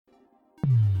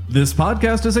This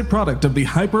podcast is a product of the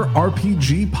Hyper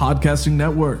RPG Podcasting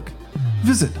Network.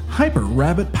 Visit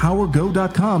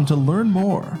hyperrabbitpowergo.com to learn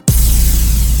more.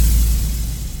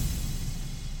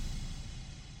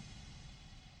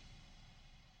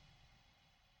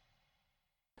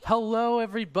 Hello,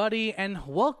 everybody, and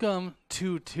welcome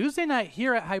to Tuesday night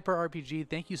here at Hyper RPG.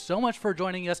 Thank you so much for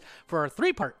joining us for our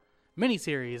three-part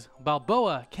miniseries,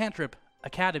 Balboa, Cantrip,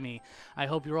 Academy. I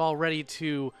hope you're all ready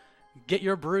to get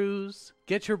your brews,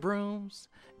 get your brooms,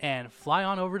 and fly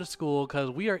on over to school, because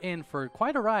we are in for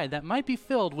quite a ride that might be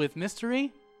filled with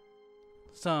mystery,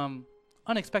 some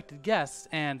unexpected guests,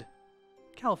 and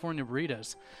California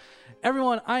burritos.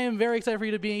 Everyone, I am very excited for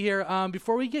you to be here.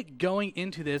 Before we get going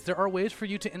into this, there are ways for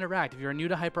you to interact. If you're new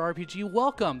to Hyper RPG,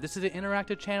 welcome. This is an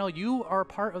interactive channel. You are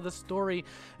part of the story,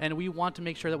 and we want to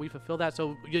make sure that we fulfill that.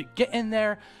 So get in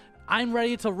there. I'm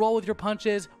ready to roll with your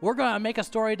punches. We're going to make a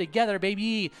story together,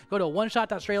 baby. Go to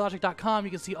oneshot.straylogic.com.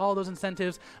 You can see all those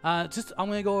incentives. I'm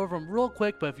going to go over them real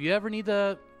quick, but if you ever need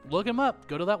to look them up,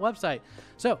 go to that website.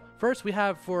 So first we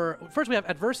have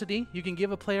adversity. You can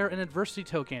give a player an adversity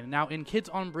token. Now in Kids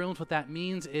on Brooms, what that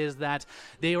means is that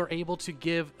they are able to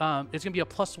give, it's going to be a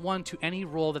 +1 to any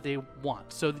roll that they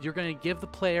want. So you're going to give the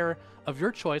player of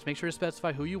your choice, make sure to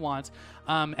specify who you want,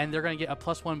 and they're going to get a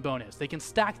 +1 bonus. They can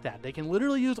stack that. They can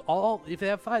literally use all, if they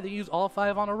have 5, they use all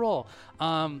 5 on a roll.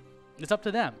 It's up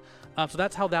to them. So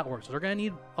that's how that works. So they're going to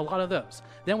need a lot of those.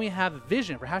 Then we have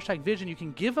vision. For #vision, you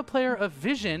can give a player a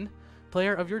vision,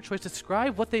 player of your choice,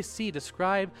 describe what they see,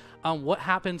 describe what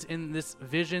happens in this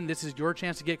vision. This is your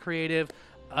chance to get creative.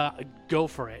 Go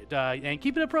for it, and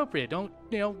keep it appropriate. Don't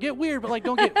get weird, but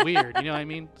don't get weird. You know what I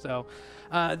mean? So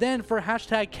then for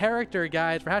 #character,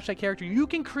 guys, for #character, you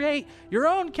can create your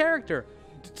own character.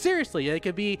 Seriously, they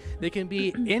can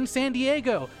be in San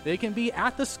Diego, they can be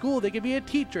at the school, they can be a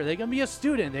teacher, they can be a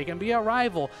student, they can be a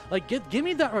rival. Give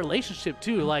me that relationship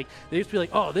too. They just be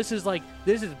like, oh, this is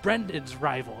Brendan's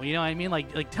rival. You know what I mean?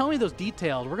 Tell me those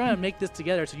details. We're gonna make this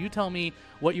together. So you tell me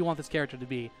what you want this character to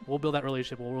be. We'll build that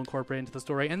relationship. We'll incorporate it into the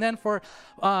story. And then for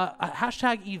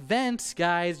 #event,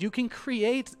 guys, you can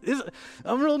create this.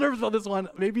 I'm real nervous about this one.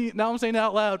 Maybe now I'm saying it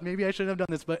out loud. Maybe I shouldn't have done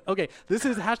this, but okay. This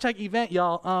is #event,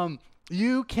 y'all.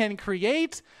 You can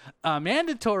create a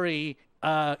mandatory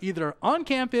either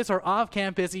on-campus or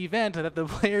off-campus event that the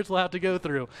players will have to go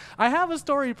through. I have a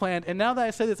story planned, and now that I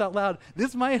said this out loud,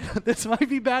 this might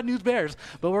be bad news bears,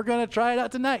 but we're gonna try it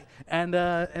out tonight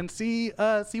and see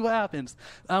what happens.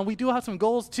 We do have some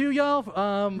goals too, y'all,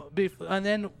 and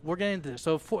then we're getting into this.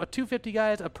 So for 250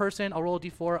 guys, a person, I'll roll a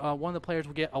d4. One of the players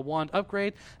will get a wand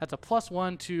upgrade. That's a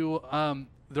 +1 to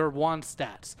their wand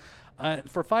stats.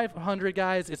 For 500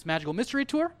 guys, it's Magical Mystery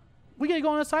Tour. We get to go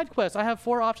on a side quest. I have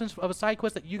 4 options of a side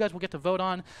quest that you guys will get to vote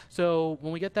on. So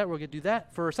when we get that, we're going to do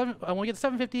that. When we get to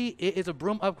 750, it is a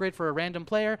broom upgrade for a random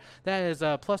player. That is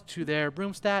a +2 to their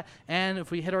broom stat. And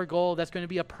if we hit our goal, that's going to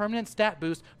be a permanent stat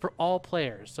boost for all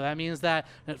players. So that means that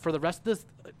for the rest of this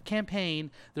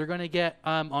campaign, they're going to get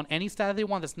on any stat they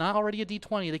want that's not already a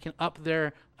D20, they can up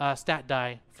their stat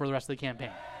die for the rest of the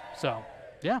campaign. So,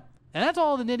 yeah. And that's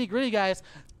all the nitty-gritty, guys.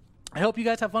 I hope you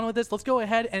guys have fun with this. Let's go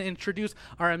ahead and introduce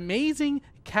our amazing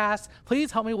cast.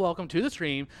 Please help me welcome to the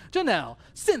stream Janelle,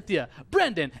 Cynthia,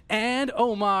 Brendan, and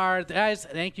Omar. Guys,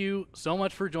 thank you so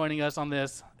much for joining us on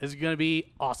this. It's going to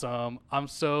be awesome. I'm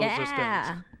so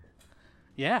stoked.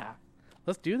 Yeah.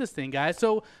 Let's do this thing, guys.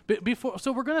 So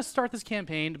we're going to start this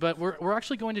campaign, but we're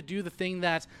actually going to do the thing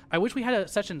that I wish we had a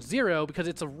session 0, because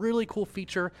it's a really cool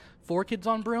feature for Kids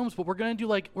on Brooms, but we're going to do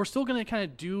we're still going to kind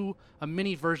of do a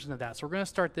mini version of that. So we're going to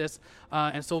start this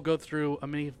and still go through a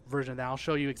mini version of that. I'll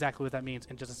show you exactly what that means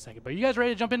in just a second. But are you guys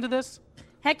ready to jump into this?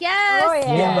 Heck yes! Oh, yes.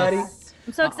 Yeah, buddy.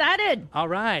 I'm so excited. All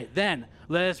right, then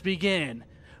let's begin.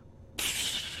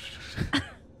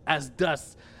 As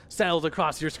dust settles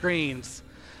across your screens,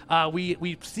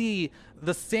 we see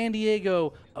the San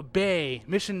Diego Bay,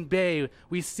 Mission Bay.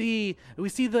 We see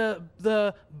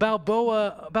the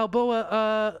Balboa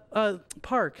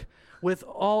Park with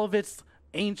all of its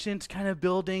ancient kind of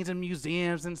buildings and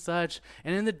museums and such.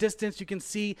 And in the distance, you can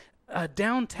see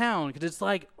downtown, because it's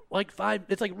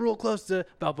it's real close to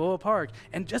Balboa Park.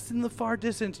 And just in the far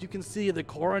distance, you can see the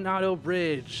Coronado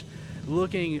Bridge,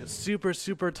 looking super,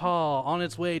 super tall on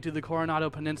its way to the Coronado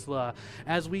Peninsula.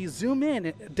 As we zoom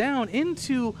in down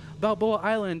into Balboa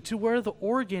Island to where the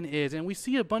Oregon is, and we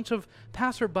see a bunch of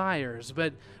passerbyers,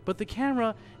 but the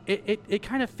camera, it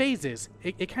kind of phases,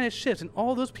 it kind of shifts, and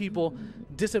all those people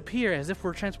disappear as if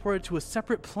we're transported to a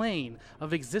separate plane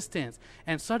of existence.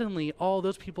 And suddenly all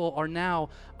those people are now,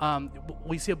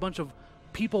 we see a bunch of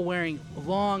people wearing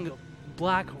long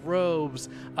black robes.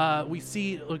 We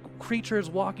see creatures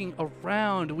walking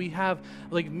around. We have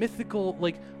mythical,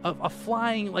 a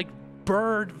flying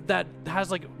bird that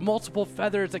has multiple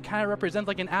feathers that kind of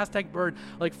represents an Aztec bird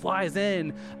flies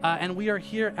in, and we are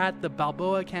here at the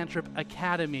Balboa Cantrip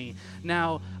Academy.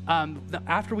 Now,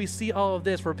 after we see all of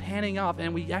this, we're panning off,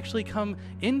 and we actually come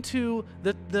into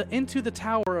the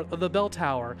tower of the bell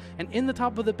tower. And in the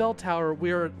top of the bell tower,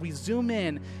 we zoom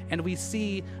in, and we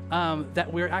see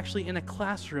that we're actually in a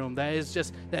classroom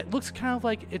that looks kind of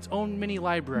like its own mini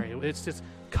library. It's just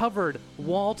covered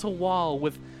wall to wall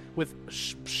with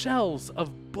shelves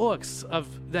of books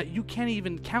that you can't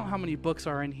even count how many books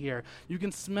are in here. You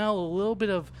can smell a little bit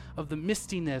of the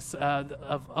mistiness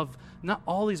of not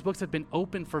all these books have been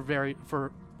open for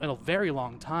a very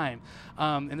long time,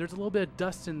 and there's a little bit of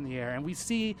dust in the air. And we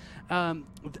see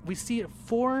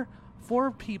four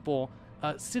people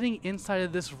sitting inside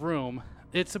of this room.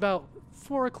 It's about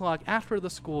 4 o'clock after the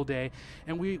school day,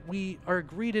 and we are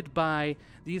greeted by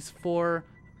these four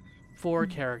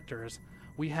characters.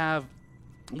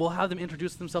 We'll have them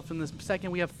introduce themselves in this second.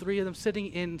 We have 3 of them sitting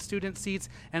in student seats,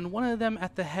 and one of them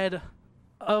at the head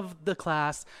of the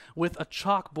class with a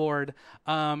chalkboard,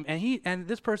 and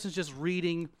this person's just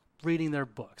reading their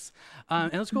books.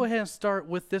 And let's go ahead and start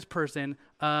with this person.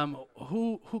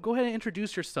 Who go ahead and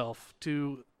introduce yourself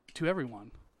to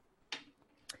everyone.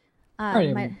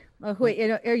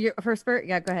 You're first, Bert?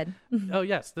 Yeah, go ahead. Oh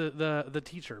yes, the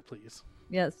teacher, please.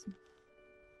 Yes.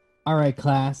 All right,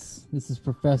 class. This is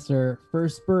Professor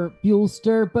Firstbert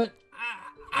Buellster, but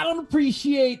I don't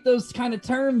appreciate those kind of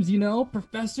terms,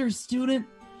 Professor, student.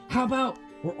 How about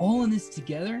we're all in this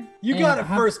together? You got it,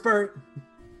 Firstbert.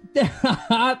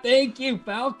 Thank you,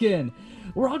 Falcon.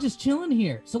 We're all just chilling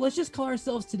here. So let's just call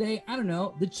ourselves today, I don't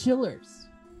know, the Chillers.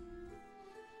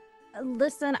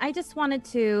 Listen, I just wanted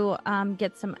to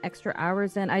get some extra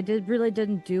hours in. I really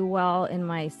didn't do well in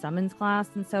my summons class,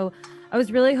 and so I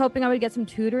was really hoping I would get some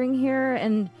tutoring here.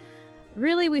 And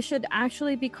really, we should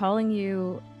actually be calling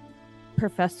you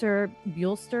Professor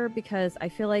Buellster, because I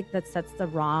feel like that sets the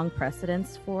wrong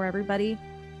precedence for everybody.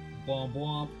 Womp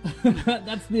womp.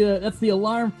 That's the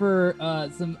alarm for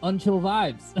some unchill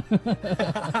vibes.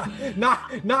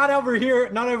 not over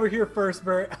here,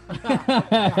 Firstbert.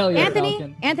 Hell yeah, Anthony,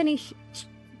 Falcon. Anthony,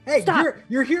 Hey, stop.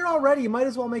 you're here already. You might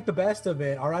as well make the best of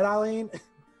it. All right, Eileen?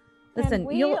 Listen, Can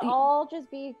we all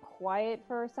just be quiet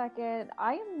for a second?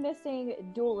 I am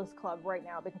missing Duelist Club right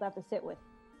now because I have to sit with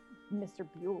Mr.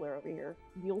 Bueller over here,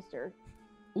 Buellster.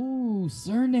 Ooh,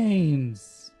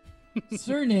 surnames.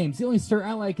 Surnames. The only sir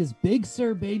I like is Big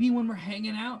Sir, baby, when we're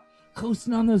hanging out,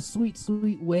 coasting on those sweet,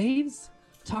 sweet waves,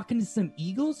 talking to some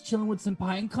eagles, chilling with some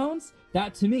pine cones.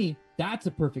 That, to me, that's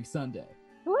a perfect Sunday.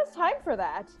 Who has time for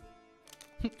that?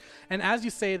 And as you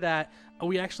say that,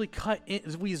 we actually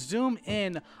we zoom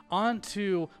in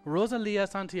onto Rosalia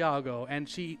Santiago,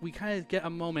 and we kind of get a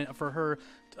moment for her,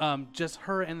 just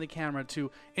her and the camera,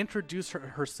 to introduce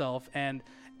herself, and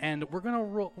we're gonna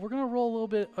roll a little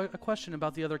bit a question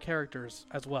about the other characters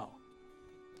as well.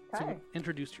 Okay. So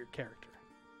introduce your character.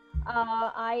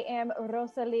 I am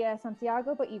Rosalia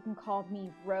Santiago, but you can call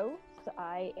me Rose.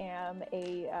 I am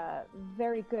a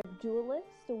very good duelist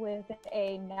with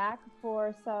a knack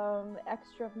for some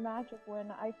extra magic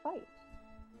when I fight.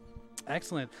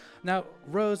 Excellent. Now,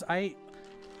 Rose,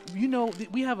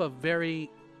 we have a very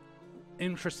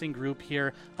interesting group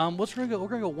here. We're gonna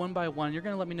go one by one. You're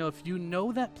gonna let me know if you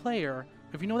know that player,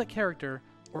 if you know that character,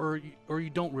 or you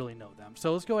don't really know them.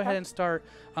 So let's go ahead and start.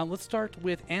 Let's start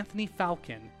with Anthony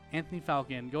Falcon. Anthony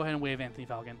Falcon, go ahead and wave, Anthony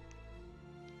Falcon.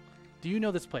 Do you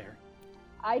know this player?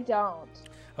 I don't.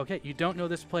 Okay, you don't know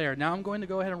this player. Now I'm going to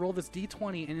go ahead and roll this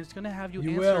D20, and it's going to have you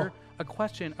You answer will. a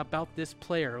question about this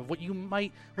player, what you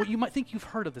might think you've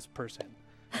heard of this person.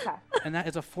 Okay. And that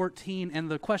is a 14. And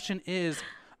the question is,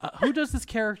 who does this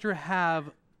character have?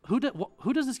 Who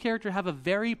does this character have a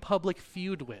very public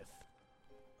feud with?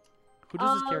 Who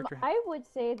does this character have? I would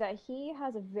say that he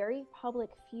has a very public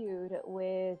feud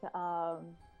with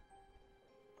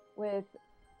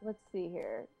let's see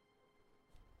here.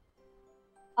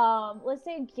 Let's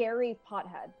say Gary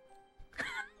Pothead.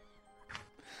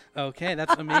 Okay,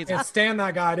 that's amazing. Can't stand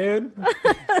that guy, dude.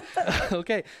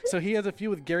 Okay, so he has a feud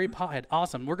with Gary Pothead.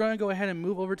 Awesome. We're going to go ahead and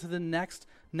move over to the next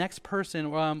person.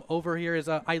 Over here is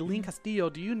Eileen Castillo.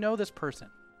 Do you know this person?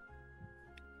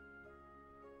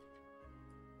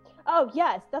 Oh,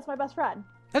 yes, that's my best friend.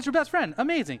 That's your best friend.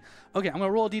 Amazing. Okay, I'm going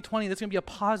to roll a D20. That's going to be a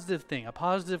positive thing, a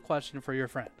positive question for your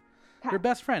friend. Your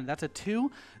best friend. That's a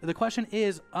 2. The question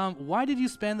is, why did you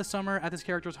spend the summer at this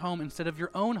character's home instead of your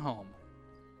own home?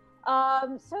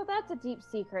 So that's a deep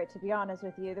secret, to be honest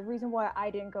with you. The reason why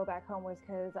I didn't go back home was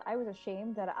because I was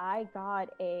ashamed that I got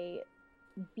a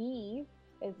B,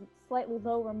 a slightly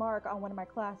low remark on one of my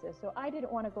classes. So I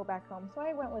didn't want to go back home, so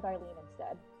I went with Eileen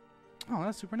instead. Oh,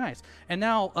 that's super nice. And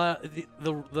now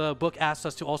the book asks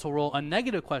us to also roll a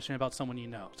negative question about someone you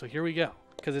know. So here we go,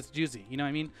 because it's juicy. You know what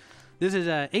I mean? This is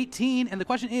 18, and the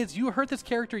question is, you hurt this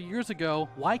character years ago.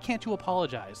 Why can't you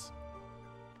apologize?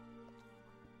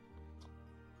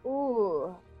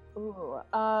 I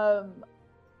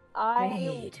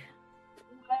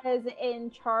was in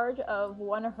charge of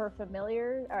one of her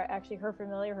familiars, or actually her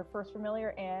first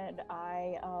familiar, and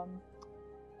I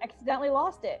accidentally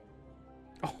lost it.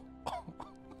 Oh.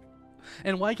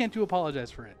 And why can't you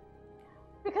apologize for it?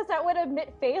 Because that would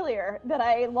admit failure that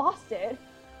I lost it.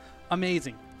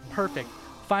 Amazing. Perfect.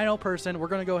 Final person, we're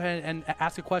going to go ahead and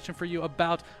ask a question for you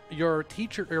about your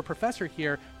teacher, your professor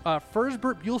here,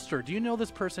 Fursbert Buelster. Do you know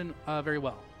this person very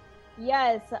well?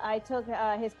 Yes, I took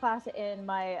his class in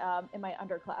my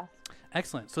underclass.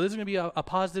 Excellent. So this is going to be a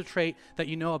positive trait that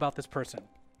you know about this person.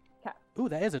 Okay. Ooh,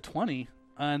 that is a 20.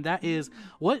 And that is,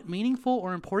 what meaningful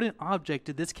or important object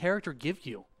did this character give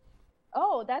you?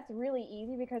 Oh, that's really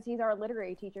easy because he's our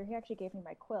literary teacher. He actually gave me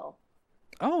my quill.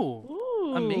 Oh,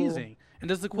 Ooh. amazing. And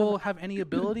does the quill have any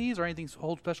abilities or anything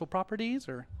hold special properties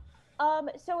or?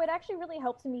 So it actually really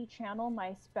helps me channel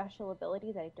my special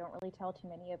ability that I don't really tell too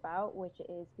many about, which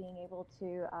is being able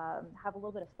to have a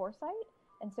little bit of foresight.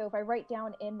 And so if I write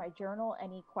down in my journal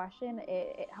any question,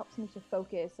 it helps me to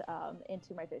focus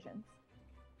into my visions.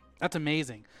 That's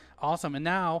amazing. Awesome. And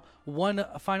now one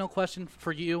final question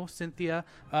for you, Cynthia,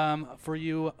 for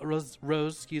you, Rose,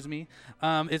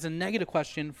 is a negative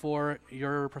question for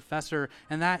your professor.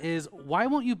 And that is, why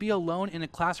won't you be alone in a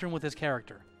classroom with this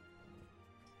character?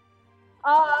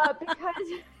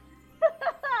 Because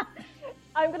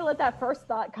I'm going to let that first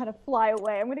thought kind of fly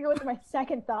away. I'm going to go into my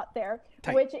second thought there,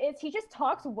 which is he just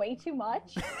talks way too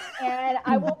much and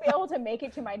I won't be able to make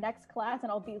it to my next class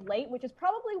and I'll be late, which is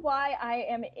probably why I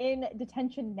am in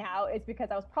detention now, is because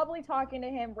I was probably talking to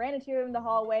him, ran into him in the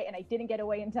hallway, and I didn't get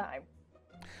away in time.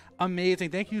 Amazing.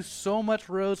 Thank you so much,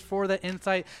 Rose, for that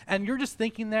insight. And you're just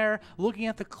thinking there, looking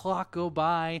at the clock go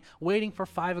by, waiting for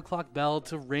 5 o'clock bell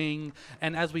to ring.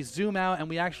 And as we zoom out and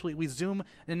we zoom,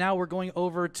 and now we're going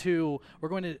over to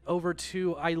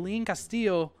Eileen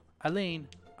Castillo. Eileen,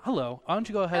 hello. Why don't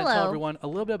you go ahead and tell everyone a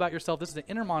little bit about yourself? This is an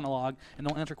inner monologue, and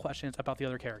they'll answer questions about the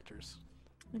other characters.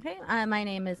 Okay, my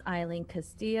name is Eileen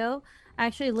Castillo. I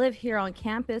actually live here on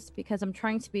campus because I'm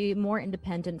trying to be more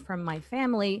independent from my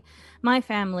family. My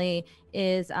family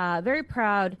is very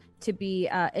proud to be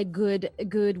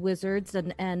good wizards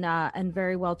and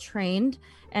very well trained,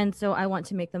 and so I want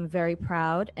to make them very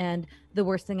proud. And the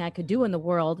worst thing I could do in the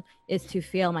world is to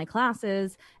fail my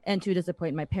classes and to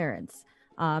disappoint my parents.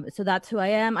 So that's who I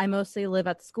am. I mostly live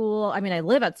at school. I mean, I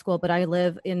live at school, but I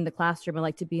live in the classroom. I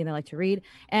like to be and I like to read.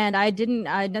 And I didn't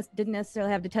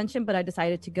necessarily have detention, but I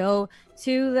decided to go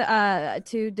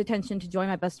to detention to join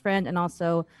my best friend and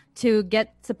also to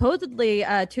get supposedly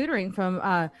tutoring from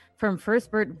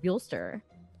Fursbert Buelster.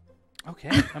 Okay,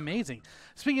 amazing.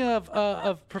 Speaking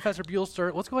of Professor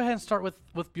Buelster, let's go ahead and start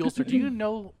with Buelster. Do you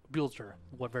know Buelster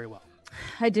very well?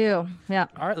 I do, yeah.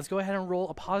 All right, let's go ahead and roll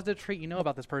a positive trait you know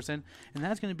about this person, and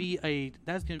that's going to be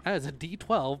that is a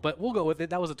D12, but we'll go with it.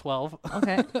 That was a 12.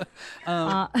 Okay.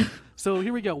 So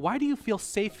here we go. Why do you feel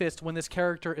safest when this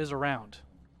character is around?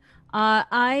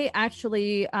 I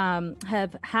actually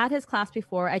have had his class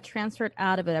before. I transferred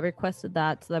out of it. I requested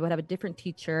that so that I would have a different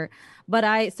teacher. But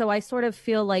I sort of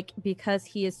feel like because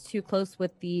he is too close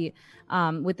with the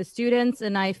students,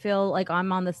 and I feel like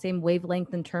I'm on the same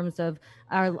wavelength in terms of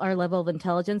our level of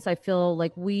intelligence. I feel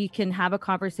like we can have a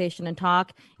conversation and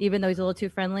talk, even though he's a little too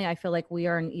friendly. I feel like we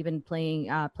are an even playing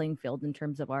field in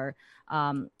terms of our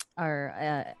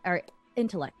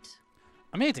intellect.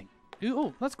 Amazing.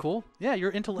 Oh, that's cool. Yeah, you're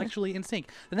intellectually in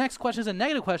sync. The next question is a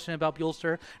negative question about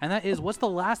Buelster, and that is, what's the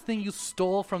last thing you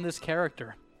stole from this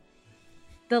character?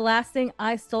 The last thing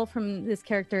I stole from this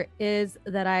character is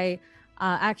that I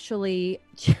actually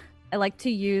I like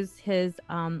to use his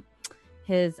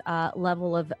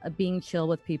level of being chill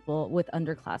with people, with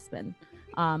underclassmen.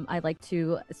 I like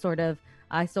to so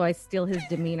I steal his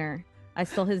demeanor. I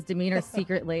stole his demeanor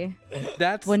secretly.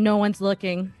 That's when no one's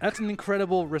looking. That's an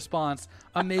incredible response.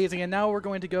 Amazing. And now we're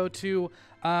going to go to,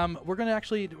 we're going to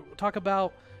actually talk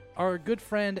about our good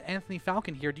friend Anthony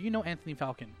Falcon here. Do you know Anthony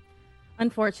Falcon?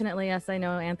 Unfortunately, yes, I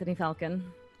know Anthony Falcon.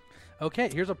 Okay,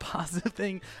 here's a positive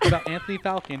thing about Anthony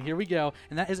Falcon. Here we go.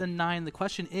 And that is a 9. The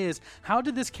question is,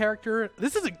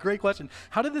 this is a great question.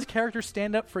 How did this character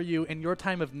stand up for you in your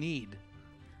time of need?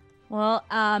 Well,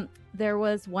 there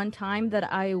was one time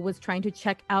that I was trying to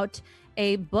check out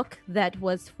a book that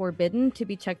was forbidden to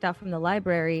be checked out from the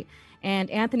library. And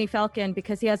Anthony Falcon,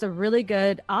 because he has a really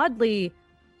good, oddly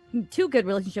too good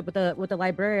relationship with the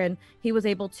librarian, he was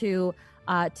able to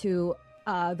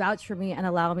vouch for me and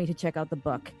allow me to check out the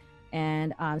book.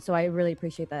 And so I really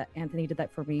appreciate that Anthony did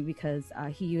that for me, because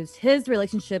he used his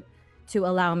relationship to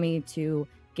allow me to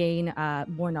gain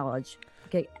more knowledge,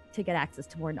 to get access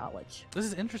to more knowledge. This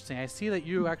is interesting. I see that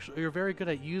you're very good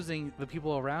at using the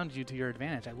people around you to your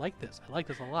advantage. I like this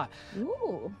a lot.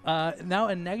 Ooh. Now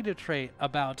a negative trait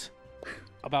about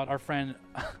our friend,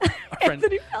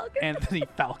 Anthony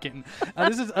Falcon.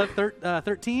 This is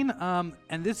 13,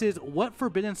 and this is, what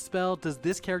forbidden spell does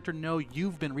this character know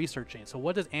you've been researching? So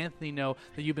what does Anthony know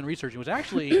that you've been researching, which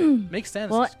actually makes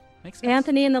sense. Well, makes sense.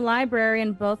 Anthony and the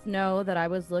librarian both know that I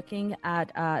was looking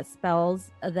at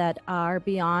spells that are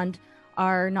beyond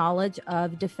our knowledge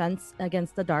of defense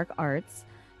against the dark arts,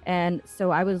 and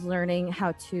so I was learning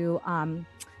how to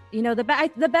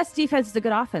the best defense is a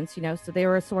good offense, so they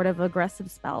were sort of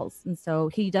aggressive spells. And so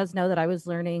he does know that I was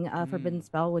learning a forbidden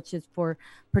spell, which is for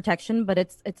protection, but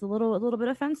it's a little bit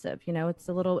offensive, it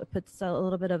puts a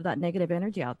little bit of that negative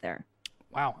energy out there.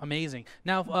 Wow, amazing.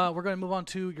 Now we're going to move on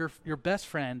to your best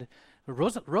friend,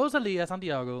 Rosalia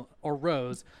Santiago, or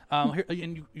Rose.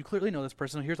 And you clearly know this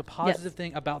person. So here's a positive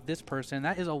thing about this person.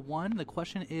 That is a 1. The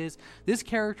question is, this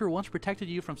character once protected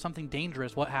you from something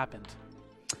dangerous. What happened?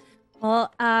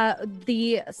 Well,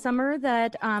 the summer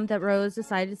that Rose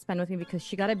decided to spend with me, because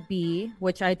she got a B,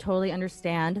 which I totally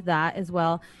understand that as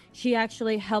well. She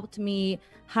actually helped me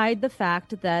hide the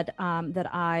fact that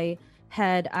I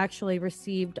had actually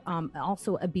received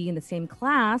also a B in the same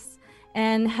class,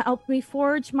 and helped me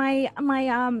forge my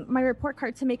report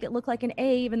card to make it look like an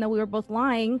A, even though we were both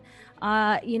lying.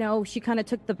 She kind of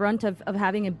took the brunt of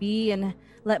having a B and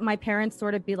let my parents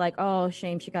sort of be like, oh,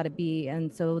 shame she got a B.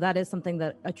 And so that is something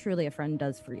that truly a friend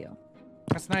does for you.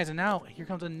 That's nice. And now here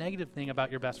comes a negative thing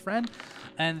about your best friend.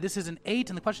 And this is an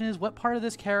 8. And the question is, what part of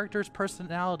this character's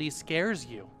personality scares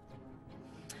you?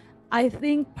 I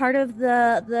think part of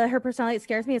her personality that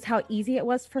scares me is how easy it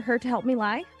was for her to help me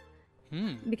lie.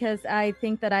 Because I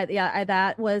think that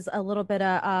that was a little bit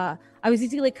I was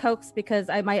easily coaxed, because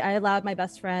I allowed my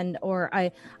best friend, or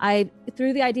I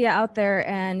threw the idea out there,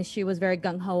 and she was very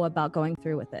gung-ho about going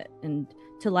through with it. And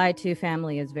to lie to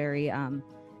family is very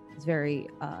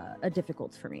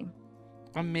difficult for me.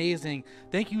 Amazing.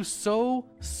 Thank you so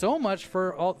much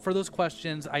for those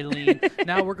questions, Eileen.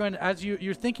 Now we're going to, as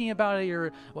you're thinking about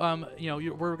it,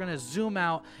 we're going to zoom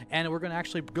out, and we're going to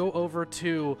actually go over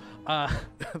to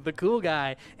the cool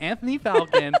guy, Anthony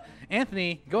Falcon.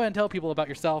 Anthony, go ahead and tell people about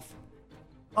yourself.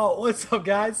 Oh, what's up,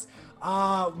 guys?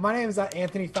 My name is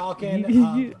Anthony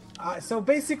Falcon. So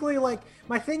basically,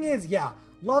 my thing is,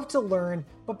 love to learn,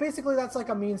 but basically that's like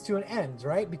a means to an end,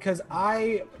 right? Because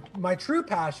my true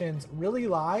passions really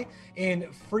lie in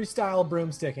freestyle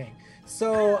broomsticking.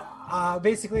 So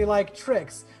basically, like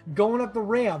tricks, going up the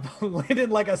ramp,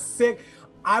 landed like a sick.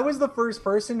 I was the first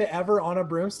person to ever on a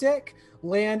broomstick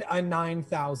land a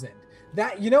 9,000.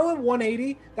 That, in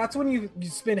 180, that's when you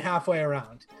spin halfway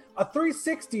around. A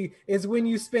 360 is when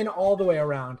you spin all the way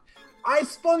around. I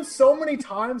spun so many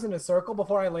times in a circle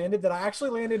before I landed that I actually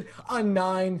landed a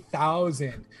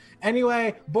 9,000.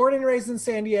 Anyway, born and raised in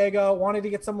San Diego, wanted to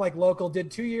get some local, did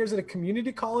 2 years at a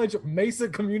community college, Mesa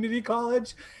Community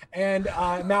College, and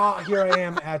now here I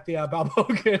am at the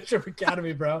Balboa Cantrip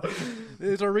Academy, bro.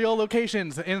 These are real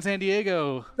locations in San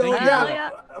Diego. So,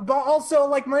 but also,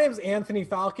 my name is Anthony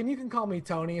Falcon. You can call me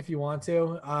Tony if you want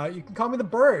to. You can call me the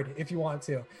Bird if you want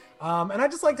to. And I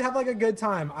just like to have a good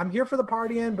time. I'm here for the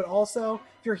partying, but also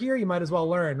if you're here, you might as well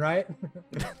learn, right?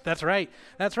 That's right.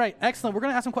 Excellent. We're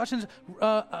going to ask some questions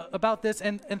about this.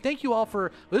 And thank you all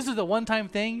this is the one-time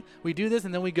thing. We do this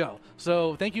and then we go.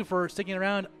 So thank you for sticking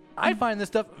around. I find this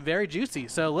stuff very juicy.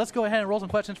 So let's go ahead and roll some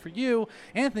questions for you,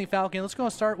 Anthony Falcon. Let's go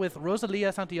and start with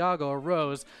Rosalia Santiago, or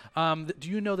Rose. Do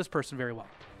you know this person very well?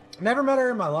 Never met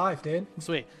her in my life, dude.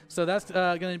 Sweet. So that's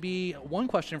going to be one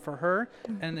question for her,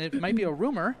 and it might be a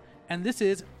rumor. And this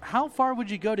is, how far would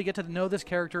you go to get to know this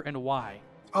character, and why?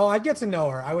 Oh, I'd get to know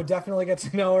her. I would definitely get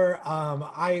to know her.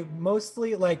 I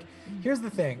mostly here's the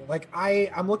thing.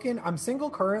 I'm single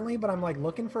currently, but I'm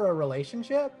looking for a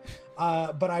relationship.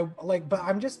 But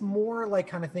I'm just more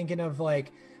kind of thinking of I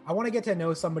want to get to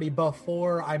know somebody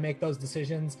before I make those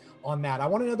decisions on that. I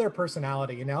want to know their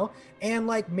personality,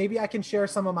 and maybe I can share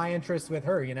some of my interests with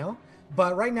her,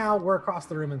 but right now we're across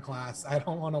the room in class. I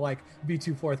don't want to be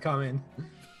too forthcoming.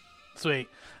 Sweet.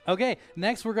 Okay,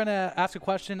 next we're going to ask a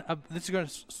question. This is going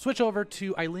to switch over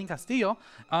to Eileen Castillo.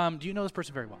 Do you know this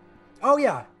person very well? Oh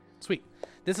yeah. Sweet.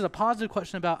 This is a positive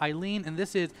question about Eileen, and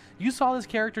this is, you saw this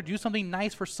character do something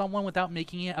nice for someone without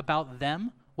making it about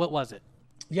them. What was it?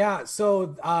 Yeah,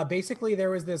 so basically there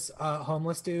was this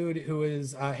homeless dude who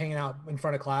was hanging out in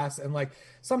front of class, and like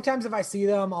sometimes if I see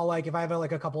them, I'll like, if I have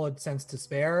like a couple of cents to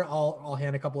spare, I'll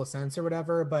hand a couple of cents or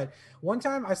whatever. But one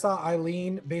time I saw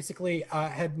Eileen basically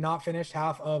had not finished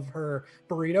half of her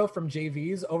burrito from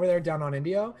JV's over there down on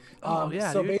Indio.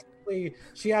 So basically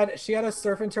she had a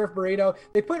surf and turf burrito.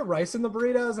 They put rice in the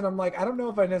burritos, and I'm like, I don't know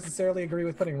if I necessarily agree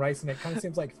with putting rice in it. Kind of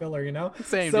seems like filler, you know?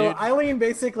 Same, so dude. Eileen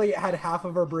basically had half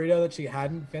of her burrito that she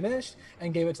hadn't finished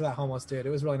and gave it to that homeless dude. It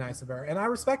was really nice of her, and I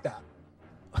respect that.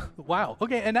 Wow.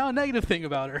 Okay, and now a negative thing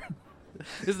about her.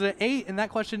 This is an 8, and that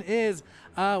question is,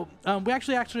 we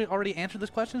actually already answered this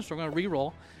question, so we're going to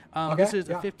re-roll. This is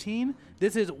a 15.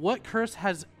 This is, what curse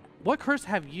has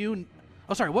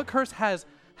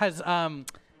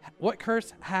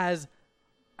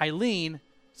Eileen,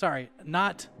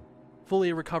 not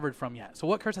fully recovered from yet? So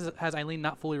what curse has Eileen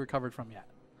not fully recovered from yet?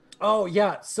 Oh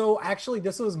yeah, so actually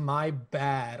this was my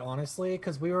bad, honestly,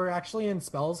 because we were actually in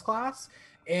spells class,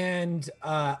 and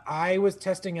I was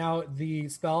testing out the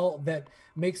spell that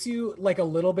makes you like a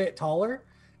little bit taller.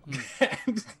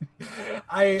 And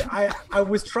I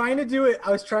was trying to do it.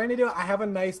 I have a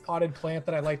nice potted plant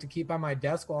that I like to keep by my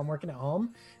desk while I'm working at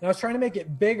home, and I was trying to make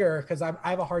it bigger because I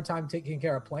have a hard time taking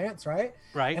care of plants, right?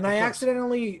 Right. And I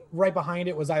accidentally, right behind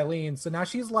it was Eileen, so now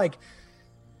she's like,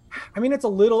 I mean,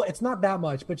 it's not that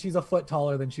much, but she's a foot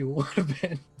taller than she would have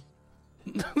been.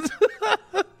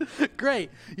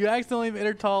 Great. You accidentally made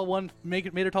her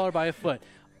made her taller by a foot.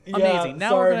 Yeah, amazing.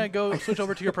 Now sorry. we're going to go switch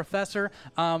over to your professor.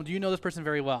 Do you know this person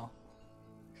very well?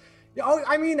 Oh,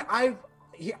 I mean,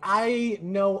 I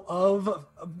know of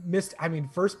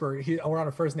First Bert. We're on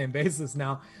a first name basis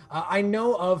now. I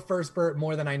know of First Bert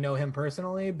more than I know him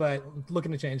personally, but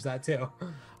looking to change that too.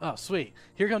 Oh, sweet.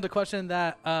 Here comes a question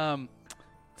that,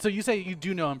 so you say you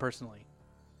do know him personally.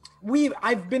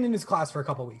 I've been in his class for a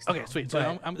couple weeks now, okay, sweet.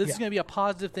 So this is going to be a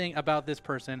positive thing about this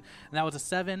person, and that was a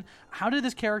 7. How did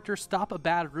this character stop a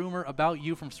bad rumor about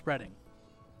you from spreading?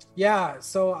 Yeah,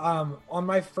 so on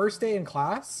my first day in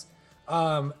class,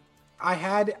 I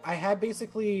had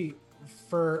basically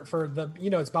for the,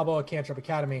 it's Balboa Cantrip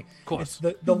Academy. Of course.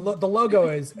 It's the logo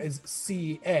is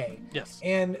CA. Yes.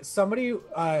 And somebody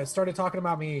started talking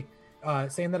about me,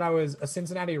 saying that I was a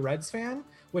Cincinnati Reds fan,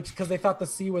 because they thought the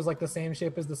C was like the same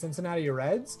shape as the Cincinnati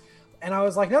Reds. And I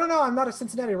was like, no, I'm not a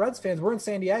Cincinnati Reds fan. We're in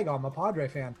San Diego. I'm a Padre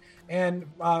fan. And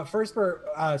First Bert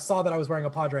saw that I was wearing a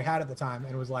Padre hat at the time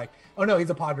and was like, oh no, he's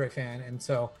a Padre fan. And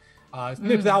so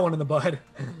nipped that one in the bud.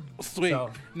 Sweet.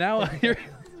 So. Now,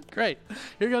 great.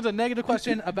 Here goes a negative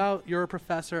question about your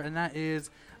professor, and that is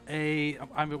we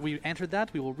answered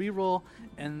that. We will re-roll,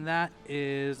 and that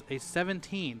is a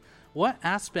 17. What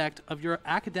aspect of your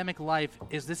academic life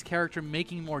is this character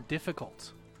making more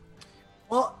difficult?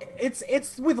 Well,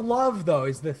 it's with love though,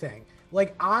 is the thing.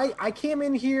 Like I came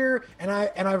in here and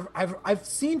I've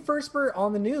seen First Bert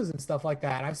on the news and stuff like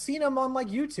that. I've seen him on like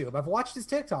YouTube. I've watched his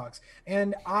TikToks,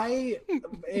 and I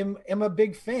am a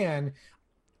big fan.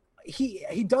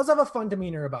 He does have a fun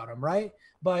demeanor about him, right?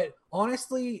 But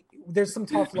honestly, there's some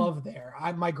tough love there.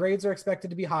 My grades are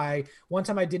expected to be high. One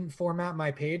time I didn't format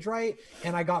my page right,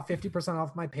 and I got 50%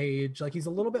 off my page. Like, he's a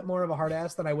little bit more of a hard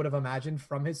ass than I would have imagined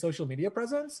from his social media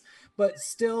presence, but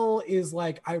still is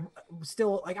like, I'm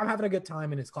having a good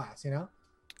time in his class, you know?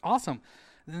 Awesome.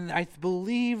 I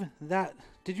believe that,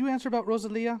 did you answer about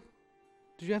Rosalia?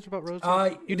 Did you answer about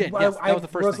Rosalia? You did. Yes, that was the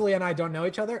first Rosalie thing. and I don't know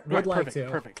each other. Right, Would like to.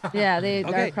 Perfect. Yeah, they are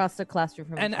Okay. across the classroom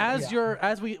from And each other.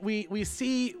 as we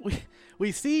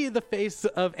see the face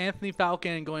of Anthony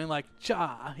Falcon going like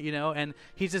cha, and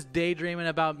he's just daydreaming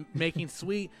about making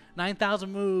sweet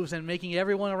 9,000 moves and making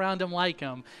everyone around him like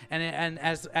him. And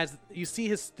as you see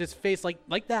his face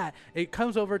like that, it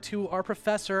comes over to our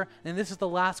professor, and this is the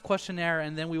last questionnaire,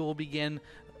 and then we will begin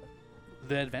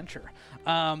the adventure.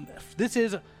 This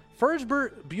is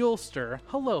Fursbert Buelster.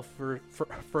 Hello,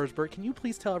 Fursbert. Can you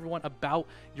please tell everyone about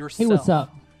yourself? Hey, what's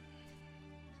up?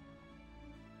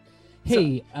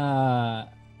 Hey,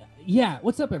 yeah,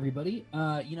 what's up, everybody?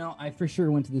 I for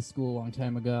sure went to this school a long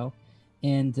time ago,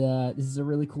 and this is a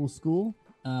really cool school.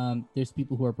 There's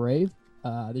people who are brave.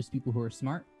 There's people who are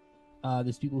smart.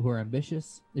 There's people who are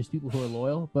ambitious. There's people who are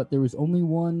loyal, but there was only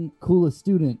one coolest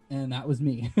student, and that was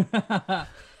me.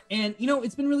 And,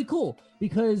 it's been really cool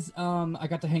because I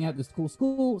got to hang out at this cool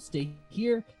school, stay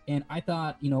here, and I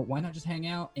thought, why not just hang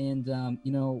out? And,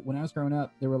 when I was growing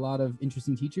up, there were a lot of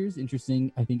interesting teachers.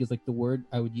 Interesting, I think, is like the word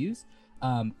I would use.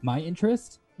 My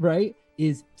interest, right,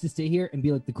 is to stay here and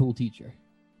be like the cool teacher.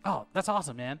 Oh, that's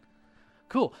awesome, man.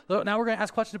 Cool. So now we're going to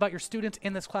ask questions about your students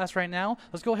in this class right now.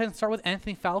 Let's go ahead and start with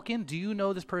Anthony Falcon. Do you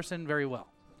know this person very well?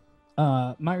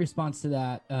 My response to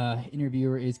that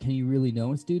interviewer is, can you really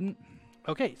know a student?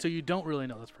 Okay, so you don't really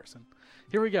know this person.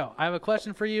 Here we go. I have a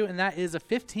question for you, and that is a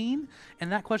 15.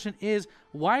 And that question is,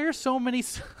 why are so many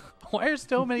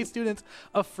students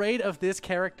afraid of this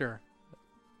character?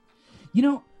 You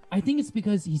know, I think it's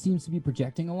because he seems to be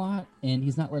projecting a lot, and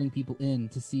he's not letting people in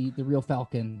to see the real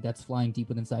Falcon that's flying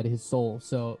deep inside of his soul.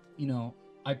 So, you know,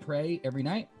 I pray every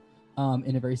night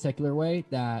in a very secular way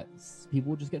that people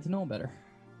will just get to know him better.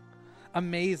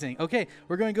 Amazing. Okay,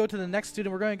 we're going to go to the next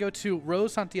student. We're going to go to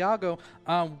Rose Santiago.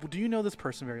 Do you know this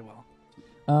person very well?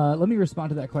 Let me respond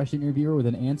to that question, interviewer, with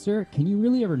an answer. Can you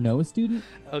really ever know a student?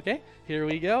 Okay, here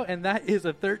we go. And that is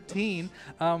a 13.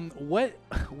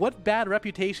 What bad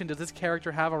reputation does this character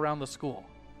have around the school?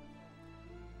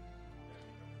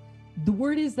 The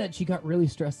word is that she got really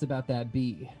stressed about that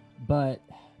bee, but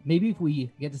maybe if we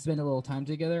get to spend a little time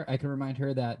together, I can remind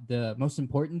her that the most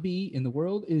important bee in the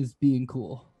world is being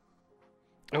cool.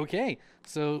 Okay,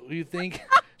 so you think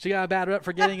she got a bad rep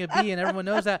for getting a B, and everyone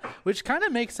knows that, which kind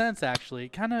of makes sense, actually.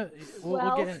 Kind of.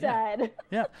 Well said.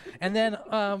 Yeah. And then,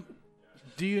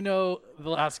 do you know the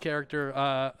last character,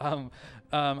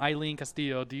 Eileen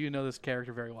Castillo? Do you know this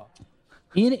character very well?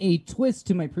 In a twist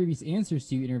to my previous answers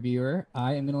to you, interviewer,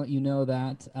 I am going to let you know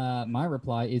that my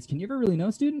reply is, can you ever really know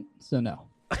a student? So no.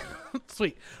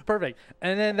 Sweet. Perfect.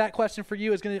 And then that question for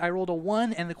you is I rolled a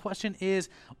 1, and the question is,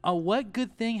 what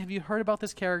good thing have you heard about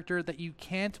this character that you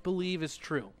can't believe is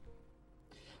true?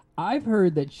 I've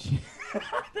heard that she...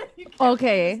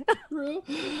 Okay.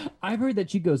 I've heard that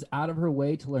she goes out of her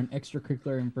way to learn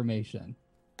extracurricular information.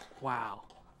 Wow.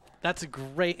 That's a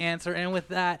great answer. And with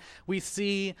that, we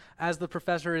see as the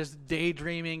professor is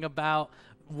daydreaming about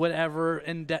whatever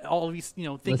and all of these,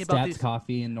 thinking about these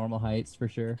coffee and Normal Heights for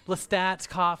sure. Lestat's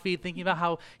coffee, thinking about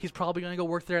how he's probably going to go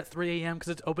work there at 3 a.m.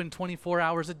 because it's open 24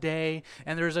 hours a day,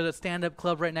 and there's a stand-up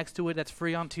club right next to it that's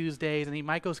free on Tuesdays, and he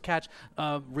might go catch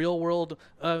real-world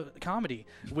comedy,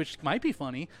 which might be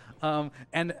funny.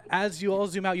 And as you all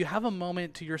zoom out, you have a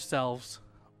moment to yourselves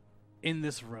in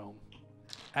this room.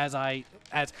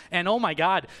 And oh my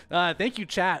God, thank you,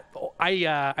 chat.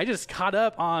 I just caught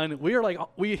up on.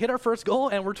 We hit our first goal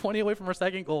and we're 20 away from our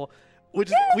second goal,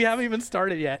 which we haven't even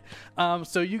started yet.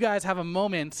 So you guys have a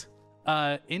moment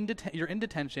you're in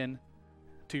detention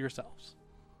to yourselves.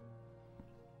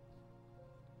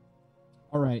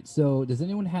 All right. So does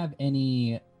anyone have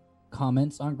any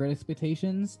comments on Great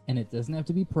Expectations? And it doesn't have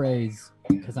to be praise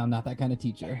because I'm not that kind of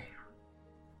teacher.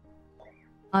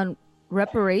 On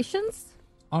reparations?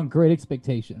 On Great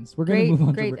Expectations. We're going to move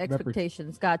on Great to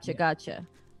Expectations. Gotcha.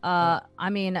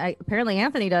 Apparently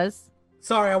Anthony does.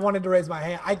 Sorry, I wanted to raise my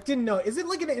hand. I didn't know. Is it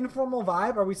like an informal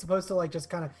vibe? Are we supposed to just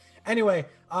kind of... Anyway,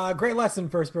 great lesson,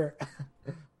 First Spirit.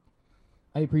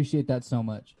 I appreciate that so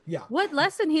much. Yeah. What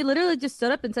lesson? He literally just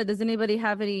stood up and said, does anybody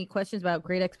have any questions about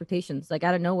Great Expectations? Like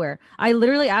out of nowhere. I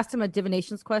literally asked him a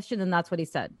divinations question and that's what he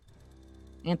said.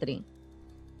 Anthony.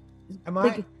 Am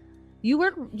I... You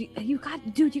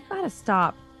gotta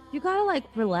stop. You gotta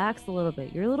relax a little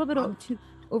bit. You're a little bit too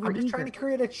over. I'm just trying to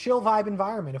create a chill vibe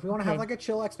environment. If we want to have a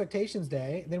chill expectations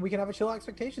day, then we can have a chill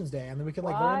expectations day, and then we can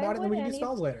learn about it, and then we can do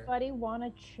spells later. Why would anybody want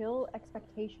a chill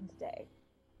expectations day?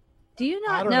 Do you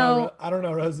not know? I don't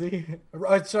know, Rosie.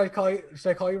 Should I call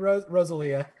you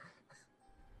Rosalia?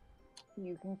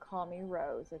 You can call me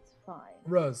Rose. It's fine.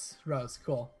 Rose,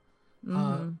 cool.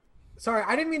 Mm-hmm. Sorry,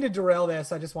 I didn't mean to derail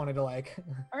this. I just wanted to Aren't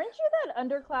you that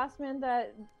underclassman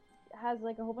that has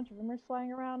a whole bunch of rumors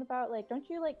flying around about don't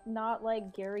you not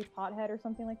like Gary Pothead or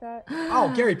something like that?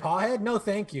 Oh, Gary Pothead? No,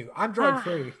 thank you. I'm drug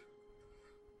free.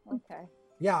 Okay.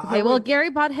 Yeah. Okay, well, Gary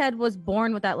Pothead was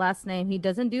born with that last name. He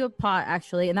doesn't do a pot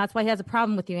actually, and that's why he has a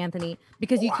problem with you, Anthony,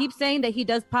 because you keep saying that he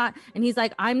does pot, and he's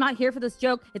like, I'm not here for this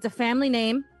joke. It's a family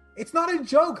name. It's not a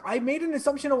joke. I made an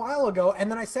assumption a while ago, and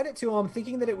then I said it to him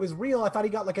thinking that it was real. I thought he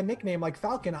got a nickname like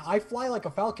Falcon. I fly like a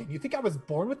falcon. You think I was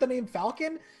born with the name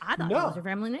Falcon? I thought that was your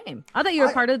family name. I thought you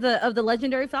were part of the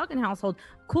legendary Falcon household.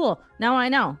 Cool. Now I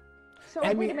know. So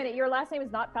wait a minute. Your last name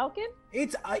is not Falcon?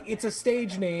 It's a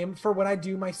stage name for when I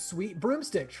do my sweet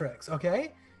broomstick tricks,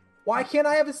 okay? Why can't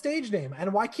I have a stage name?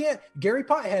 And why can't Gary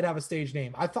Pothead have a stage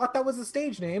name? I thought that was a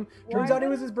stage name. Turns out it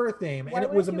was his birth name, and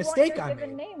it was a mistake I made.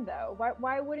 Given name though?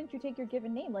 Why wouldn't you take your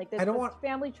given name? This I don't want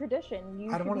family tradition.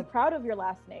 You should be proud of your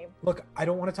last name. Look, I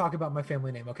don't want to talk about my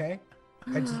family name, okay?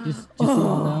 Just so you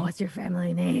all know. What's your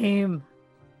family name?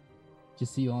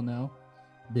 Just so you all know,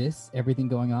 everything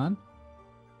going on,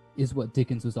 is what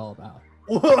Dickens was all about.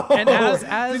 Whoa. And as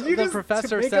Did you the just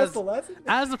professor make says, us the lesson?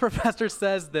 as the professor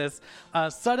says this,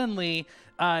 suddenly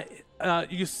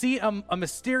you see a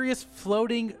mysterious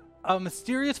floating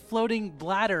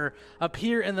bladder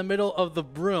appear in the middle of the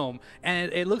room,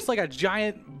 and it looks like a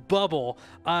giant bubble,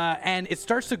 and it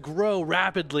starts to grow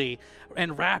rapidly,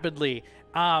 and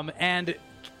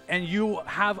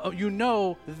you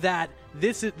know that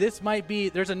this might be,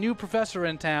 there's a new professor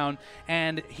in town,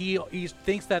 and he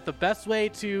thinks that the best way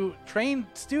to train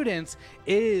students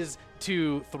is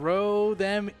to throw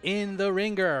them in the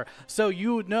ringer. So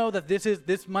you know that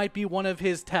this might be one of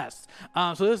his tests.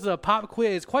 So this is a pop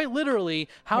quiz. Quite literally,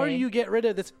 how do you get rid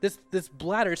of this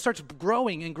bladder? It starts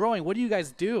growing and growing. What do you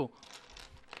guys do?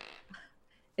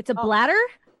 It's a bladder?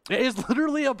 It is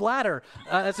literally a bladder.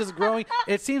 It's just growing.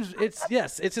 It's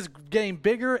just getting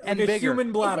bigger and Like a bigger.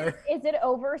 human bladder. Is it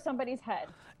over somebody's head?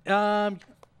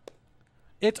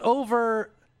 It's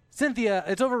over Cynthia.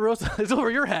 It's over Rose. It's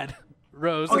over your head,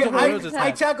 Rose. Okay, It's over Rose's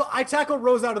I head. tackle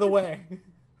Rose out of the way.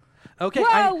 Okay.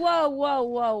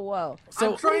 Whoa.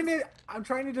 So I'm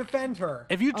trying to defend her.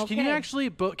 If you can you Okay. actually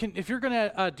if you're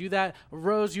gonna do that,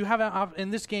 Rose, you have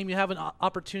in this game you have an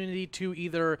opportunity to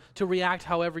either to react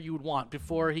however you would want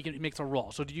before he makes a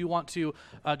roll. So do you want to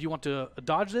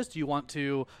dodge this? Do you want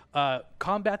to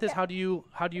combat this? How do you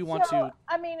want to?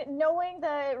 I mean, knowing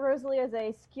that Rosalie is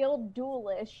a skilled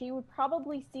duelist, she would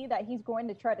probably see that he's going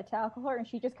to try to tackle her, and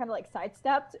she just kind of like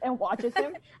sidestepped and watches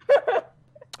him.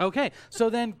 Okay, so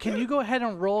then can you go ahead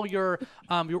and roll your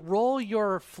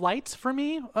flights for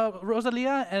me,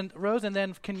 Rosalia and Rose, and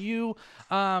then can you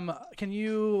Anthony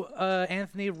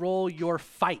roll your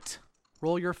fight?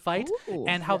 Roll your fight. Ooh,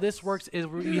 and how this works is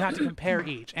you have to compare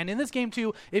each. And in this game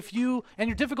too, if you and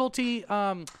your difficulty,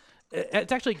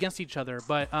 it's actually against each other.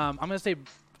 But I'm gonna say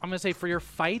for your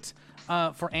fight,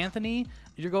 for Anthony,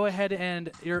 you go ahead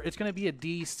and it's gonna be a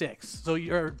D6. So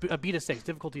you're a B to 6,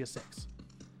 difficulty is 6.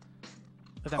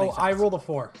 If that makes sense. I rolled a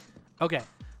 4. Okay.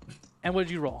 And what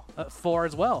did you roll? 4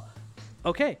 as well.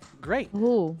 Okay, great.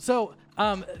 Ooh. So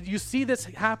you see this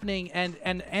happening, and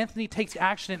Anthony takes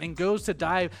action and goes to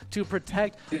dive to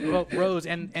protect Rose,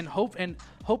 and hoping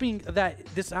that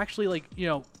this actually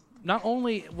not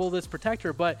only will this protect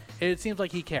her, but it seems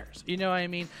like he cares. You know what I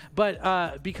mean?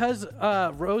 But because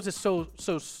Rose is so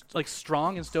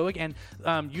strong and stoic, and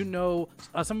some of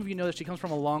you know that she comes from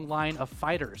a long line of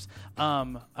fighters.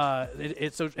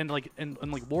 It's so and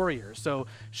warriors. So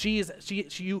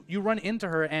you run into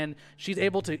her, and she's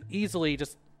able to easily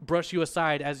just brush you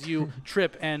aside as you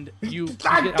trip, and you get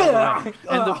out of the way.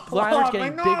 And the bladder's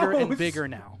getting bigger and bigger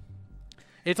now.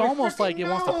 It's almost like it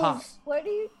wants to pop. What are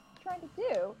you trying to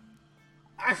do?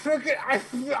 I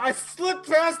slipped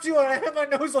past you and I hit my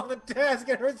nose on the desk.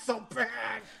 It hurts so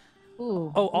bad.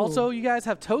 Ooh. Oh, also, you guys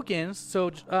have tokens.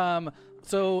 So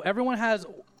everyone has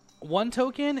 1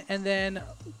 token, and then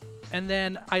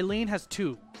Eileen has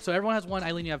 2. So everyone has 1.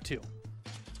 Eileen, you have 2.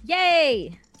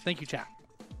 Yay! Thank you, chat.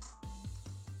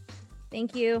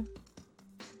 Thank you.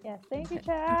 Yes, thank you,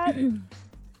 Chad.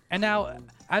 And now,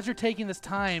 as you're taking this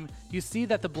time, you see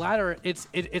that the bladder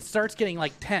it starts getting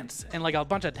tense, and a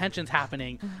bunch of tensions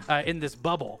happening in this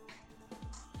bubble.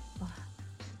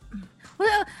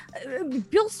 Well,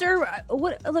 Bill, sir,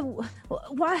 what?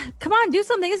 Come on, do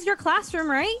something. This is your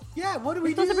classroom, right? Yeah, what do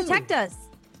we You're supposed do? to protect us.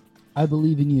 I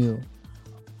believe in you.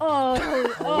 Oh,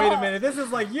 Wait a minute, this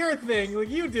is your thing.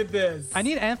 You did this. I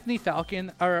need Anthony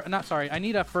Falcon, or not? Sorry, I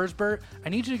need a Fursbert. I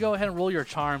need you to go ahead and roll your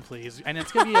charm, please. And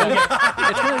it's gonna be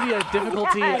a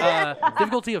difficulty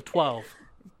of 12.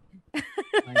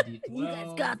 You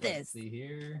guys got this. Let's see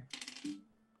here.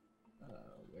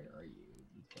 Where are you?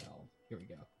 D12. Here we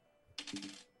go.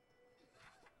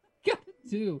 Got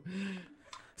 2.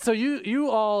 So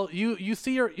you all hear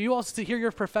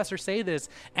your professor say this,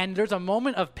 and there's a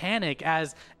moment of panic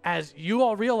as you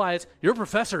all realize your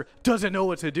professor doesn't know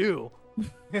what to do.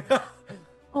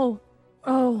 oh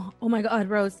my God,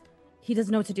 Rose, he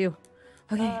doesn't know what to do.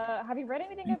 Okay, Have you read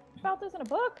anything about this in a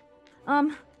book? I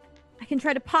can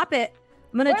try to pop it.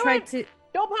 I'm gonna try Wait. to.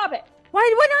 Don't pop it. Why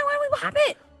do we pop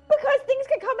it? Because things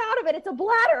can come out of it. It's a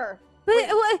bladder. But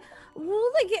I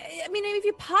mean, if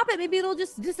you pop it, maybe it'll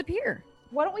just disappear.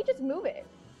 Why don't we just move it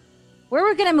Where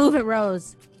we're gonna move it,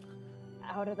 Rose?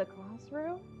 out of the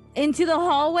classroom? Into the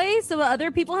hallway, so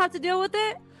other people have to deal with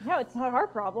it. No, it's not our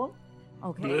problem.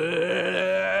 Okay. It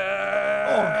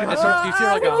starts, you see a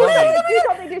humming.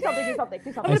 Do something. I'm gonna pop it.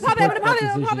 I'm Position.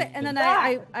 gonna pop it, and then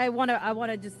I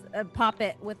wanna just pop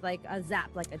it with a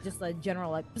zap, just a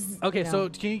general bzz, Okay, you know. so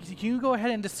can you go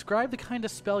ahead and describe the kind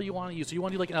of spell you want to use? So you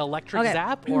want to do an electric Okay.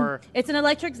 zap, or It's an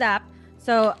electric zap.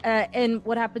 So, and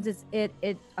what happens is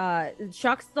it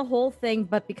shocks the whole thing,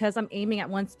 but because I'm aiming at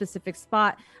one specific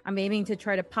spot, I'm aiming to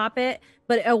try to pop it,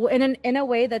 but in a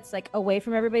way that's like away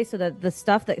from everybody, so that the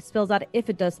stuff that spills out, if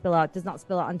it does spill out, does not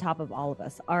spill out on top of all of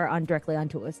us or directly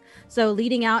onto us. So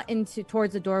leading out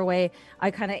towards the doorway, I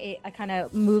kind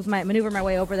of maneuver my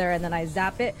way over there, and then I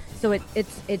zap it, so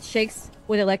it shakes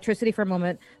with electricity for a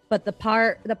moment. But the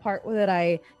part that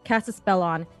I cast a spell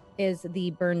on is the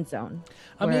burn zone.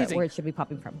 Amazing. Where it should be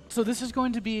popping from. So this is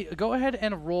going to be, go ahead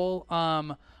and roll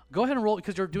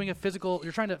because you're doing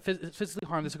you're trying to physically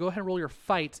harm this. So go ahead and roll your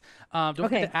fight. Don't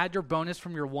forget to add your bonus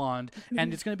from your wand,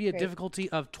 and it's going to be a difficulty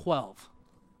of 12.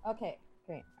 Okay,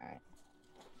 great. All right.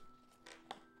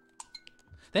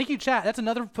 Thank you, chat. That's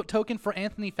another token for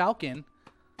Anthony Falcon.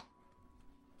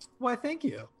 Why, thank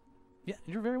you. Yeah,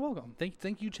 you're very welcome.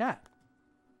 Thank you, chat.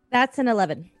 That's an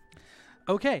 11.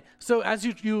 Okay, so as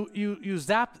you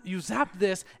zap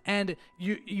this, and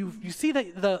you see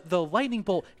that the lightning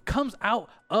bolt comes out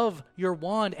of your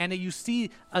wand, and you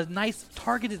see a nice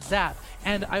targeted zap,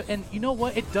 and you know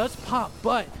what, it does pop,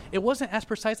 but it wasn't as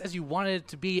precise as you wanted it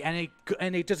to be, and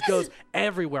it just goes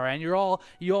everywhere, and you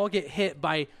all get hit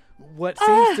by what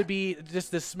seems to be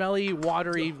just this smelly,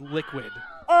 watery liquid.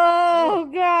 Oh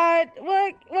God!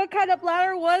 What kind of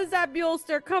bladder was that,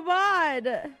 Buellster? Come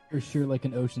on! For sure, like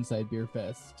an Oceanside Beer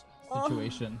Fest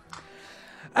situation.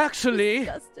 Actually,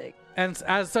 Disgusting. and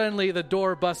as suddenly the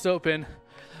door busts open,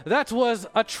 that was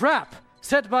a trap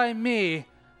set by me,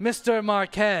 Mr.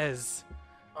 Marquez.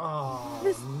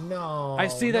 Oh, no. I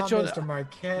see that you're Mr.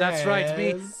 Marquez. That's right,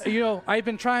 me. I've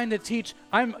been trying to teach.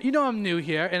 I'm new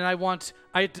here, and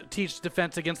I teach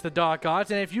defense against the dark arts.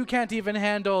 And if you can't even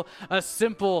handle a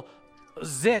simple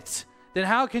zit, then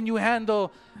how can you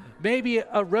handle maybe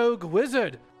a rogue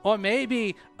wizard or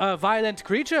maybe a violent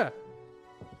creature?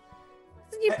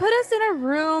 You put us in a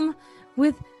room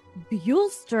with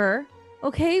Buellster.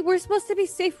 Okay, we're supposed to be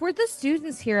safe. We're the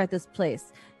students here at this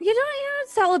place. You don't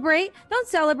celebrate. Don't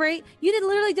celebrate. You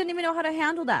literally didn't even know how to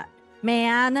handle that,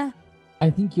 man. I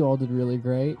think you all did really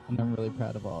great, and I'm really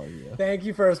proud of all of you. Thank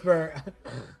you, First Bert.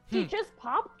 He just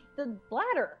popped the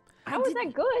bladder. How is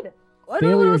that good? I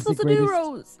don't know what I'm supposed to do,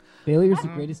 Rose. Failure's the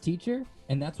greatest teacher,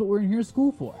 and that's what we're in here to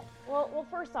school for. Well,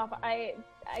 first off, I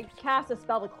cast a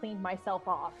spell to clean myself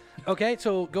off. Okay,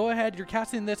 so go ahead. You're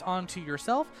casting this onto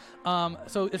yourself.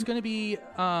 So it's going to be.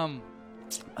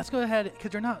 Let's go ahead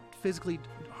because you're not physically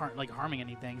harming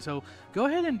anything. So go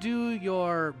ahead and do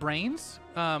your brains.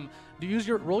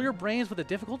 Roll your brains with a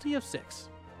difficulty of 6.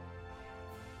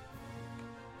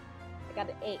 I got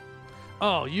an 8.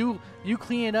 Oh, you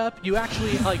clean it up. You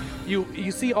actually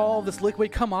you see all this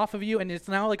liquid come off of you, and it's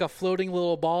now like a floating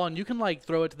little ball, and you can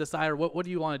throw it to the side. Or what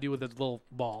do you want to do with this little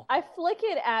ball? I flick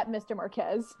it at Mr.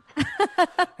 Marquez.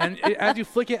 And as you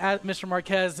flick it at Mr.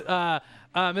 Marquez,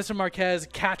 Mr. Marquez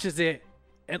catches it,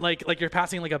 and like you're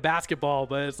passing like a basketball,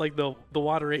 but it's like the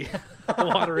watery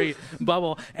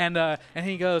bubble, and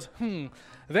he goes,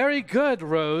 very good,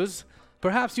 Rose.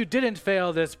 Perhaps you didn't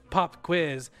fail this pop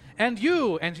quiz. And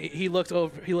he looks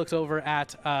over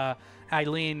at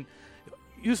Eileen.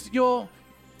 You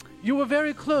were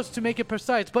very close to make it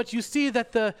precise, but you see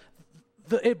that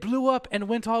it blew up and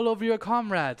went all over your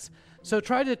comrades. So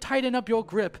try to tighten up your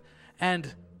grip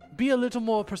and be a little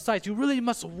more precise. You really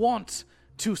must want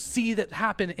to see that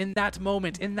happen in that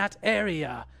moment, in that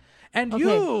area. And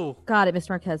you... Got it, Mr.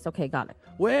 Marquez. Okay, got it.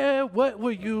 What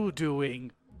were you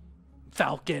doing,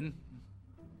 Falcon?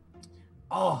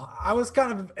 Oh, I was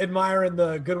kind of admiring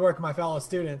the good work of my fellow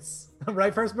students.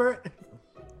 Right, First Bert?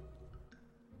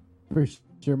 For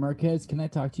sure, Marquez. Can I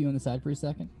talk to you on the side for a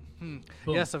second?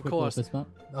 Yes, of course.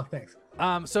 Oh, thanks.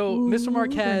 So Ooh, Mr.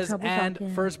 Marquez trouble and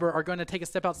talking. Fursberg are going to take a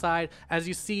step outside as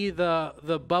you see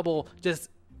the bubble just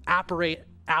apparate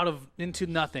into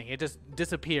nothing. It just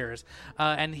disappears.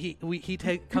 And he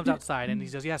comes outside and he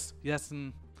says, yes,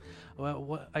 and well,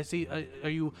 what I see. Are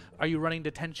you running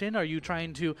detention? What are you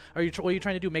trying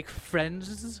to do? Make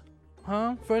friends?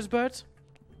 Huh, Fursberg?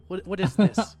 What is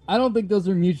this? I don't think those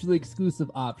are mutually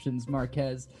exclusive options,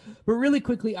 Marquez. But really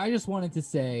quickly, I just wanted to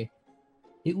say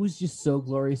it was just so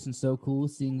glorious and so cool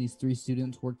seeing these 3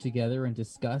 students work together and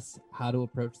discuss how to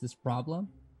approach this problem.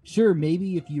 Sure,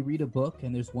 maybe if you read a book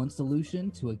and there's one solution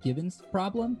to a given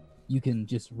problem, you can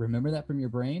just remember that from your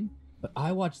brain. But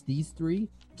I watched these 3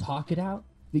 talk it out,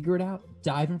 figure it out,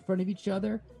 dive in front of each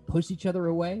other, push each other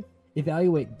away,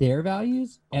 evaluate their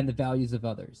values and the values of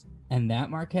others. And that,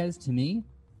 Marquez, to me,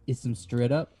 is some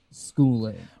straight up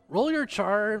schooling. Roll your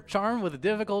charm with a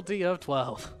difficulty of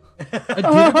 12.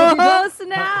 Oh,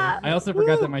 snap. I also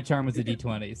forgot that my charm was a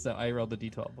D20, so I rolled a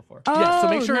D12 before. Yeah, so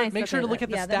make sure nice. make sure to Okay, look at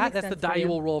the yeah, that stat. makes That's the sense for die you you.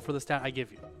 will roll for the stat I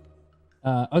give you.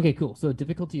 Okay, cool. So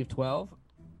difficulty of 12.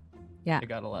 Yeah. I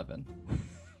got 11.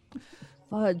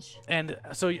 Fudge. And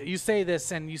so you say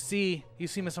this, and you see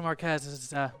Mr. Marquez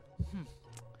is.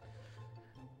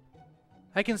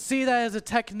 I can see that as a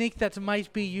technique that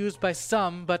might be used by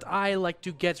some, but I like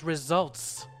to get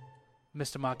results,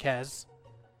 Mr. Marquez.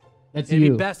 That's It'd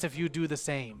you. be best if you do the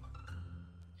same.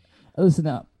 Listen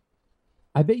up.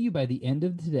 I bet you by the end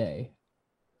of today,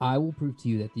 I will prove to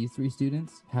you that these 3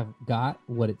 students have got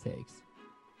what it takes.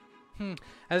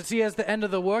 As the end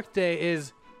of the workday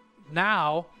is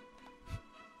now.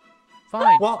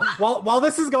 Fine. While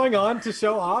this is going on to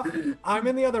show off, I'm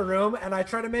in the other room and I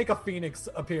try to make a phoenix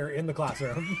appear in the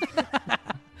classroom.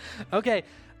 Okay.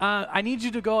 I need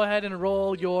you to go ahead and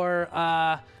roll your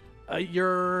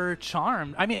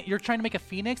charm. I mean, you're trying to make a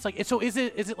phoenix. Like, so is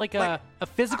it like a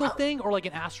physical thing or like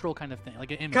an astral kind of thing,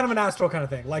 like an image? Kind of an astral kind of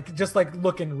thing, like just like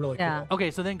looking really Yeah. cool.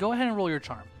 Okay, so then go ahead and roll your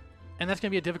charm, and that's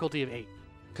gonna be a difficulty of 8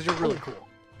 because you're really cool.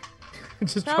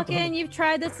 Just jump on Falcon, you've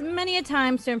tried this many a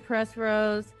times to impress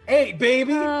Rose. 8,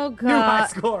 baby. Oh, New high God.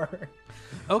 score.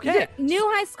 Okay. New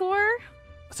high score?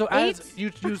 So as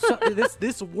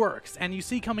this works, and you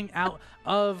see coming out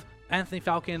of Anthony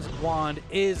Falcon's wand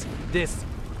is this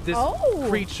Oh.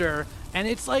 creature, and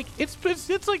it's like it's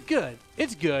like good.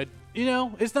 It's good. You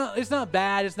know, it's not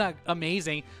bad. It's not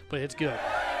amazing, but it's good.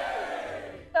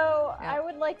 So Yeah. I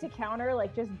would like to counter,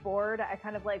 like just bored. I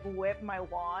kind of like whip my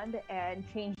wand and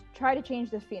try to change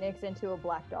this phoenix into a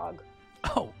black dog.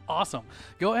 Oh, awesome!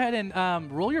 Go ahead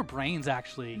and roll your brains.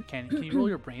 Actually, can you roll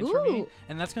your brains for me? Ooh.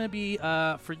 And that's going to be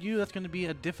for you. That's going to be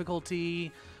a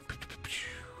difficulty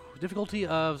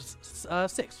of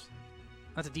 6.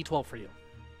 That's a D12 for you.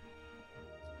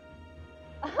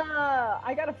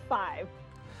 I got a 5.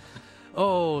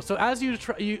 Oh, so as you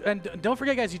try, and don't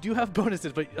forget, guys, you do have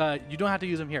bonuses, but you don't have to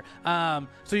use them here.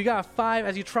 So you got a 5.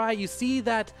 As you try, you see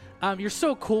that you're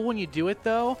so cool when you do it,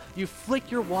 though. You flick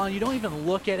your wand, you don't even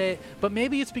look at it, but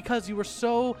maybe it's because you were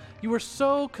so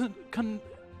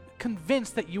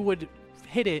convinced that you would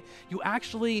hit it. You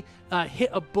actually hit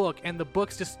a book, and the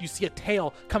book's just, you see a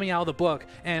tail coming out of the book,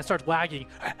 and it starts wagging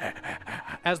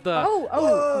as the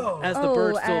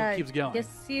bird still keeps going.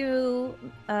 Guess you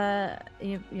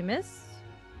miss?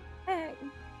 Heck, it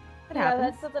Yeah,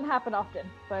 happens. that doesn't happen often,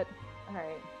 but all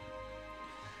right.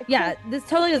 Yeah, this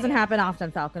totally doesn't happen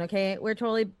often, Falcon. Okay, we're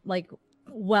totally like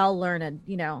well learned.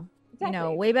 You know,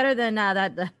 Exactly. way better than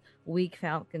the weak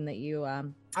Falcon that you I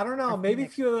don't know. Maybe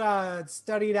if you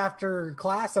studied after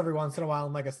class every once in a while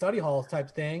in like a study hall type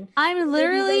thing. I'm you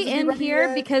literally guys would be in ready here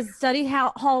to- because study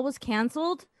hall was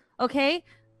canceled. Okay,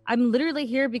 I'm literally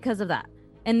here because of that.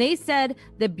 And they said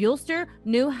that Buellster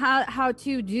knew how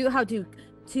to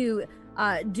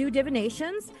do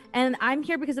divinations, and I'm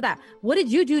here because of that. What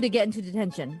did you do to get into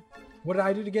detention? What did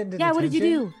I do to get into Yeah, what did you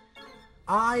detention? do?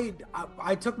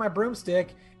 I took my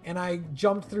broomstick and I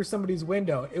jumped through somebody's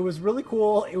window. It was really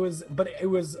cool. It was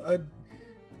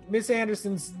Miss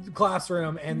Anderson's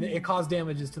classroom, and it caused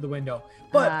damages to the window.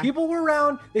 But people were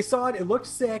around. They saw it. It looked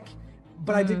sick,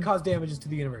 but I did cause damages to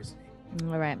the university.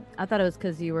 All right, I thought it was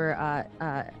because you were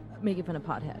making fun of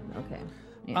Pothead. Okay.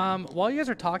 Yeah. While you guys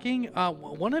are talking,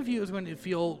 one of you is going to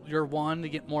feel your wand to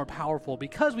get more powerful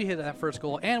because we hit that first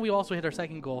goal, and we also hit our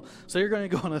second goal. So you're going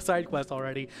to go on a side quest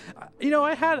already.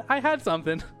 I had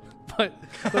something, but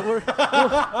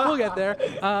we'll get there.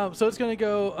 So it's going to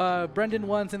go Brendan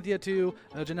 1, Cynthia 2,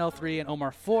 Janelle 3, and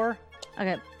Omar 4.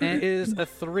 Okay. And it is a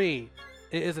 3.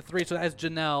 It is a 3. So as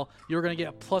Janelle, you're going to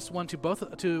get a +1 to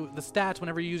both to the stats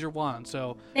whenever you use your wand.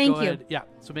 So Thank go you. ahead. Yeah.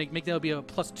 So make that be a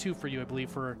 +2 for you, I believe,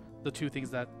 for the 2 things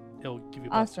that it'll give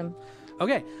you. Awesome.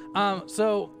 Okay.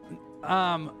 So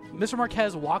Mr.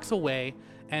 Marquez walks away,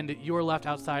 and you are left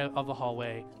outside of the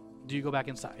hallway. Do you go back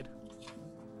inside?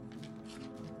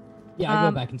 Yeah, I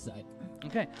go back inside.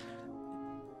 Okay.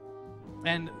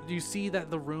 And you see that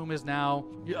the room is now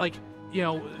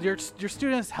your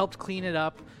students helped clean it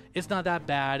up. It's not that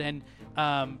bad, and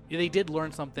they did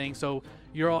learn something. So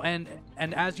you're all and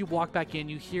as you walk back in,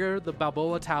 you hear the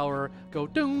Balboa Tower go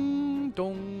dong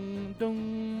dong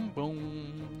dong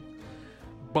boom,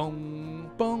 boom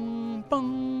boom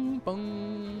boom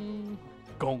boom,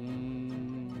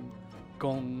 gong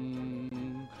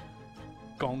gong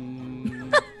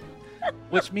gong.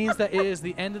 Which means that it is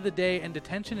the end of the day and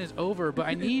detention is over. But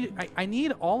I need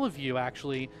all of you,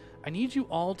 actually. I need you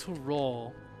all to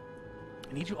roll.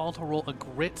 I need you all to roll a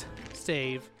grit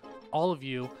save. All of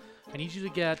you. I need you to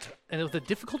get, and with a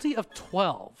difficulty of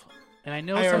 12. And I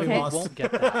know I some already people lost. won't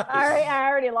get that. I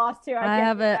already lost too. I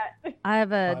have a Five.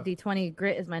 D20.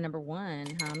 Grit is my number 1,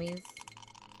 homies.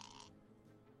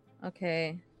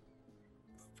 Okay.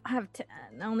 I have 10.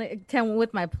 Only 10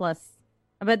 with my plus.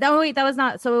 But that was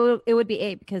not. So it would be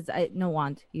 8 because no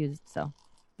wand used. So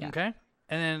yeah. Okay.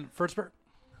 And then Firstberg.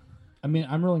 I mean,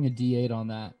 I'm rolling a D8 on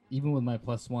that. Even with my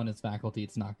 +1 as faculty,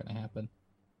 it's not going to happen.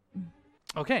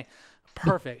 Okay.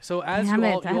 Perfect. So as Damn you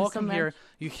it, all, I you have all so come here, much.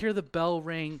 you hear the bell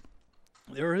ring.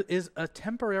 There is a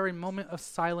temporary moment of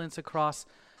silence across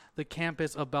the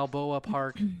campus of Balboa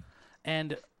Park,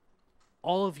 and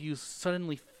all of you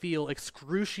suddenly feel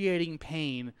excruciating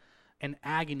pain and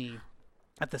agony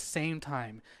at the same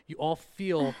time. You all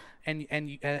feel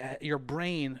your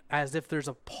brain as if there's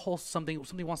a pulse, something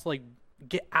wants to like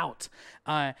get out,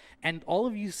 and all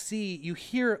of you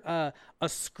hear a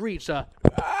screech,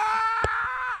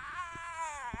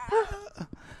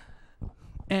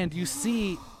 and you see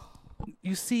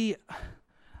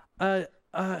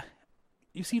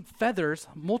feathers,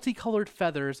 multicolored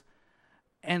feathers,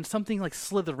 and something like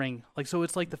slithering. Like, so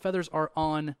it's like the feathers are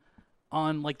on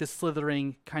like this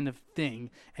slithering kind of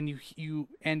thing, and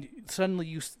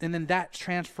then that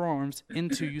transforms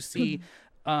into, you see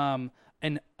a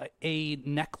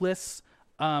necklace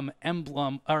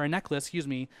emblem, or a necklace, excuse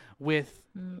me, with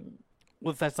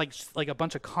that's like a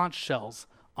bunch of conch shells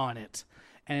on it,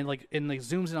 and it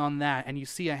zooms in on that, and you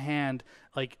see a hand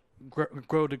like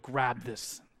grow to grab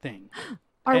this thing.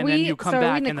 Are and we? then you come so are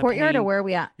back we in the and courtyard, or pain- where are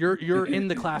we at? You're in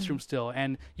the classroom still,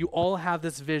 and you all have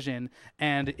this vision,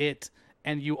 and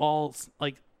you all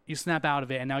you snap out of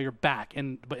it, and now you're back,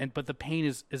 but the pain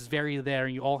is very there,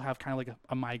 and you all have kind of like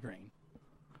a migraine.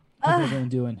 How's everyone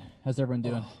doing? How's everyone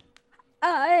doing?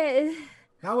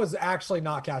 That was actually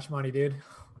not cash money, dude.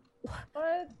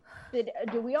 What? Did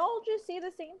we all just see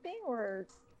the same thing, or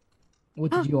What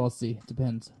did you all see?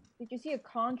 Depends. did you see a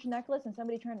conch necklace and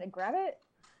somebody trying to grab it?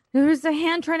 There was a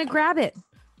hand trying to grab it.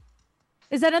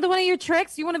 Is that another one of your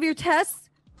tricks? One of your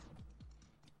tests?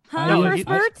 Huh, No, First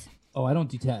Bert? Oh, I don't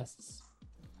do tests.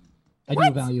 I do What?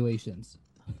 evaluations.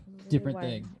 Different Why?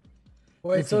 thing.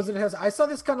 Wait, so it has? I saw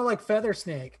this kind of like feather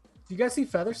snake. Do you guys see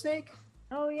feather snake?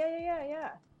 Oh yeah.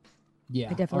 Yeah.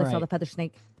 I definitely all saw right. the feather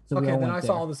snake. So we Okay, all then went I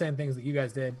saw there. all the same things that you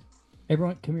guys did.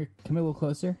 Everyone, come here. Come a little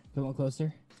closer. Come a little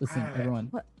closer. Listen, Alright. everyone.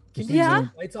 What? Can Something you Yeah?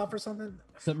 turn the lights off or something?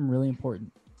 Something really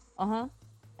important. Uh-huh.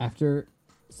 After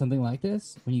something like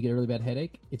this, when you get a really bad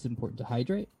headache, it's important to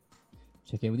hydrate,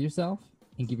 check in with yourself,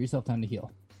 and give yourself time to heal.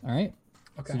 All right?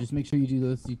 Okay. So just make sure you do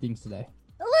those 2 things today.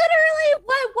 Literally,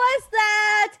 what was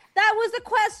that? That was the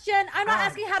question. I'm not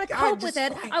asking how to God, cope just with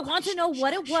it. quiet. I want to know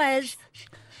what it was.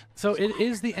 So it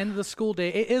is the end of the school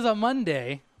day. It is a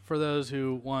Monday, for those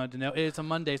who wanted to know. It's a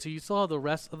Monday, so you still have the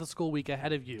rest of the school week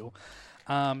ahead of you.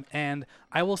 And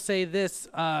I will say this,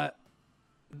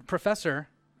 Professor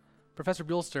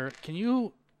Buelster, can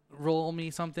you roll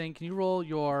me something? Can you roll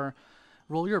your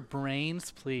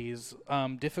brains, please?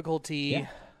 Difficulty. Yeah.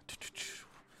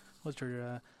 What's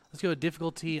your? Let's go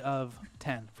difficulty of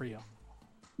 10 for you.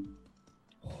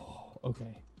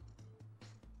 Okay.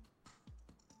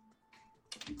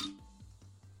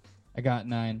 I got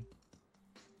 9.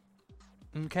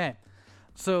 Okay,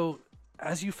 so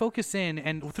as you focus in,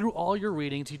 and through all your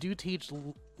readings, you do teach,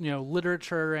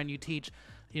 literature, and you teach,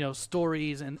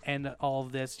 stories and all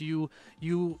of this. You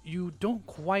don't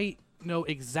quite know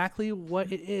exactly what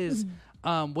it is,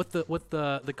 what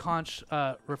the conch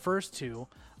refers to,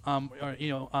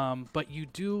 but you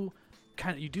do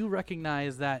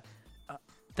recognize that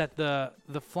the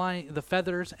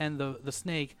feathers and the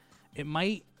snake,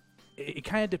 it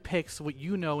kind of depicts what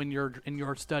you know in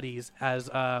your studies as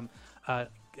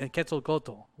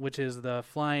Quetzalcoatl, which is the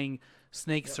flying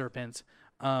snake serpent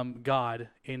god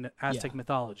in Aztec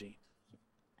mythology.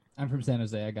 I'm from San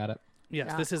Jose. I got it. Yes,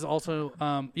 Yeah. this is also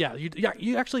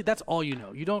you actually, that's all you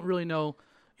know. You don't really know.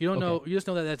 You don't know. You just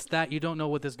know that that's that. You don't know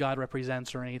what this god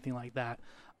represents or anything like that.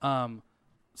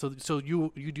 So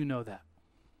you do know that.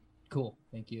 Cool.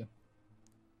 Thank you.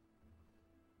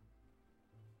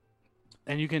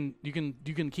 And you can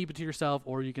keep it to yourself,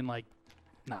 or you can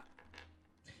not.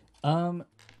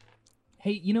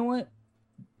 Hey, you know what?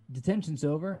 Detention's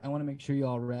over. I want to make sure you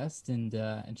all rest and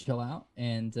chill out.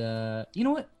 And you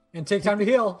know what? And take time to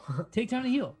heal. Take time to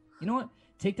heal. You know what?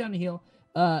 Take time to heal.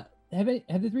 Have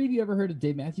the 3 of you ever heard of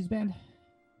Dave Matthews Band?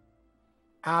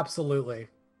 Absolutely.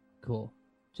 Cool.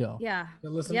 Chill. Yeah.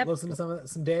 Listen Yep. to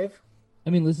some Dave. I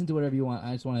mean, listen to whatever you want.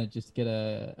 I just want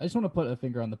to put a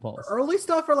finger on the pulse. Early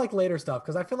stuff or like later stuff?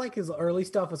 Because I feel like his early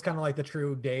stuff was kind of like the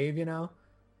true Dave,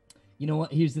 You know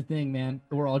what? Here's the thing, man.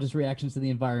 We're all just reactions to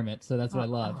the environment, so that's what I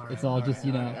love. It's all just,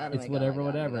 it's whatever.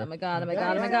 Oh my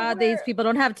god. These people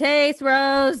don't have taste,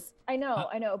 Rose. I know.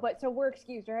 But so we're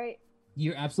excused, right?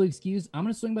 You're absolutely excused. I'm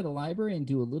gonna swing by the library and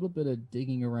do a little bit of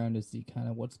digging around to see kind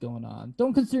of what's going on.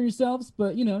 Don't concern yourselves,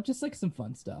 but just like some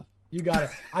fun stuff. You got it.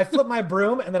 I flip my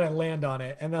broom and then I land on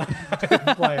it and then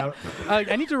I fly out.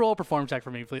 I need to roll a perform check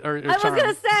for me, please. Or I was charm.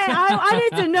 gonna say I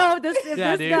need to know if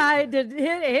this dude. guy did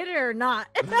hit it or not.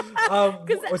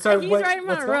 Because sorry, he's right in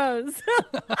front of Rose.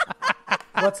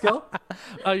 What skill?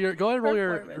 You're go ahead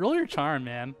and roll your charm,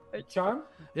 man. Charm?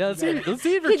 Yeah, let's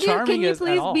see if you're charming Can you at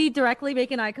please all. be directly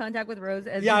making eye contact with Rose?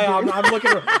 As I'm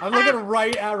looking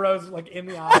right at Rose, like in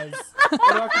the eyes.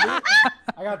 What do I have to do?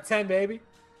 I got 10, baby.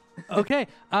 Okay.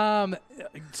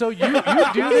 So you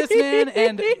do this, man,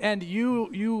 and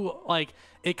you like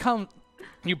it comes.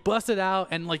 You bust it out,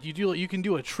 and like you can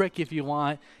do a trick if you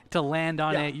want to land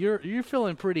on it. You're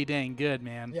feeling pretty dang good,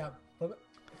 man. Yeah.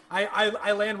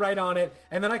 I land right on it,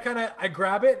 and then I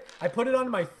grab it, I put it on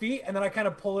my feet, and then I kind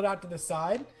of pull it out to the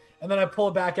side, and then I pull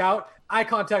it back out. Eye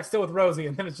contact still with Rosie,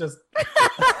 and then it's just.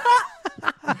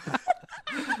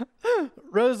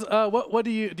 Rose, what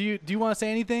do you want to say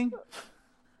anything?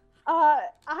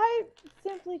 I'm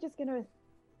simply just gonna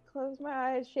close my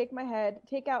eyes, shake my head,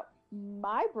 take out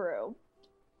my broom,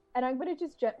 and I'm gonna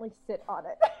just gently sit on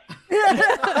it.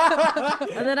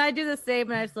 And then I do the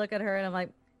same, and I just look at her, and I'm like,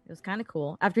 it was kind of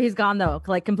cool. After he's gone, though,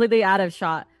 like completely out of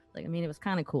shot. Like, I mean, it was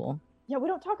kind of cool. Yeah, we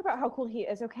don't talk about how cool he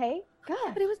is, okay?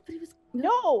 God. But it was.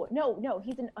 No.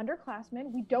 He's an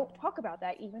underclassman. We don't talk about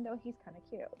that, even though he's kind of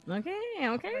cute.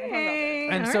 Okay.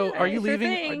 And All so, right, are you sure leaving?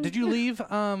 thing. Did you leave?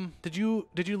 Did you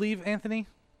leave, Anthony?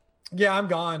 Yeah, I'm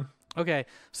gone. Okay,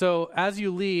 so as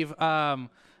you leave,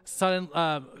 coming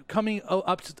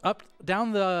up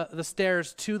down the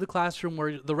stairs to the classroom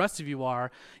where the rest of you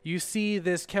are, you see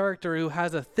this character who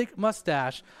has a thick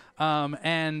mustache,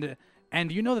 and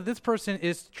you know that this person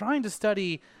is trying to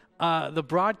study the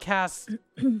broadcast,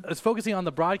 is focusing on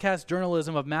the broadcast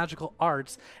journalism of magical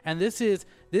arts, and this is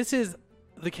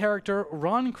the character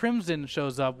Ron Crimson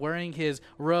shows up wearing his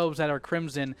robes that are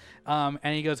crimson,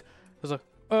 and he goes like,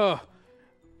 "Oh,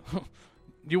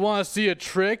 you want to see a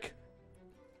trick?"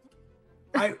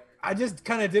 I just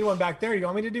kind of did one back there. You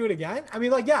want me to do it again? I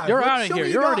mean, like, yeah. You're out of here.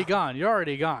 You're already gone. You're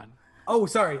already gone. Oh,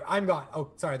 sorry. I'm gone. Oh,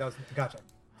 sorry. Gotcha.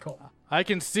 Cool. I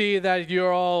can see that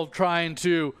you're all trying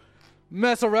to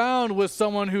mess around with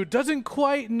someone who doesn't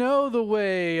quite know the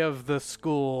way of the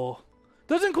school.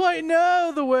 Doesn't quite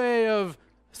know the way of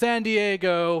San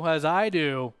Diego as I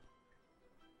do.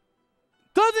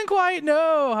 Doesn't quite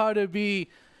know how to be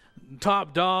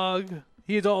top dog.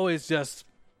 He's always just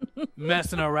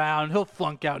messing around. He'll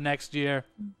flunk out next year.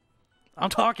 I'm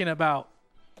talking about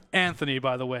Anthony,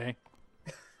 by the way.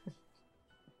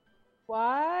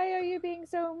 Why are you being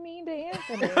so mean to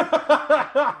Anthony?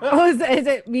 Is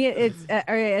it me?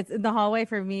 It's in the hallway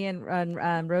for me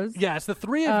and Rose. Yeah, it's the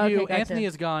three of you. Gotcha. Anthony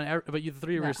is gone, but the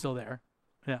three of you are still there.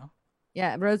 Yeah.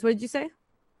 Yeah, Rose. What did you say?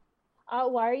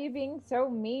 Why are you being so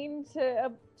mean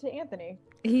to Anthony?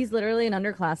 He's literally an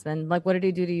underclassman. Like, what did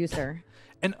he do to you, sir?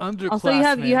 An underclassman.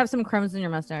 Also, you have some crumbs in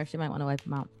your mustache. You might want to wipe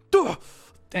them out.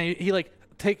 And he like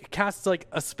casts like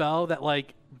a spell that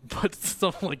like puts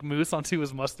some like mousse onto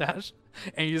his mustache,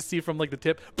 and you just see from like the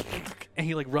tip, and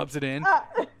he like rubs it in.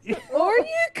 Or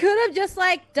you could have just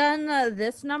like done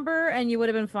this number, and you would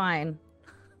have been fine.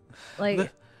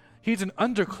 Like he's an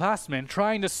underclassman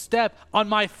trying to step on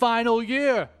my final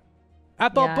year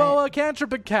at Balboa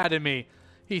Cantrip Academy.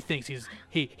 He thinks he's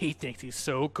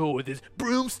so cool with his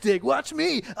broomstick. Watch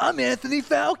me, I'm Anthony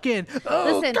Falcon.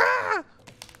 Oh, listen,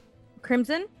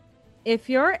 Crimson, if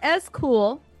you're as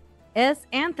cool as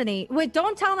Anthony, wait,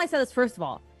 don't tell him I said this. First of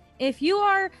all, if you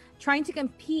are trying to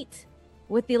compete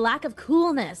with the lack of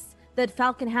coolness that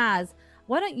Falcon has,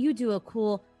 why don't you do a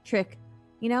cool trick?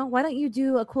 Why don't you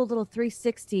do a cool little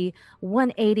 360,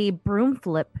 180 broom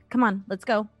flip? Come on, let's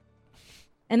go.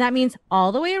 And that means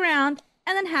all the way around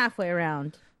and then halfway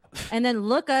around. And then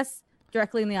look us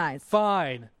directly in the eyes.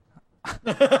 Fine.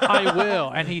 I will.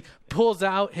 And he pulls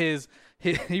out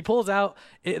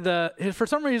for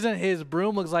some reason his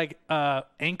broom looks like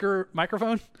Anchor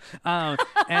microphone,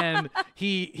 and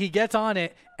he gets on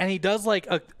it and he does like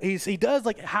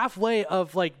halfway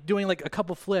of like doing like a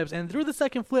couple flips, and through the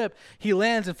second flip he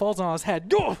lands and falls on his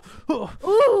head.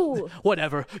 Ooh!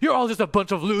 Whatever, you're all just a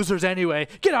bunch of losers anyway.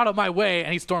 Get out of my way!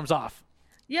 And he storms off.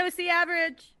 You have a C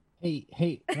average. Hey,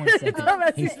 1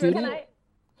 second. Hey, student.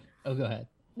 Oh, go ahead.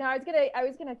 No, I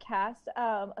was gonna cast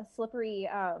a slippery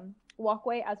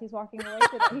walkway as he's walking away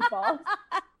so that he falls.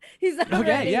 He's already,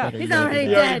 okay, yeah. He's already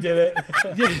You already dead. did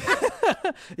it.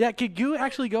 Yeah, could you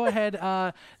actually go ahead?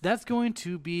 That's going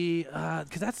to be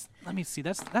because that's. Let me see.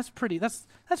 That's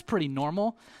pretty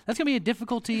normal. That's gonna be a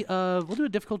difficulty of. We'll do a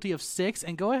difficulty of 6,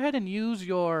 and go ahead and use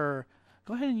your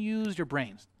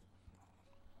brains.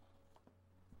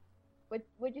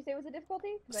 Would you say was a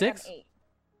difficulty? 6. I got an 8.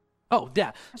 Oh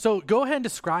yeah. So go ahead and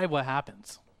describe what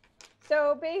happens.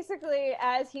 So basically,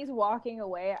 as he's walking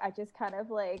away, I just kind of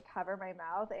like cover my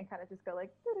mouth and kind of just go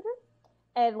like,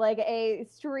 and like a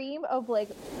stream of like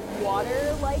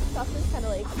water-like substance kind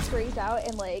of like sprays out,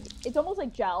 and like it's almost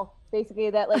like gel, basically,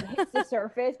 that like hits the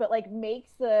surface, but like makes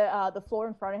the floor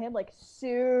in front of him like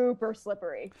super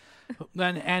slippery.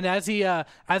 And as he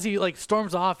like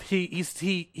storms off,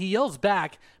 he yells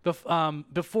back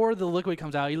before the liquid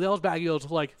comes out. He yells back. He goes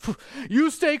like, "You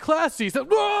stay classy." So,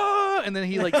 and then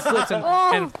he like slips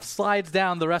and slides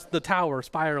down the rest of the tower,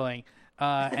 spiraling.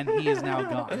 And he is now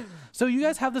gone. So you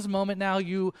guys have this moment now.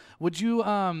 Where would you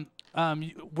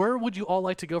all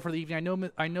like to go for the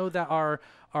evening? I know that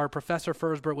our Professor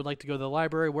Fursbert would like to go to the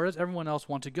library. Where does everyone else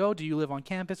want to go? Do you live on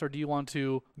campus or do you want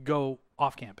to go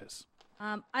off campus?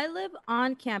 I live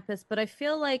on campus, but I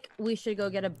feel like we should go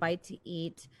get a bite to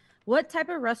eat. What type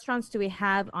of restaurants do we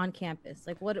have on campus?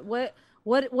 Like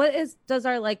does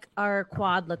our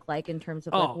quad look like in terms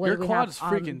of like, what your do we quad have is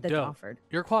freaking that's dope. offered?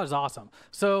 Your quad is awesome.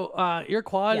 So your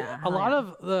quad, a lot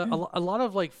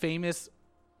of like famous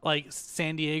like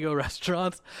San Diego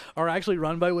restaurants are actually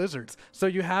run by wizards. So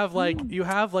you have like a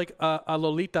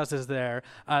Lolitas is there.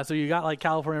 So you got like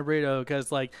California burrito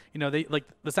because like they like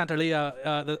the Santeria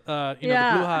the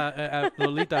Bruja at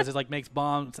Lolitas is like makes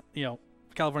bombs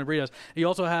California burritos. You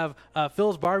also have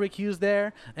Phil's barbecues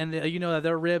there, and that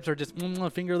their ribs are just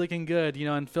finger licking good.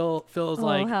 And Phil's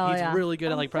he's really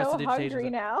good at like prestidigitations. I'm so hungry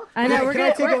now. I know. Can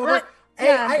I take over?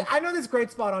 Hey, I know this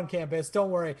great spot on campus. Don't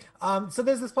worry. So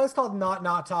there's this place called Not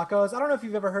Tacos. I don't know if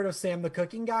you've ever heard of Sam the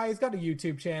Cooking Guy. He's got a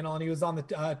YouTube channel, and he was on the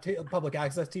public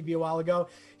access TV a while ago.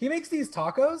 He makes these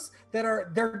tacos that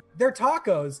are they're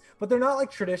tacos, but they're not like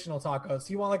traditional tacos.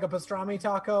 You want like a pastrami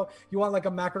taco, you want like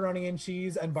a macaroni and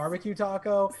cheese and barbecue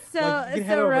taco. So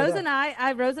Rose and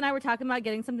I were talking about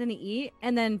getting something to eat,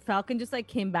 and then Falcon just like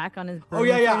came back on his. Oh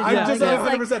yeah. I just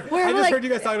 100%. I just heard you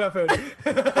guys talking about food.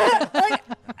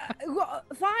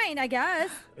 Fine, I guess.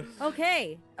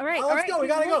 Okay. All right. Let's go. We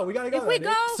gotta go. If we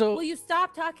go, will you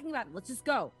stop talking about it? Let's just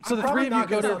go. So the three of you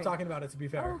go to stop talking about it. To be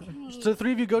fair. Okay. So the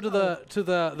three of you go to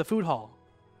the food hall.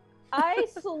 I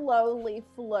slowly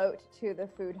float to the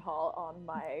food hall on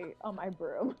my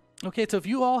broom. Okay, so if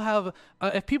you all have,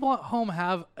 if people at home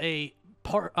have a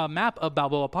map of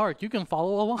Balboa Park, you can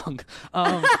follow along.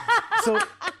 So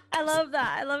I love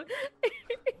that. I love.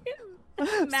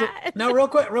 Matt. Now, real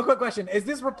quick question: is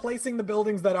this replacing the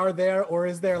buildings that are there, or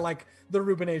is there like the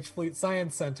Reuben H. Fleet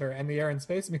Science Center and the Air and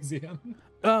Space Museum?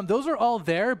 Those are all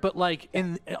there, but like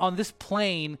on this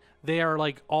plane, they are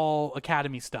like all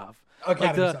Academy stuff.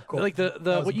 Academy stuff, cool. Like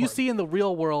the what you see in the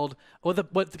real world, or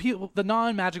the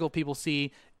non-magical people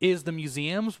see is the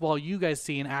museums, while you guys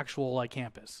see an actual like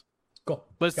campus. Cool,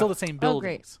 but it's still the same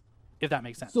buildings, if that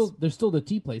makes sense. So there's still the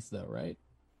tea place though, right?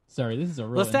 Sorry, this is a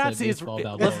real There's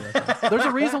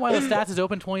a reason why Lestats is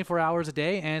open 24 hours a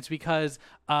day, and it's because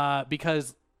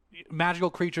magical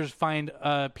creatures find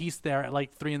peace there at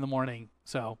like 3 a.m.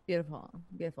 So beautiful.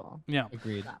 Yeah,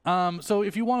 agreed. So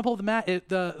if you want to pull the mat,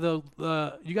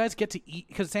 you guys get to eat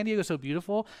because San Diego is so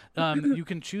beautiful. You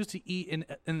can choose to eat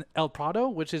in El Prado,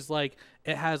 which is like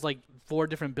it has like 4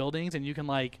 different buildings, and you can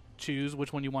like choose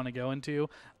which one you want to go into.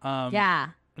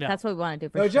 Yeah. That's what we want to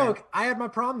do. No joke. I had my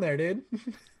prom there, dude.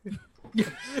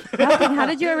 How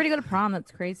did you already go to prom?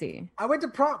 That's crazy. I went to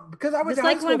prom because I went to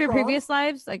high school. Just like one of your prom. Previous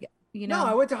lives, like No,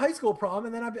 I went to high school prom,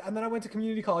 and then I went to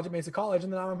community college at Mesa College,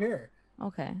 and then now I'm here.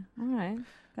 Okay, all right,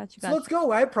 got you. So let's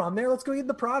go. I had prom there. Let's go eat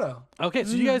the Prado. Okay,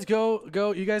 so you guys go.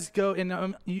 You guys go,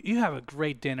 and you have a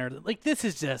great dinner. Like this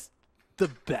is just the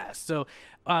best. So,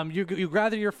 you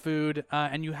gather your food,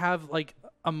 and you have like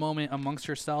a moment amongst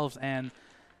yourselves, and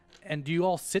do you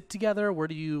all sit together? What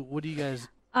do you guys?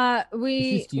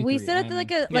 We sit at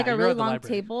like a really long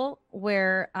table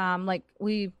where like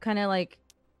we kind of like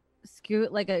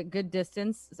scoot like a good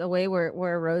distance away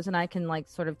where Rose and I can like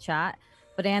sort of chat,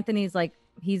 but Anthony's like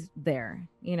he's there.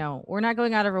 We're not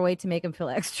going out of our way to make him feel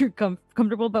extra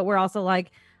comfortable, but we're also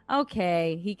like,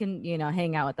 okay, he can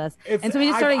hang out with us. And so we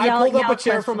just sort of yell. I pulled up a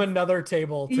chair from another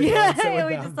table. To we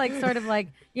just like sort of like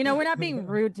we're not being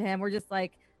rude to him. We're just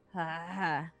like,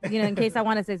 in case I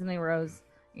want to say something, Rose.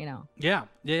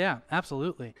 Yeah,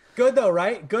 absolutely. Good though,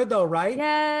 right?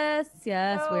 Yes,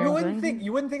 Oh, we're You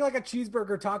enjoying wouldn't think like a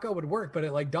cheeseburger taco would work, but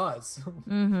it like does.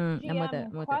 Mm-hmm. I'm with it.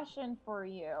 I'm with it. Question for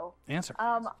you. Answer.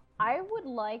 I would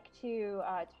like to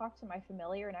talk to my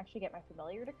familiar and actually get my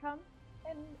familiar to come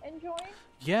and join.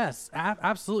 Yes,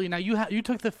 absolutely. Now you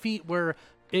took the feat where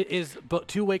it is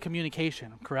two-way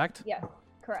communication, correct? Yes,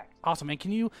 correct. Awesome. And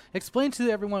can you explain to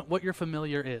everyone what your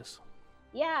familiar is?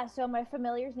 Yeah, so my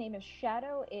familiar's name is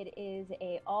Shadow. It is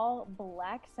a all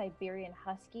black Siberian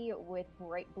husky with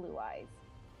bright blue eyes.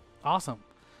 Awesome.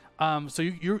 So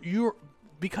you're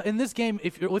because in this game,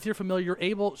 if you're with your familiar, you're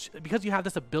able, because you have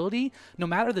this ability, no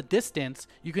matter the distance,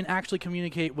 you can actually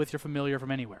communicate with your familiar from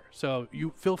anywhere. So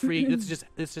you feel free.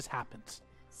 This just happens.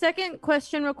 Second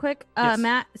question, real quick, Yes.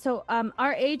 Matt. So,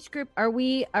 our age group, are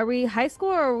we high school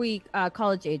or are we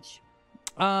college age?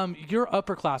 You're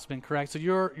upperclassmen, correct? So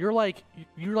you're like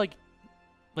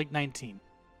 19,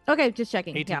 Okay, just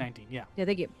checking. 18, yeah. 19. Yeah. Yeah,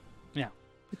 thank you. Yeah.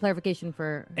 The clarification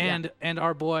for And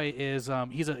our boy is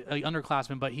he's a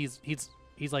underclassman, but he's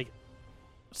like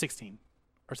 16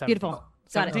 or 17. Beautiful.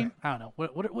 Got it. 17? I don't know.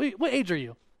 What age are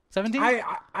you? 17?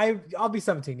 I'll be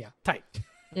 17. Yeah. Tight.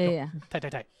 Yeah.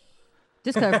 Tight.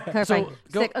 Just clarifying.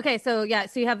 go- Okay, so yeah,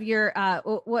 so you have your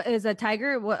what is a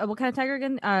tiger? What kind of tiger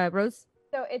again? Rose?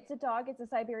 So it's a dog. It's a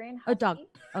Siberian husky. A dog.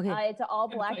 Okay. It's all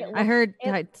black. I heard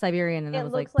it- Siberian, and I It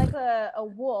was looks like, like a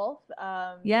wolf.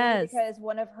 Yes. Because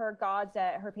one of her gods,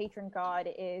 her patron god,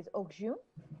 is Okjun.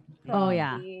 Oh, from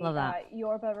yeah. the, Love that.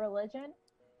 Yoruba religion.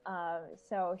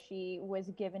 So she was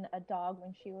given a dog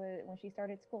when she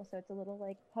started school. So it's a little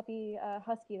like puppy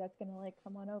husky that's gonna like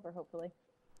come on over, hopefully.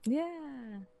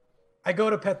 yeah. I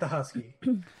go to pet the husky.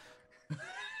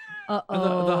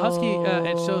 The husky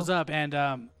it shows up and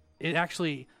it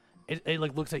actually it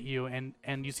like looks at you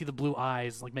and you see the blue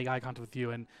eyes like make eye contact with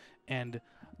you and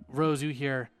Rose, you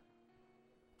hear,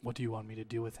 "What do you want me to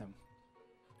do with him?"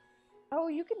 Oh,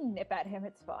 you can nip at him.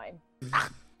 It's fine.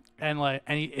 And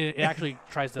it actually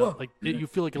tries to you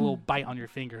feel like a little bite on your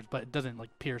fingers, but it doesn't like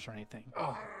pierce or anything.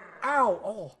 Oh, ow!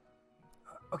 Oh,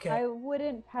 okay. I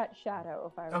wouldn't pet Shadow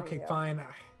if I were Okay, you. fine.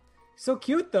 So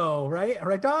cute though, right?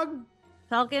 Right, dog?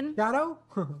 Falcon? Shadow?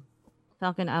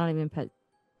 Falcon, I don't even pet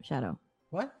Shadow.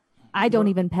 What? I don't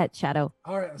even pet Shadow.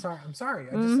 All right, I'm sorry.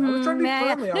 I was trying to be Yeah, yeah.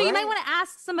 friendly. No, all you right? might want to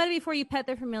ask somebody before you pet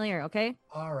their familiar, okay?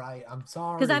 All right, I'm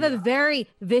sorry. Because I have a very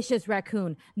vicious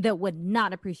raccoon that would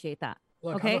not appreciate that.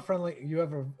 Look, okay? I'm a friendly.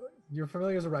 You're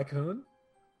familiar as a raccoon?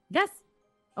 Yes.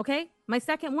 Okay. My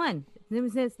second one.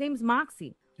 His name's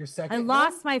Moxie. Your second. I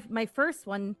lost my first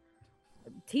one,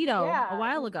 Tito, Yeah. a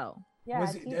while ago. Yeah,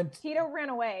 Was it- Tito ran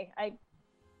away.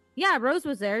 Yeah, Rose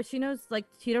was there. She knows like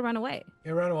Tito ran away.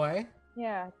 It ran away.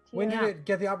 Yeah. Tito, When did it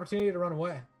get the opportunity to run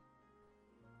away?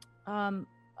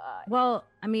 Well,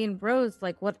 I mean, Rose,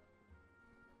 like what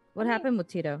I mean- happened with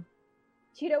Tito?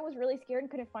 Tito was really scared and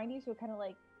couldn't find you, so it kind of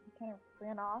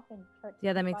ran off and tried to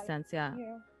Yeah, that makes fight sense. Yeah.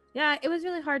 you. Yeah, it was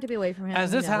really hard to be away from him.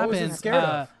 As this you know. What was it happens, scared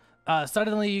of?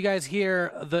 suddenly you guys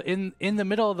hear in the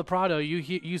middle of the Prado. You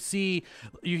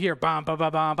hear bum bum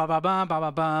bum bum bum bum bum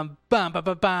bum bum bum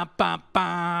bum bum bum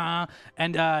bum,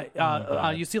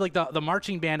 and you see like the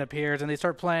marching band appears and they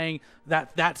start playing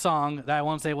that song that I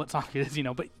won't say what song it is,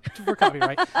 but for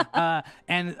copyright.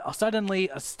 And suddenly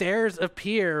stairs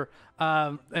appear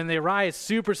and they rise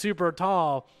super super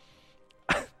tall.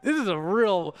 This is a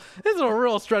real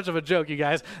stretch of a joke, you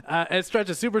guys. It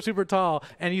stretches super, super tall,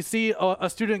 and you see a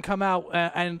student come out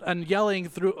and yelling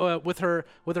through with her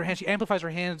hands. She amplifies her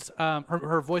hands,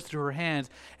 her voice through her hands,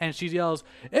 and she yells,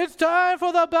 "It's time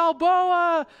for the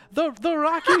Balboa, the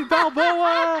Rocky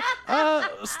Balboa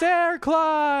stair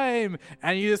climb!"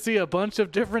 And you just see a bunch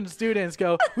of different students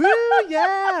go, "Woo,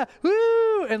 yeah,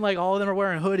 woo!" And like all of them are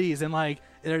wearing hoodies and like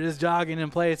they're just jogging in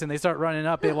place, and they start running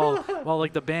up it while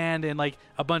like the band and like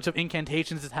a bunch of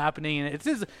incantations is happening, and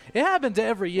it happens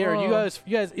every year. And you guys,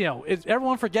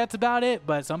 everyone forgets about it,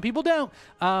 but some people don't.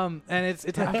 And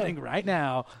it's happening right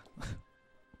now.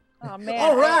 Oh man!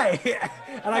 All right.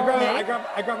 And I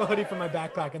grab a hoodie from my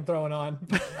backpack and throw it on.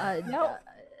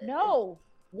 No.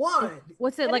 What?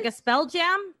 What's it like a spell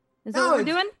jam? Is that what we're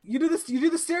it's- doing? You do this. You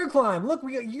do the stair climb. Look,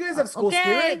 you guys have school Okay.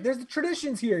 spirit. There's the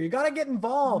traditions here. You gotta get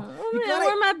involved. You I gotta,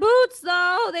 wear my boots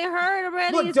though. They hurt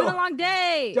already. Look, It's been a don't- long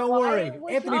day. Don't worry.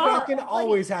 would Anthony you- Falcon What?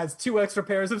 always has 2 extra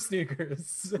pairs of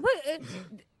sneakers.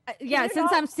 Yeah, you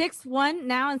since not- I'm 6'1"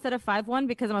 now instead of 5'1"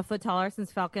 because I'm a foot taller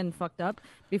since Falcon fucked up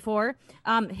before,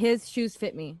 his shoes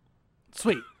fit me.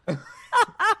 Sweet.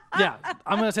 Yeah,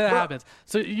 I'm gonna say that happens.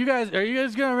 So are you guys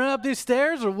gonna run up these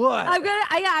stairs or what? I'm gonna.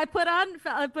 I put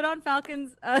on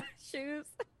Falcon's shoes,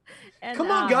 And,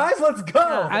 Come on, guys, let's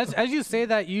go. As you say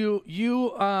that,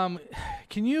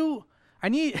 can you?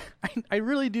 I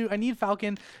really do. I need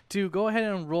Falcon to go ahead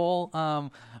and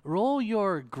roll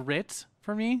your grit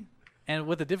for me, and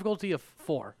with a difficulty of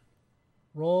 4.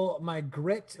 Roll my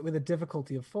grit with a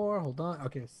difficulty of 4. Hold on.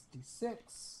 Okay,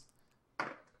 D6.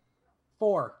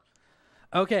 4.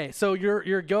 Okay, so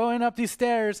you're going up these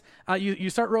stairs. You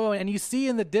start rolling, and you see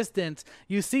in the distance,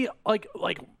 you see like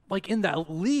in the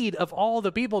lead of all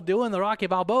the people doing the Rocky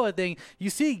Balboa thing, you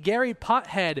see Gary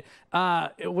Pothead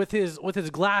with his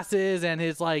glasses and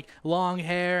his like long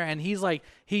hair, and he's like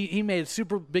he made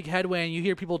super big headway, and you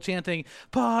hear people chanting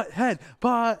Pothead,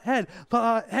 Pothead,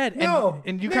 Pothead.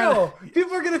 And you kind of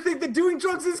people are gonna think that doing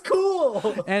drugs is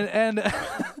cool. And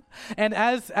and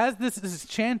as this is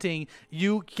chanting,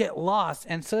 you get lost,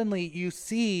 and suddenly you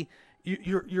see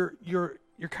you're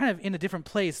kind of in a different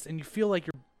place, and you feel like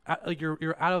you're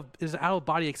out of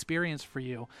body experience for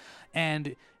you,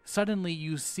 and suddenly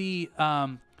you see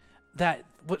that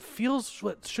what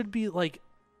should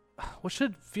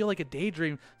feel like a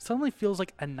daydream suddenly feels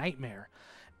like a nightmare,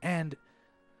 and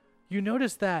you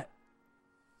notice that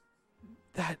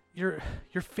your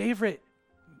favorite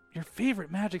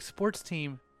Magic sports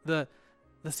team, the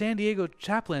San Diego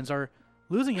Chaplains, are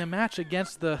losing a match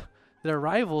against their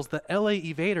rivals, the LA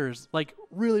Evaders, like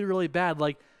really, really bad,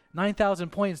 like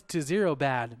 9,000 points to 0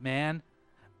 bad, man.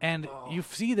 And you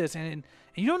see this, and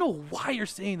you don't know why you're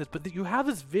saying this, but you have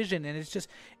this vision, and it's just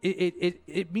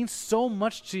it means so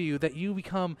much to you that you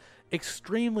become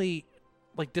extremely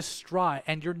like distraught,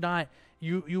 and you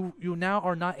now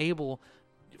are not able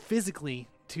physically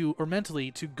or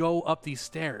mentally to go up these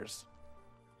stairs.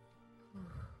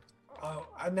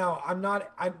 No, I'm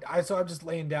not. So I'm just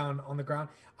laying down on the ground.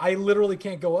 I literally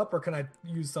can't go up, or can I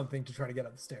use something to try to get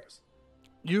up the stairs?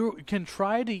 You can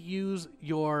try to use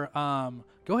your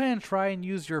go ahead and try and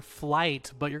use your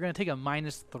flight, but you're going to take a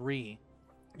 -3.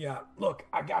 Yeah, look,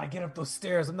 I got to get up those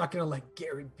stairs. I'm not going to let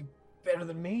Gary be better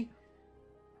than me.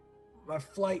 My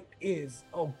flight is,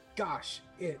 oh gosh,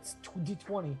 it's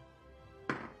D20.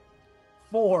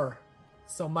 4.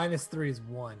 So -3 is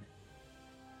 1.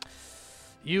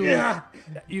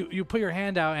 You put your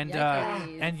hand out, and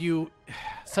and you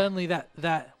suddenly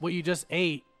that what you just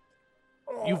ate,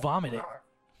 you vomit it.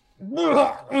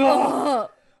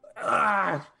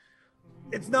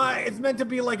 It's meant to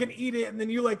be like an eat it, and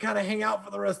then you like kind of hang out for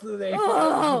the rest of the day.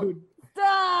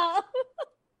 Stop.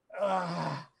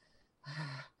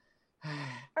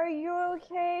 Are you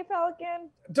okay, Falcon?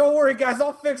 Don't worry, guys,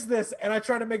 I'll fix this. And I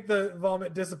try to make the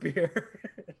vomit disappear.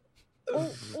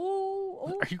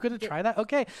 Are you gonna try that?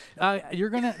 Okay, you're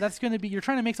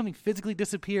trying to make something physically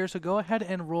disappear. So go ahead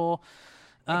and roll.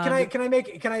 Can I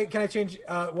change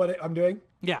what I'm doing?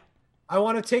 Yeah. I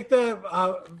want to take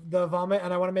the vomit,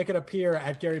 and I want to make it appear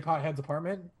at Gary Pothead's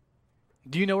apartment.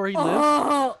 Do you know where he lives?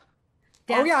 Oh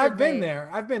yeah, I've been there.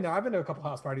 I've been to a couple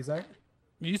house parties there.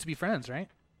 You used to be friends, right?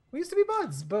 We used to be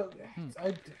buds, but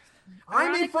I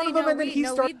made fun of him, and then he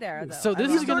started there. Though. So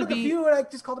this is going to be. And I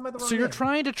just called him at the wrong So you're name.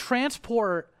 trying to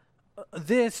transport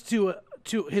this to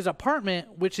his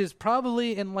apartment, which is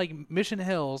probably in like Mission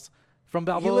Hills from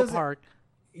Balboa Park.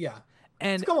 Yeah.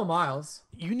 And it's a couple miles.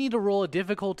 You need to roll a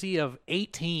difficulty of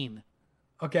 18.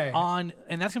 Okay.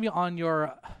 And that's gonna be on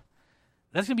your.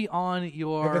 That's gonna be on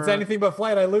your. If it's anything but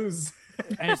flight, I lose.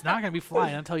 And it's not gonna be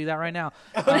flying. I'll tell you that right now.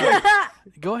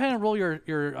 Go ahead and roll your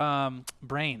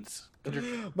brains.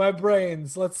 My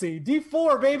brains. Let's see.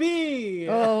 D4, baby.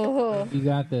 Oh. You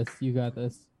got this. 2.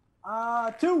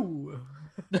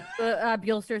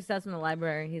 Buelster says in the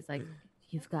library, he's like,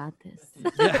 "You've got this."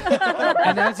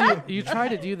 And as you try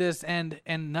to do this, and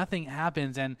nothing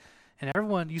happens, and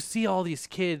everyone, you see all these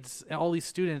kids and all these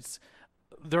students,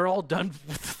 they're all done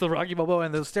with the Rocky Balboa,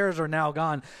 and those stairs are now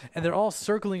gone, and they're all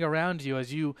circling around you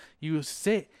as you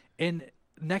sit in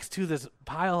next to this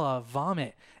pile of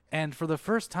vomit, and for the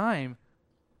first time,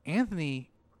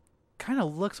 Anthony kind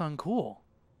of looks uncool.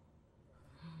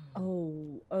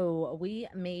 Oh, we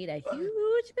made a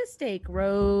huge mistake,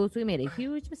 Rose. We made a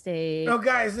huge mistake. No,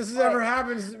 guys, this has ever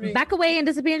happened to me. Back away and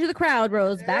disappear into the crowd,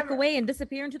 Rose. Back away and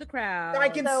disappear into the crowd. I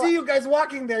can see you guys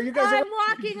walking there. You guys I'm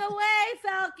walking away,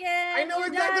 Falcon. I know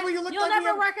exactly what you look You'll like. You'll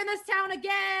never work in this town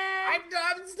again.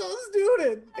 I'm still a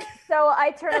student. So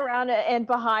I turn around, and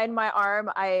behind my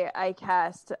arm, I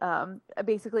cast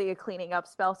basically a cleaning up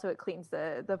spell, so it cleans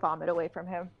the vomit away from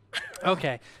him.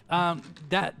 Okay.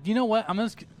 You know what? I'm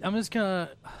just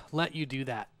gonna let you do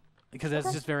that because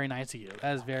that's just very nice of you.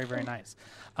 That is very, very nice.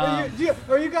 Are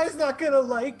you guys not gonna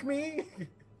like me?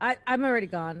 I'm already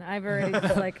gone. I've already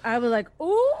I was like,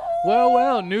 ooh.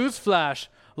 Well, newsflash.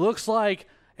 Looks like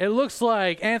it looks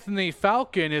like Anthony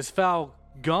Falcon is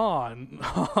gone.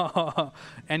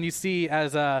 And you see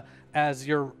as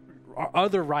your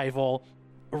other rival,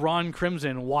 Ron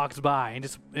Crimson, walks by and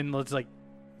just like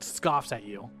scoffs at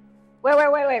you.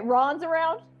 Wait. Ron's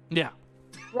around? Yeah.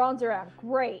 Ron's around.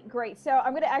 Great. So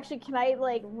I'm gonna can I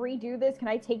like redo this? Can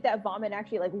I take that vomit and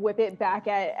actually like whip it back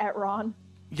at Ron?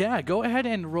 Yeah, go ahead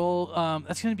and roll.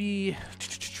 That's gonna be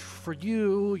for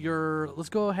you. Let's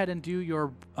go ahead and do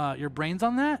your brains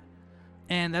on that,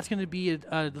 and that's gonna be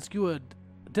let's do a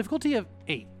difficulty of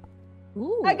 8.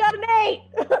 Ooh. I got an 8.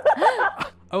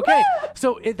 Okay,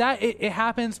 so it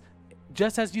happens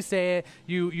just as you say it.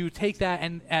 You take that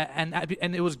and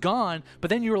it was gone. But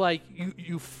then you're like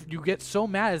you get so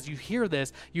mad as you hear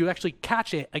this, you actually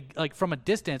catch it like from a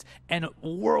distance and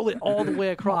whirl it all the way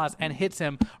across and hits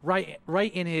him right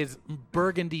in his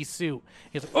burgundy suit.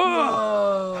 He's like,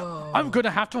 "Oh, I'm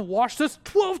gonna have to wash this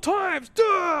 12 times!"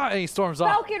 Duh! And he storms off.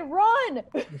 Falcon, run!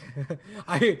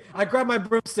 I grab my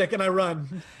broomstick and I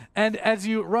run. And as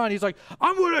you run, he's like,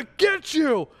 "I'm gonna get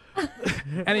you!"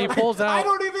 And he pulls out. I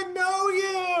don't even know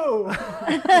you.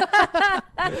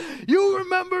 You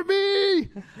remember me?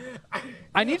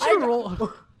 I need you to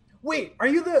roll. Wait, are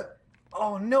you the?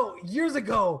 Oh no! Years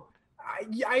ago,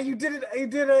 you did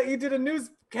a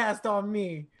newscast on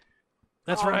me.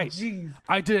 That's right. Jeez.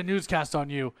 I did a newscast on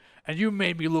you, and you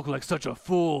made me look like such a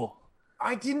fool.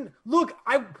 I didn't look.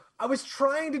 I was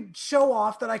trying to show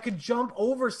off that I could jump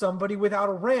over somebody without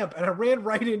a ramp, and I ran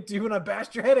right into you, and I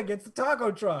bashed your head against the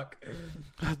taco truck.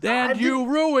 Then you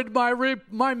ruined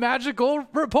my magical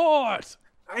report.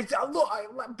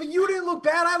 But you didn't look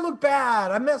bad. I look bad.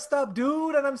 I messed up,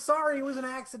 dude, and I'm sorry. It was an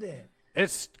accident.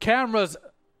 It's cameras,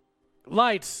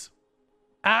 lights,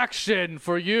 action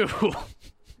for you.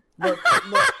 Look,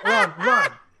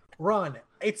 run.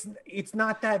 It's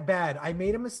not that bad. I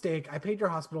made a mistake. I paid your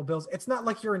hospital bills. It's not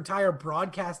like your entire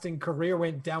broadcasting career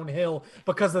went downhill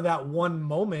because of that one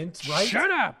moment, right? Shut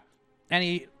up! And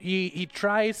he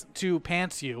tries to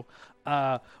pants you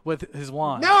with his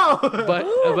wand. No! But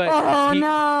Oh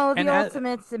no, the and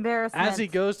ultimate embarrassment. As he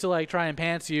goes to like try and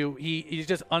pants you, he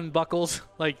just unbuckles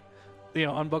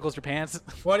unbuckles your pants.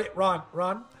 What?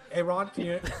 Ron? Hey, Ron, can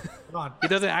you? Ron. He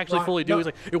doesn't actually Ron, fully do. no. He's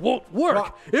like, it won't work.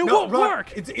 Ron, it no, won't Ron,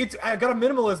 work. It's. I got a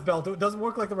minimalist belt. It doesn't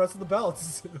work like the rest of the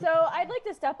belts. So I'd like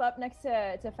to step up next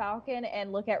to Falcon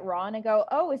and look at Ron and go,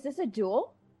 "Oh, is this a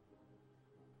duel?"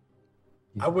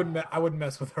 I wouldn't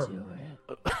mess with her.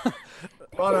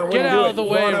 Ron, I Get wouldn't out do of the it.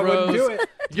 way, Ron, I wouldn't Rose. do it.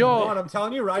 Yo, Ron, I'm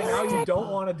telling you right now, you don't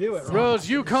want to do it. Ron. Rose,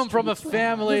 you come from a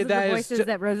family Those are that the is. voices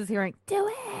that Rose is hearing. Do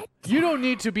it. You don't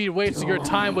need to be wasting your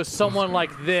time with someone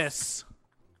like this.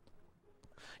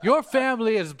 Your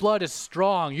family's blood is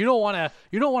strong. You don't want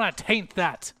to taint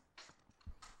that.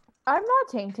 I'm not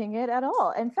tainting it at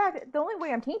all. In fact, the only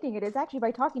way I'm tainting it is actually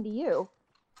by talking to you.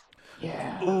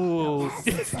 Yeah. Ooh.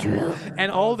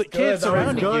 And all the kids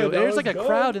surrounding you. There's like a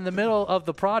crowd in the middle of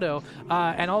the Prado,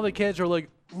 and all the kids are like,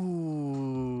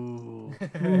 ooh.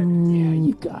 Yeah,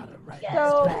 you got it right.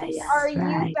 So, are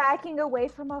you backing away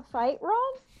from a fight, Ron?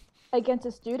 Against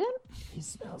a student? He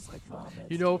smells like vomit.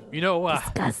 You know,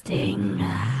 Disgusting.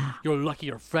 you're lucky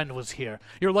your friend was here.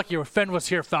 You're lucky your friend was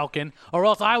here, Falcon, or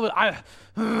else Fight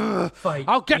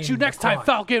I'll get you in next the time, car.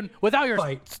 Falcon, without your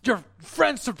Fight.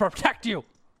 friends to protect you.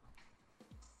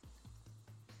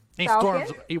 He Falcon?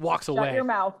 storms. He walks Shut away. your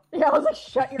mouth. Yeah, I was like,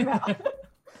 shut your mouth.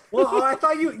 Well, I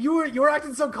thought you were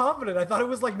acting so confident. I thought it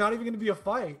was like not even going to be a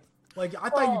fight. Like I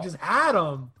thought you just had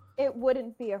him. It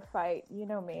wouldn't be a fight. You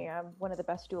know me. I'm one of the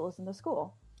best duelists in the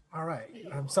school. All right.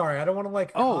 I'm sorry. I don't want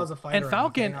to cause a fight. And or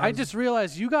Falcon, anything. I just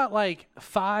realized you got like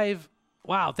 5.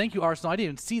 Wow, thank you, Arsenal. I didn't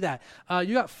even see that.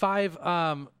 You got 5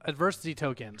 adversity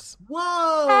tokens.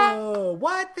 Whoa!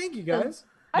 What? Thank you guys.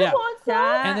 I Yeah. want some.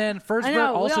 And then First I Bert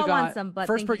know, we also all got want some, but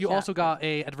First thank Bert. you, You also Chef. got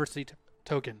a adversity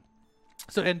token.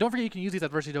 So and don't forget you can use these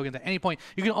adversity tokens at any point.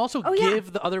 You can also Oh, yeah.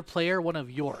 give the other player one of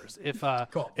yours if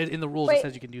Cool. in the rules Wait, it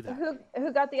says you can do that.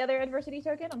 Who got the other adversity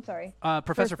token? I'm sorry.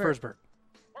 Professor First Fursbert.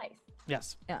 Nice.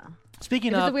 Yes. Yeah.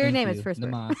 Speaking It's a of, weird name. Thank It's you. first.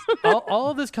 Namas. all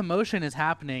of this commotion is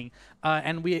happening,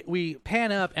 and we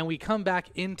pan up and we come back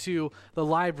into the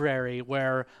library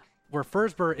where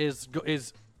Fursbert is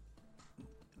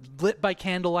lit by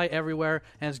candlelight everywhere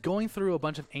and is going through a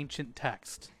bunch of ancient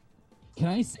text. Can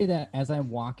I say that as I'm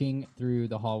walking through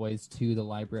the hallways to the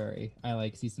library,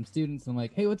 I see some students and I'm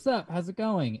like, hey, what's up? How's it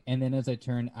going? And then as I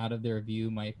turn out of their view,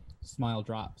 my smile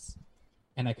drops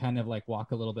and I kind of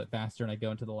walk a little bit faster and I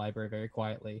go into the library very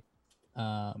quietly.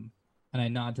 And I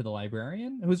nod to the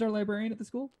librarian. Who's our librarian at the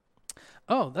school?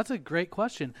 Oh, that's a great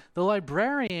question. The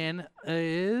librarian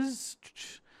is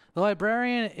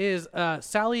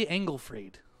Sally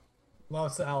Engelfried.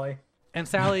 Love Sally. And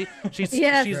Sally, she's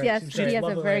Yes, she's, yes, she's she great. has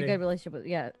Love a the very lady. good relationship with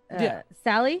Yeah.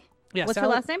 Sally. yeah. What's Sally,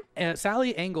 her last name?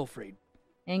 Sally Engelfried.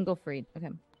 Engelfried. Okay.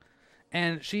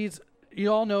 And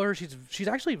you all know her. She's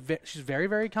actually she's very,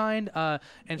 very kind. And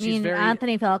she's very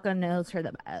Anthony Falcon knows her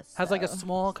the best. has like a so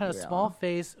small let's be real. small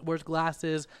face, wears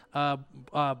glasses,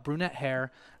 brunette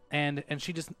hair, and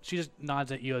she just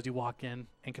nods at you as you walk in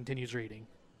and continues reading.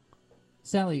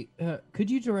 Sally,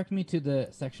 could you direct me to the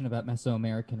section about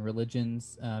Mesoamerican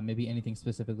religions? Maybe anything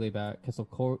specifically about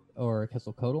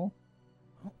Quetzalcoatl?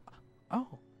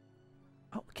 Oh,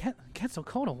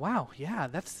 Quetzalcoatl. Wow, yeah,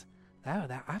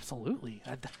 that absolutely.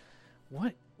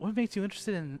 What makes you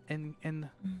interested in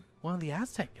one of the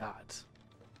Aztec gods?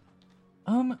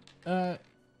 Let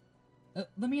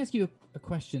me ask you a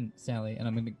question, Sally, and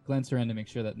I'm going to glance around to make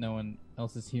sure that no one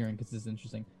else is hearing because this is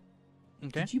interesting.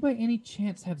 Okay. Did you by any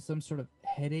chance have some sort of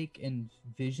headache and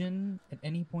vision at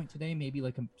any point today? Maybe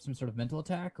like some sort of mental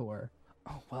attack or?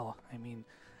 Oh well, I mean,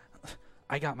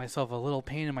 I got myself a little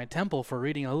pain in my temple for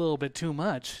reading a little bit too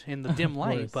much in the dim Of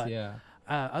light, course, but yeah.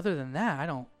 other than that, I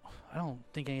don't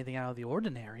think anything out of the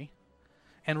ordinary.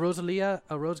 And Rosalia,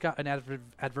 Rose got an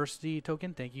adversity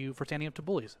token. Thank you for standing up to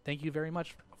bullies. Thank you very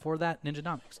much for that,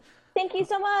 Ninjanomics. Thank you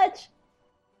so much.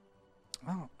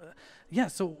 Oh, yeah.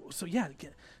 So yeah,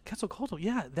 Quetzalcoatl.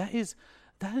 Yeah, that is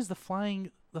the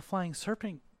flying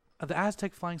serpent, the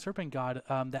Aztec flying serpent god.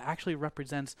 That actually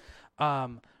represents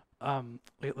the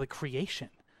creation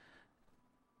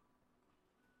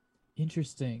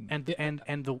Interesting. and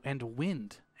the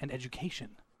wind and education.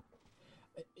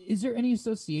 Is there any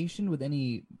association with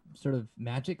any sort of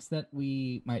magics that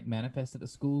we might manifest at the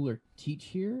school or teach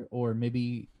here, or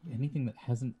maybe anything that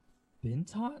hasn't been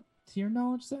taught to your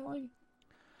knowledge, Sally?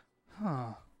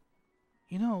 Huh.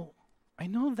 I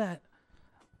know that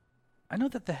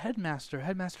the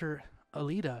headmaster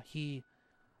Alida,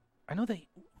 I know that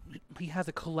he has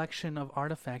a collection of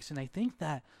artifacts, and I think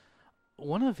that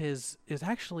one of his is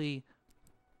actually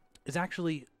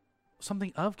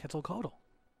something of Quetzalcoatl.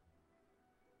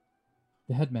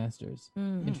 The headmasters.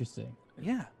 Mhm. Interesting.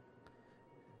 Yeah.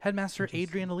 Headmaster Interesting.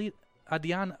 Adrian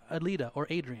Alida, or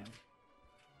Adrian.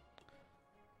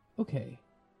 Okay.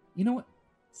 You know what,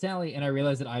 Sally, and I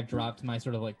realize that I've dropped my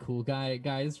sort of like cool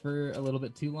guys for a little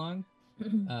bit too long.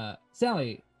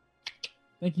 Sally,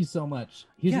 thank you so much.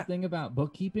 Here's Yeah. the thing about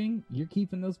bookkeeping. You're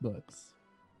keeping those books.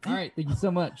 All right. Thank you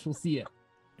so much. We'll see you.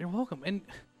 You're welcome. And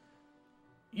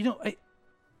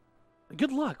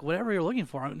good luck, whatever you're looking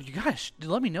for. You guys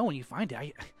let me know when you find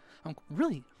it. I'm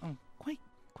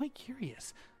quite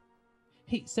curious.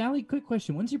 Hey, Sally, quick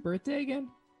question. When's your birthday again?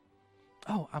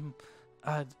 Oh,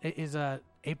 it is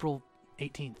April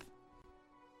 18th.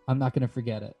 I'm not going to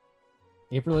forget it.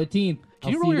 April 18th.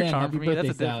 Can you I'll roll see your then. charm Happy for me? birthday,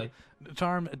 That's Sally.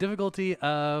 Charm difficulty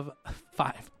of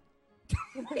 5.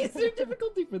 Is there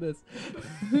difficulty for this?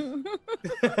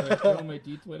 Alright, roll my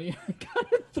d20. I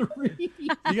got a 3.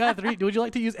 You got a 3. Would you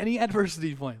like to use any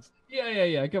adversity points?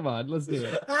 Yeah. Come on, let's do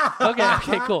it.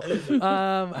 Okay, cool.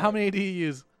 How many do you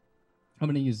use? I'm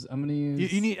gonna use.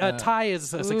 You need a tie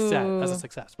is a success. Ooh. As a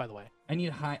success, by the way. I need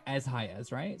high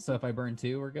as, right? So if I burn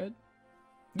 2, we're good.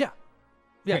 Yeah.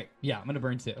 Yeah. Great. Yeah, I'm gonna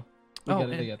burn 2. We Oh,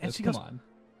 gotta and- get and this. she Come goes- on.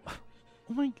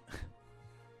 Oh my.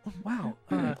 Wow.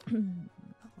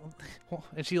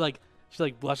 And she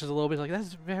blushes a little bit. Like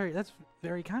that's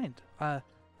very kind.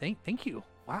 Thank you.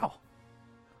 Wow.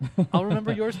 I'll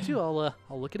remember yours too. I'll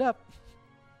look it up.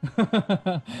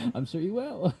 I'm sure you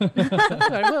will.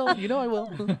 I will. You know I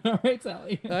will. All right,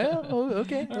 Sally.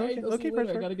 Okay. All right, I'll see you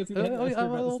later. I gotta go see the headmaster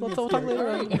about this We'll semester. talk later.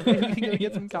 All right. We gotta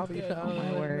get some coffee. Okay. Oh,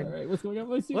 my word. All right, what's going on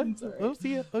with my What? students? All right. We'll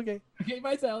see you. Okay. Okay,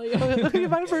 bye, Sally. Okay,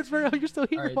 bye, Birdsburg. You're still All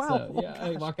here. right, Wow. so, yeah,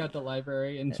 I walk out the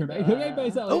library and turn back. Okay, bye,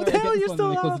 Sally. Oh, All right, hell, get this you're one, still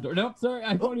and then close out. the door. No, sorry,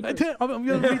 I'm going I to did- I'm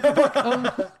gonna read the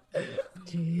book.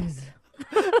 Jeez.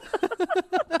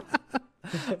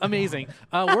 Amazing.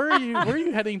 Where are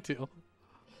you heading to?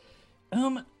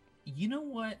 You know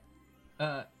what?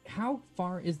 How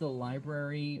far is the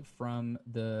library from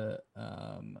the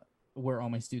where all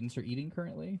my students are eating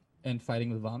currently and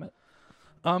fighting with vomit?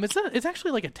 It's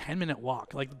actually like a 10-minute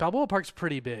walk. Like Balboa Park's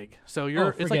pretty big, so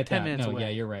it's like forget 10 that. minutes No, away. yeah,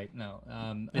 you're right.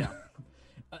 No, Yeah.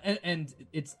 and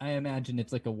it's I imagine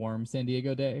it's like a warm San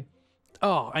Diego day.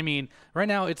 Oh, I mean, right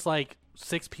now it's like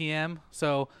 6 p.m.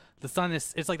 So the sun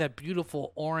it's like that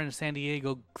beautiful orange San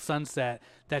Diego sunset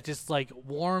that just like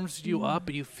warms you up,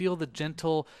 and you feel the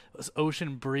gentle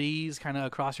ocean breeze kind of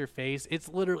across your face. It's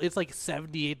like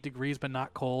 78 degrees, but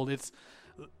not cold. It's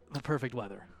the perfect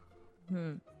weather.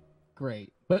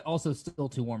 Great, but also still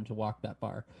too warm to walk that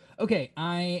far. Okay,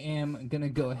 I am gonna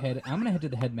go ahead. I'm gonna head to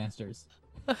the headmasters.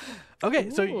 Okay,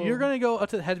 so you're Ooh. gonna go up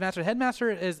to the headmaster. Headmaster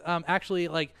is actually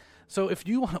like, so if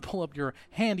you want to pull up your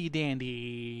handy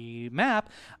dandy map,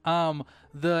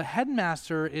 the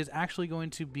headmaster is actually going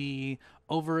to be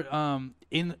over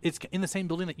in the same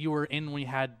building that you were in when you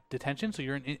had detention. So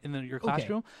you're in your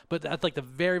classroom, but that's like the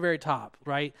very very top,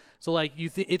 right? So like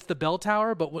it's the bell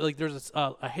tower, but like there's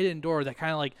a hidden door that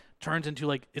kind of like turns into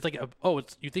like it's like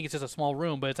you think it's just a small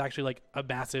room, but it's actually like a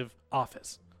massive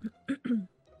office.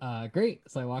 Great.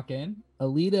 So I walk in.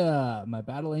 Alita, my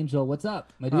battle angel, what's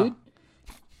up, my dude?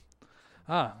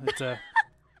 It's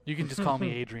you can just call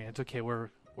me Adrian. It's okay. We're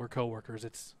coworkers.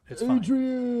 It's fine.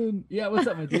 Adrian. Yeah, what's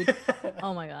up, my dude?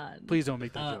 Oh my god. Please don't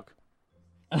make that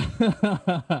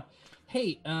joke.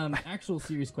 Hey, actual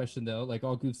serious question though, like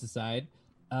all goofs aside.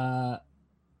 And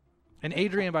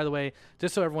Adrian, by the way,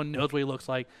 just so everyone knows what he looks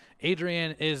like,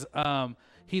 Adrian is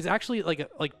he's actually like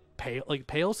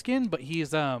pale skin, but he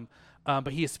is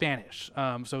Spanish.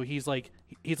 So he's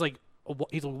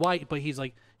white, but he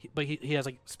has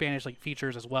like Spanish like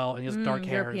features as well, and he has dark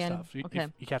hair European. and stuff. Okay.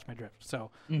 You catch my drift.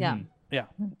 So Yeah. yeah.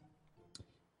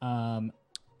 Go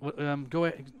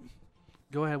ahead.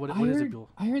 Go ahead. What I is heard, it, Bill?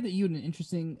 I heard that you had an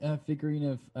interesting figurine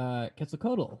of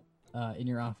Quetzalcoatl in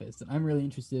your office, and I'm really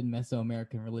interested in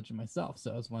Mesoamerican religion myself.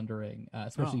 So I was wondering,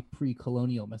 especially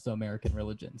pre-colonial Mesoamerican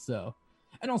religion. So,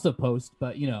 and also post,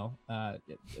 but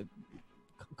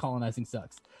colonizing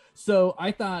sucks. So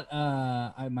I thought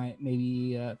I might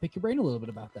maybe pick your brain a little bit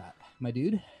about that, my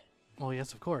dude. Well,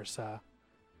 yes, of course.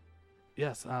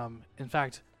 Yes. In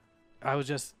fact, I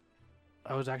was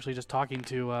actually just talking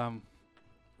to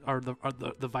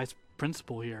the vice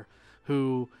principal here,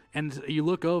 and you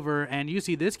look over and you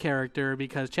see this character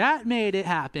because chat made it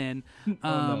happen.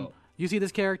 No. You see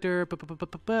this character.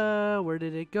 Where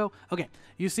did it go? Okay,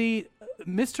 you see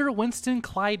Mr. Winston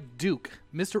Clyde Duke.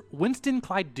 Mr. Winston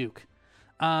Clyde Duke.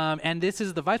 And this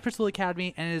is the vice principal of the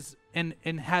academy,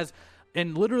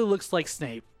 and literally looks like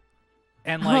Snape.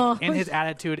 And like in his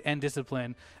attitude and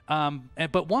discipline,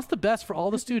 but wants the best for all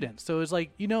the students. So it's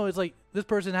like this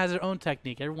person has their own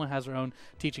technique. Everyone has their own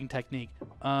teaching technique.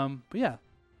 But yeah,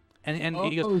 and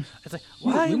he goes, it's like,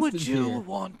 why would you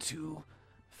want to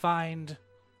find?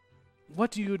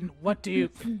 What do you?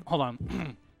 Hold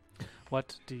on.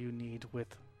 What do you need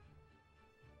with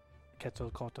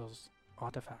Quetzalcoatl's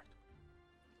artifact?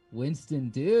 Winston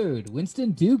Duke.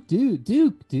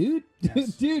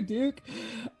 Yes. Duke.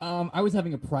 I was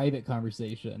having a private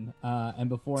conversation, and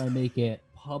before I make it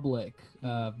public,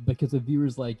 because of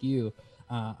viewers like you,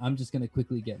 I'm just gonna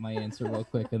quickly get my answer real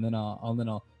quick, and then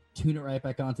I'll tune it right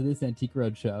back onto this Antique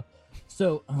Roadshow.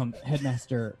 So,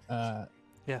 Headmaster,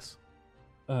 Yes,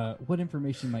 what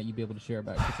information might you be able to share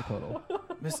about Quetzalcoatl?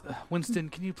 Miss Winston,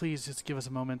 can you please just give us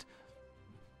a moment?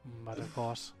 But of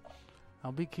course,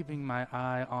 I'll be keeping my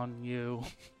eye on you.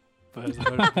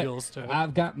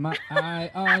 I've got my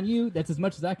eye on you. That's as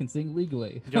much as I can sing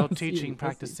legally. Your Let's see, teaching let's see.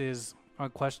 practices are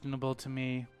questionable to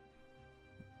me.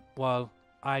 Well,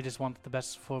 I just want the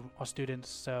best for our students,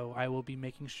 so I will be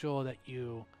making sure that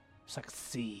you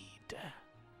succeed.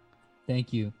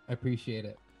 Thank you. I appreciate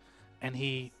it. And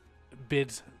he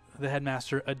bids the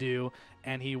headmaster adieu,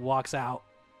 and he walks out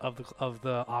of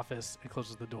the office and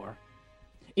closes the door.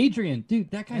 Adrian,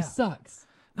 dude, that guy Yeah. sucks.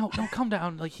 No, calm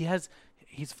down. Like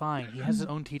he's fine. He has his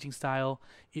own teaching style.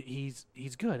 He's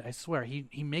good. I swear.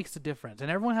 He makes a difference.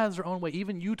 And everyone has their own way.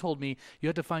 Even you told me you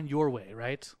had to find your way,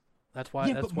 right? That's why.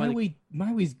 Yeah, that's but why.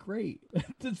 my way's great.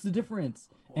 That's the difference.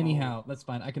 Whoa. Anyhow, that's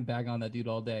fine. I can bag on that dude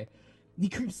all day. He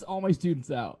creeps all my students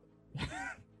out,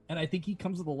 and I think he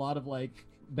comes with a lot of like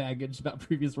baggage about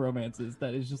previous romances.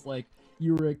 That is just like,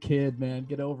 you were a kid, man.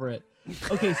 Get over it.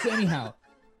 Okay, so anyhow,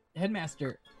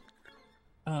 Headmaster,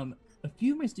 a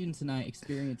few of my students and I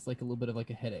experienced like a little bit of like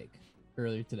a headache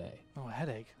earlier today. Oh, a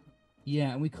headache.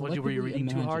 Yeah, and we What, collectively were you reading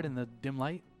too hard imagined- in the dim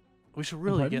light? We should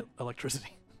really Pardon? get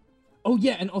electricity. Oh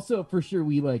yeah, and also for sure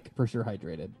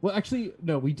hydrated. Well, actually,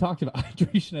 no, we talked about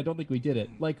hydration. I don't think we did it,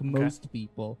 like most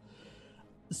people.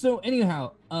 So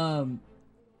anyhow, I'm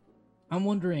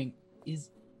wondering, is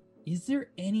there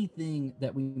anything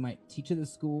that we might teach at the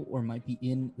school or might be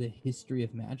in the history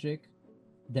of magic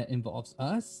that involves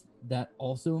us that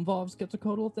also involves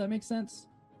Quetzalcoatl, if that makes sense?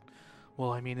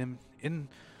 Well, I mean, in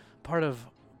part of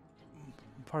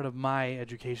my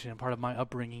education and part of my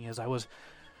upbringing is I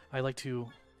like to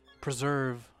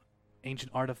preserve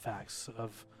ancient artifacts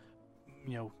of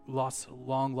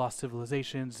long lost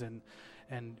civilizations and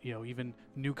even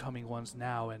new coming ones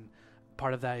now, and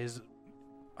part of that is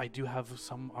I do have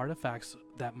some artifacts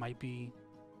that might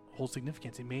hold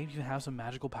significance. It may even have some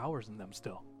magical powers in them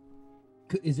still.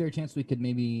 Is there a chance we could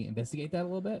maybe investigate that a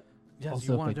little bit? Yes, Also,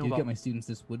 you if want I to know do about. get my students,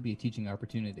 this would be a teaching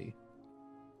opportunity.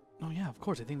 Oh yeah, of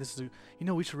course. I think this is.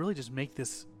 We should really just make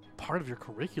this part of your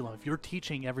curriculum. If you're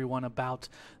teaching everyone about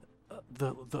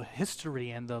the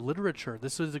history and the literature,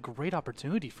 this is a great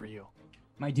opportunity for you.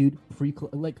 My dude,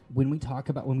 when we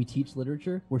teach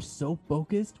literature, we're so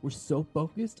focused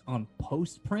on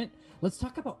post-print. Let's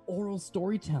talk about oral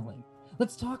storytelling.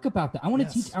 Let's talk about that. I want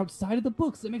to teach outside of the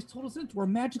books. That makes total sense. We're a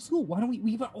magic school. Why don't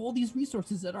we've got all these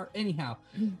resources that are anyhow.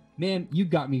 Man, you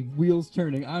got me wheels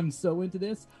turning. I'm so into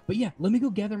this. But yeah, let me go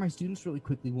gather my students really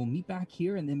quickly. We'll meet back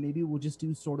here, and then maybe we'll just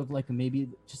do sort of like a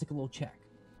little check.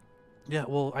 Yeah,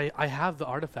 well, I have the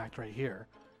artifact right here.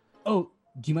 Oh,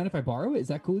 do you mind if I borrow it? Is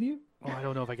that cool with you? Oh, I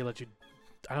don't know if I can let you.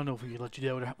 I don't know if we can let you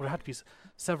do it. Would have to be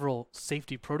several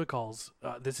safety protocols.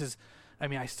 I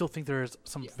still think there is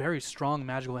some very strong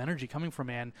magical energy coming from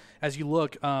man. As you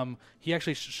look, he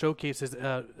actually showcases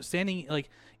standing like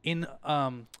in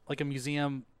like a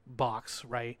museum box,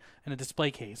 right, in a display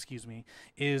case. Excuse me.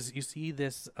 Is you see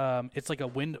this? It's like a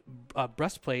wind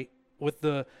breastplate with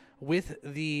the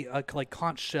like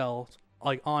conch shell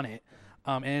like on it.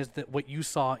 And is that what you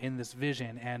saw in this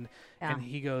vision? And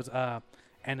he goes,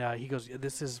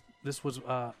 this was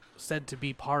said to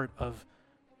be part of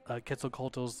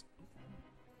Quetzalcoatl's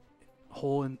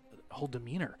whole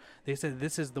demeanor. They said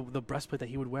this is the breastplate that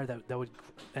he would wear that would,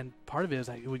 and part of it is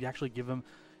that it would actually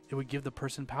give the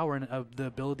person power and the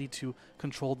ability to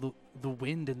control the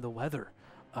wind and the weather.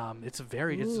 It's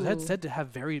said to have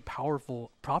very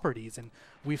powerful properties, and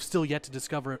we've still yet to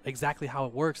discover exactly how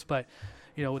it works, but.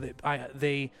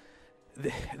 They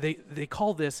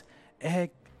call this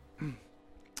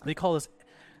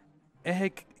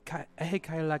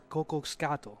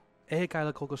Ehekailakokoskato.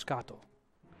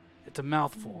 It's a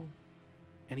mouthful,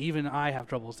 and even I have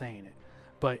trouble saying it,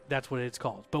 but that's what it's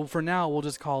called. But for now, we'll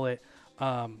just call it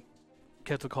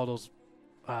Quetzalcoatl's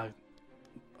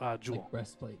jewel. Like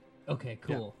breastplate. Okay,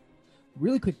 cool. Yeah.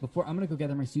 Really quick, before I'm gonna go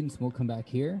gather my students, and we'll come back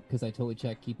here because I totally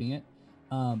checked keeping it.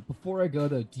 Before I go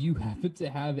though, do you happen to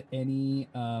have any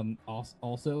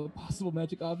also possible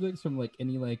magic objects from like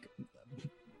any like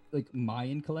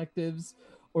Mayan collectives,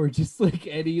 or just like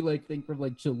any like thing from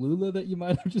like Cholula that you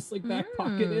might have just like back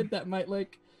pocketed that might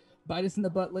like bite us in the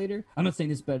butt later? I'm not saying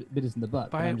this bit us in the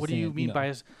butt. What do you mean by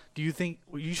us? Do you think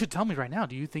you should tell me right now?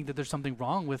 Do you think that there's something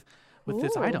wrong with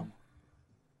this item?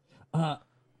 Yo,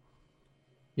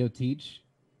 Teach,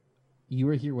 you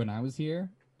were here when I was here.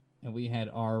 And we had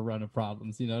our run of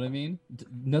problems, you know what I mean?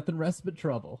 Nothing rests but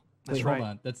trouble. That's right.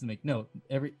 Hold on.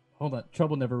 Hold on.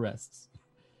 Trouble never rests.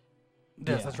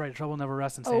 Yes, that's right. Trouble never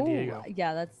rests in San Diego.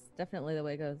 Yeah, that's definitely the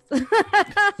way it goes.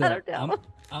 I don't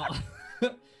know.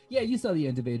 Yeah, you saw the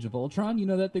end of Age of Ultron. You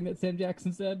know that thing that Sam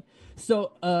Jackson said?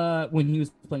 So when he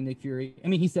was playing Nick Fury, I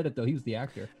mean, he said it though. He was the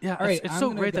actor. Yeah, all right, it's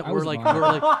so great that we're like,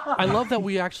 I love that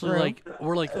we actually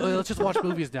we're like, let's just watch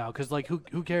movies now because like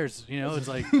who cares? You know, it's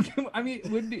like. I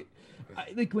mean,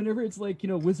 whenever it's like,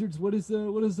 wizards, what does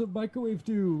a microwave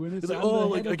do? And it's like,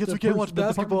 I guess we can't watch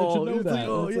basketball. You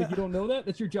don't know that?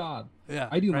 That's your job. Yeah,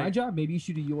 I do my job. Maybe you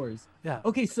should do yours. Yeah.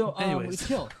 Okay, so anyways,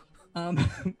 chill.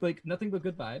 Like nothing but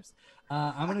good vibes.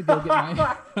 I'm gonna go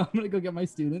get my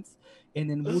students, and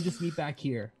then we'll just meet back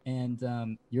here.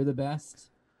 And you're the best,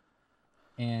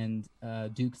 and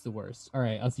Duke's the worst. All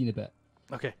right, I'll see you in a bit.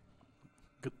 Okay.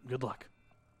 Good luck.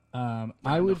 You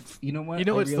know what?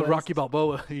 It's the Rocky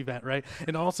Balboa event, right?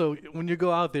 And also, when you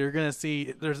go out there, you're gonna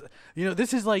see there's,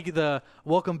 this is like the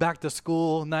welcome back to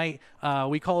school night.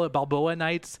 We call it Balboa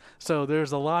nights. So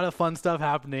there's a lot of fun stuff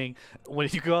happening when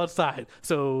you go outside.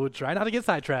 So try not to get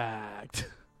sidetracked.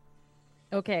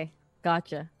 Okay,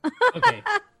 gotcha. Okay.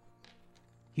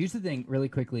 Here's the thing, really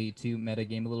quickly, to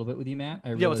metagame a little bit with you, Matt. I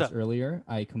realized earlier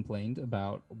I complained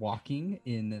about walking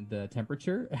in the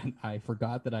temperature, and I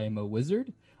forgot that I am a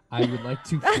wizard. I would like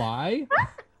to fly.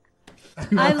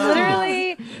 I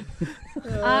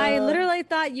literally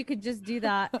thought you could just do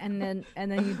that, and then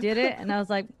you did it, and I was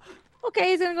like, okay,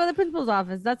 he's gonna go to the principal's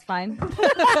office. That's fine.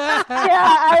 Yeah,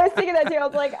 I was thinking that too. I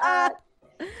was like,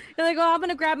 You're like, oh, I'm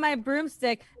gonna grab my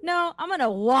broomstick. No, I'm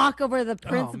gonna walk over to the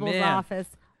principal's office.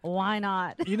 Why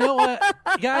not? You know what,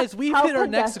 guys? We've hit our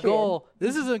next goal.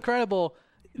 This is incredible.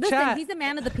 Listen, Chat. he's a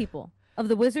man of the people, of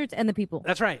the wizards and the people.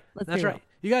 That's right. That's right.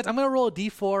 You guys, I'm going to roll a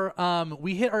d4.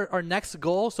 We hit our next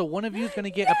goal, so one of you is going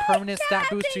to get a permanent stat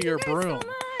boost to your broom.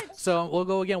 So we'll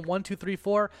go again, 1, 2, 3,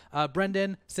 4.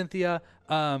 Brendan, Cynthia,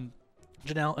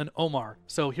 Janelle, and Omar.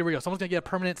 So here we go. Someone's going to get a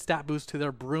permanent stat boost to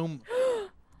their broom.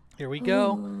 Here we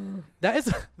go. That's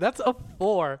a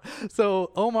 4.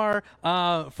 So Omar,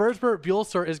 Fursbert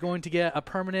Buellster is going to get a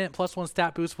permanent +1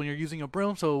 stat boost when you're using a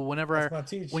broom. So whenever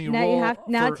when you now roll, you have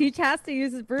now Teach has to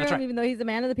use his broom, right. even though he's a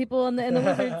man of the people and the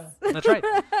wizards. That's right.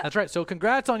 That's right. So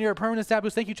congrats on your permanent stat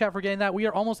boost. Thank you, chat, for getting that. We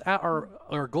are almost at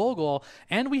our goal,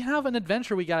 and we have an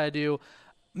adventure we gotta do.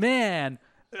 Man,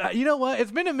 you know what?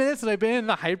 It's been a minute since I've been in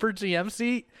the Hyper GM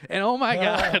seat, and oh my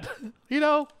god,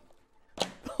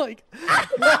 like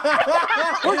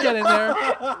we're getting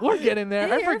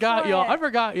there. I forgot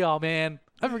y'all, man.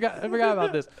 I forgot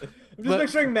about this. I'm just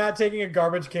picturing Matt taking a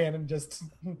garbage can and just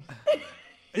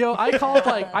I called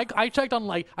I checked on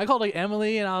I called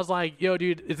Emily and I was like, yo,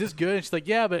 dude, is this good? And she's like,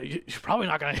 yeah, but you're probably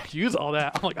not gonna use all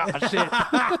that. I'm like, oh shit.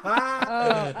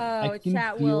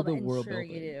 Chat will ensure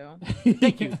you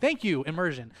do. Thank you,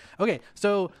 immersion. Okay,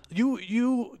 so do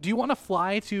you want to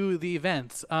fly to the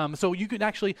events? So you can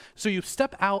actually you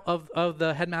step out of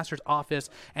the headmaster's office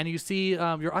and you see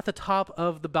you're at the top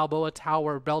of the Balboa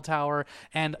Tower, bell tower,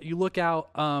 and you look out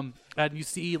and you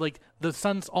see the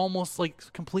sun's almost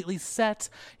completely set.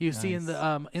 You see in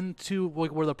the into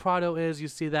where the Prado is, you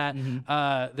see that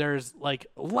there's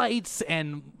lights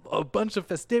and a bunch of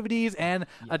festivities and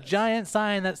a giant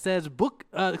sign that says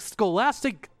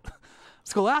Scholastic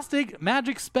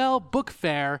Magic Spell Book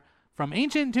Fair. From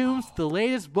ancient tombs to the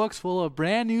latest books full of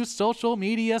brand new social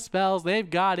media spells, they've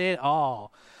got it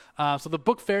all. So the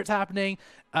book fair is happening,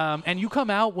 and you come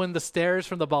out when the stairs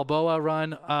from the Balboa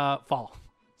run fall.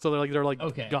 So they're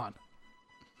okay. Gone.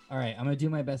 All right, I'm gonna do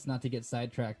my best not to get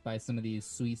sidetracked by some of these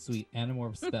sweet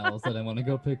Animorph spells that I want to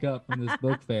go pick up from this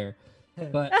book fair.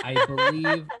 But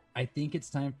I think it's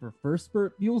time for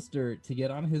Fursbert Buellster to get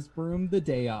on his broom the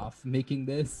day off, making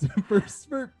this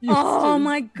Fursbert Buellster. Oh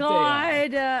my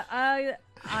god! I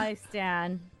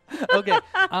stand. Okay,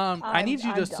 I need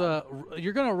you just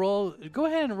you're gonna roll. Go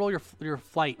ahead and roll your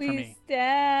flight for me.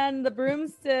 Stand the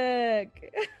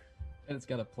broomstick. And it's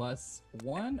got a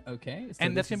 +1. Okay, so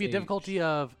and that's gonna be a difficulty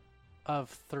of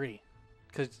 3.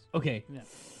 Okay. Yeah.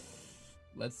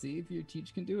 Let's see if your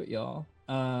Teach can do it, y'all.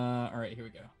 All right, here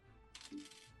we go.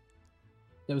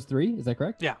 That was 3. Is that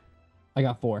correct? Yeah. I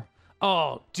got 4.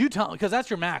 Oh, do you tell? Because that's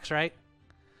your max, right?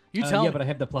 You tell. Yeah, me. but I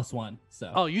have the +1.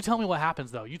 So. Oh, you tell me what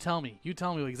happens though. You tell me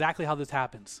exactly how this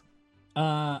happens.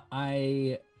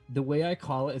 The way I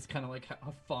call it is kind of like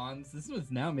how Fonz. This was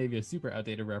now maybe a super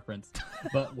outdated reference,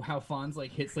 but how Fonz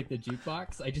hits the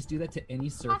jukebox. I just do that to any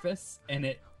surface, and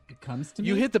it comes to me.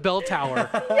 You hit the bell tower,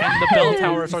 and the bell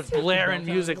tower starts blaring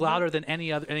music louder than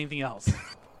anything else.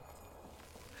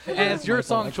 And it's your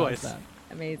song choice.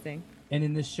 Amazing. And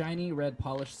in this shiny red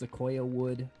polished sequoia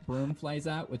wood broom flies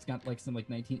out. It's got some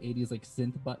 1980s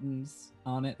synth buttons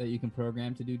on it that you can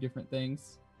program to do different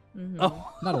things. Mm-hmm.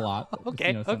 Oh, not a lot.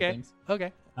 Okay. Just, some things.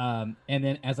 Okay. And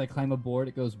then as I climb aboard,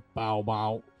 it goes bow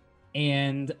bow,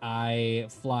 and I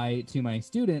fly to my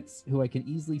students, who I can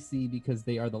easily see because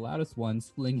they are the loudest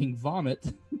ones, flinging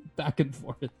vomit back and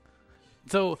forth.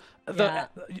 So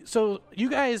you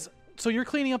guys, you're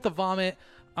cleaning up the vomit,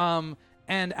 and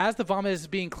as the vomit is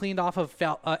being cleaned off of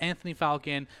Anthony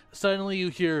Falcon, suddenly you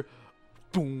hear,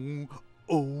 boom,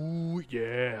 oh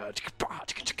yeah,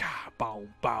 bow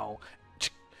bow.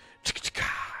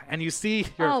 And you see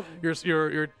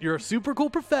your super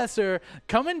cool professor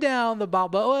coming down the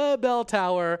Balboa bell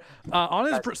tower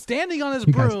standing on his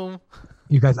broom.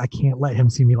 You guys, I can't let him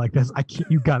see me like this. I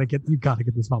can't. You gotta get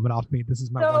this moment off me. This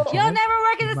is my one chance. You'll never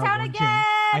work in this town again.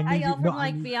 I yell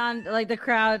from beyond the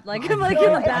crowd. I'm in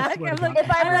the back. I'm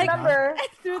if I remember,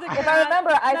 through the crowd. If I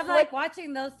remember, I'm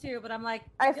watching those two, but I'm like,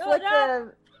 I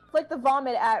flick the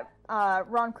vomit at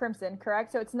Ron Crimson,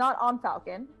 correct? So it's not on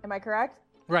Falcon. Am I correct?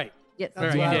 Right. Yes.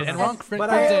 Right. He did. And Ron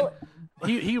Crimson,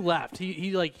 he left.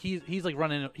 He's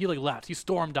running. He left. He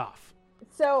stormed off.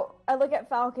 So I look at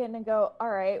Falcon and go, all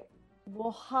right,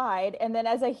 we'll hide. And then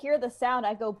as I hear the sound,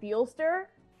 I go, Buellster?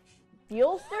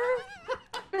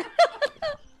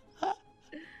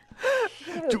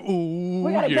 Ooh,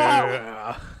 we gotta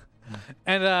go.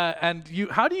 And you,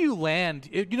 how do you land?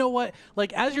 You know what?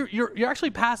 As you're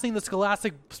actually passing the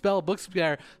Scholastic Spell book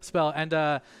spell,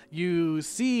 and you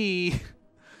see,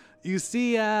 did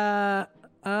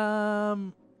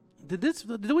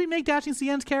we make Dashing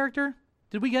CN's character?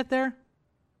 Did we get there?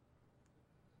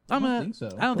 I don't think so.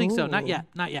 I don't think so. Not yet.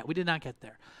 We did not get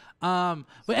there. But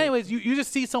anyways, you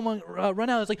just see someone run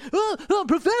out. It's like, oh,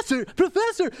 professor,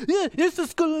 yeah, it's the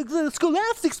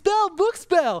Scholastic Spell book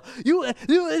spell.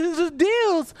 There's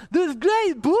deals. There's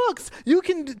great books. You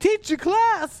can teach your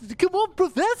class. Come on,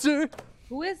 professor.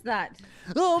 Who is that?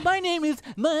 Oh, my name is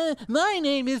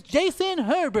Jason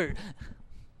Herbert.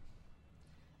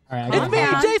 All right, It's me,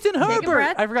 down. Jason Take a Herbert.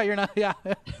 breath. I forgot you're not. Yeah.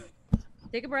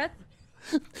 Take a breath.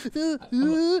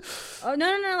 Oh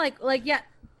no, like yeah,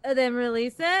 and then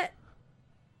release it.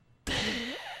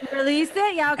 Release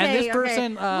it. Yeah, okay. And this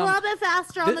person, a little bit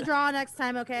faster on the draw next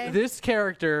time, okay? This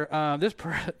character,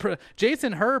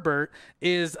 Jason Herbert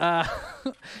is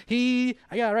he.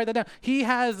 I gotta write that down. He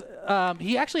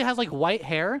actually has like white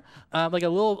hair, like a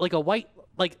white.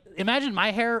 Like, imagine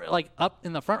my hair like up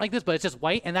in the front like this, but it's just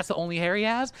white, and that's the only hair he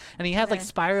has. And he has like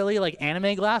spirally like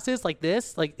anime glasses like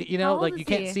this, like like you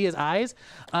can't see his eyes.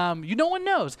 No one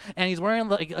knows. And he's wearing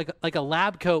like a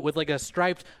lab coat with like a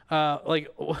striped like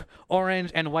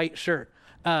orange and white shirt.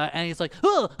 And he's like,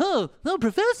 oh,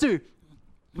 professor,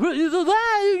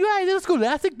 the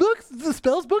scholastic books, the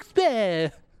spells books. All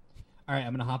right,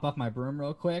 I'm gonna hop off my broom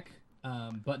real quick.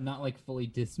 But not like fully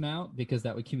dismount because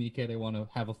that would communicate I want to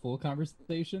have a full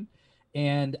conversation.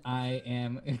 And I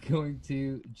am going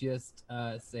to just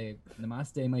say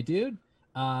namaste, my dude.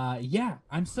 Yeah,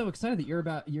 I'm so excited that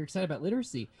you're excited about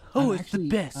literacy. Oh, it's the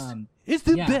best. It's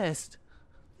the best.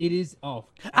 It is. Oh,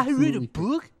 I read a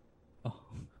book. Oh,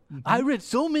 I read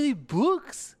so many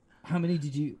books. How many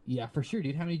did you? Yeah, for sure,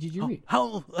 dude. How many did you read?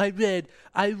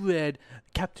 I read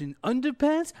Captain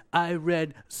Underpants. I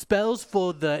read Spells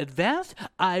for the Advanced.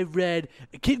 I read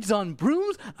Kids on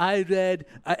Brooms. I read,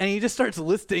 and he just starts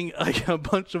listing like a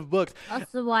bunch of books.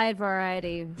 That's a wide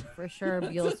variety for sure,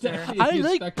 Buelster. I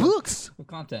like books. Of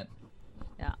content.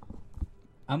 Yeah.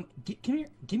 Come here.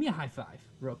 Give me a high five,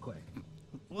 real quick.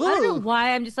 I don't know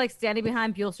why I'm just like standing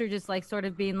behind Buelster, just like sort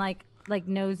of being like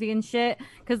nosy and shit,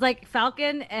 because like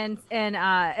Falcon and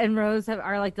Rose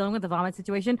are like dealing with the vomit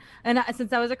situation, and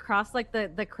since I was across like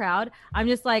the crowd, I'm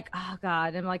just like, oh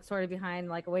god, I'm like sort of behind,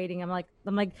 like waiting. I'm like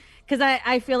because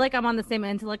I feel like I'm on the same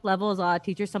intellect level as a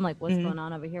teacher, so I'm like, what's going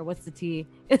on over here? What's the tea?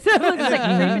 It's like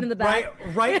creeping in the back.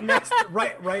 Right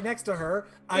next to her.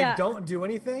 I don't do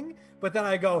anything, but then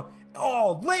I go,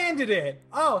 oh, landed it.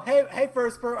 Oh, hey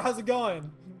first, how's it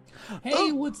going?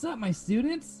 Hey, what's up, my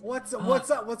students? What's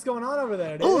up? What's going on over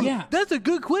there, dude? Oh, yeah, that's a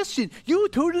good question. You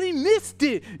totally missed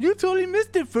it.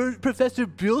 For Professor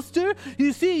Buelster.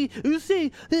 You see,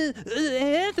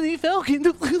 Anthony Falcon.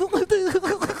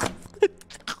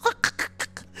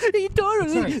 He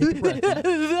totally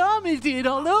vomited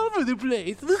all over the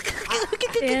place.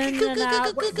 In and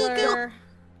out, Whistler.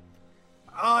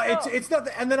 It's not,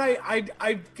 and then I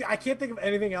can't think of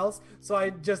anything else, so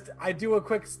I do a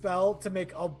quick spell to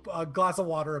make a glass of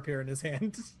water appear in his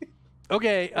hand.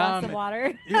 Okay. Glass of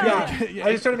water. Yeah,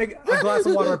 I just try to make a glass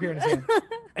of water appear in his hand.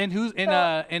 And who's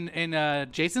in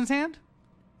Jason's hand?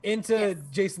 Into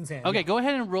Jason's hand. Okay, go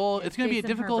ahead and roll. It's going to be a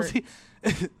difficulty.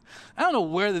 I don't know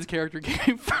where this character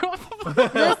came from.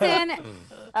 Listen,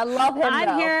 I love him.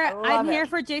 I'm here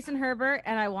for Jason Herbert,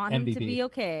 and I want him to be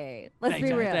okay. Let's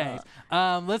be real. Thanks.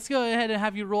 Let's go ahead and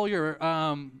have you roll your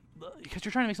because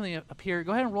you're trying to make something appear.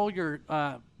 Go ahead and roll your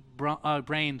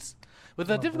brains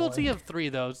with a difficulty of 3,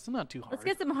 though. It's not too hard. Let's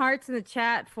get some hearts in the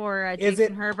chat for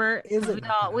Jason Herbert.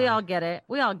 We all get it.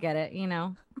 We all get it. You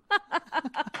know.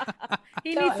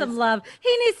 He needs some love.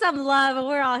 And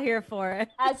we're all here for it.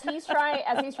 As he's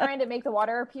trying to make the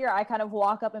water appear, I kind of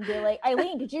walk up and be like,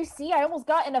 Eileen, did you see? I almost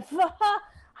got in a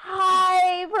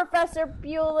hi, Professor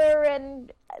Bueller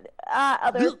and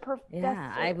other professors.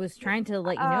 Yeah, I was trying to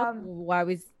let you know while I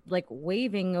was like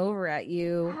waving over at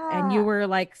you, and you were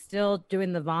like still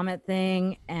doing the vomit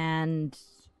thing, and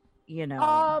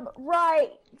right.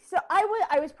 So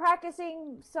I was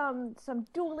practicing some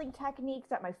dueling techniques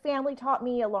that my family taught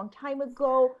me a long time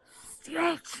ago.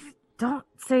 Don't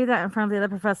say that in front of the other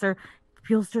professor.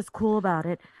 Buelster's cool about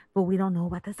it, but we don't know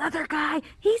about this other guy.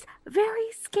 He's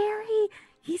very scary.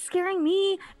 He's scaring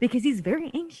me because he's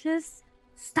very anxious.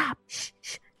 Stop. Shh.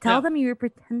 Tell them you were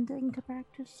pretending to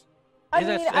practice.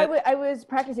 I was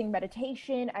practicing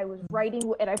meditation. I was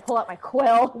writing, and I pull out my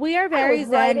quill. We are very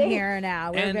zen here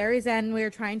now. We're very zen. We're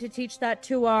trying to teach that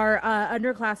to our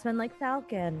underclassmen like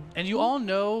Falcon. And you all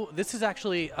know this is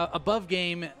actually above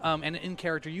game and in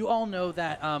character. You all know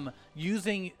that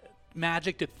using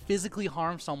magic to physically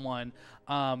harm someone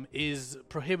is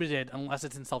prohibited unless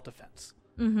it's in self-defense.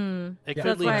 Mm-hmm. It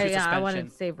could lead to suspension. I wanted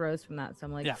to save Rose from that, so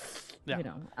I'm like,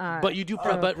 but you do.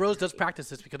 But Rose does practice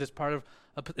this because it's part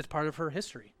of her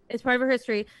history. It's part of her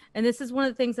history, and this is one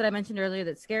of the things that I mentioned earlier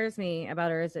that scares me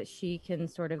about her is that she can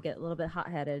sort of get a little bit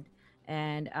hot-headed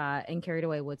and carried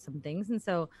away with some things. And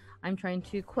so I'm trying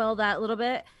to quell that a little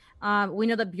bit. We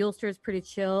know that Buellster is pretty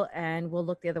chill and will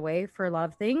look the other way for a lot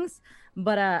of things.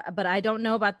 But I don't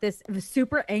know about this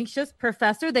super anxious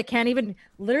professor that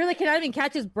literally cannot even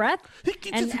catch his breath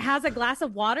and has a glass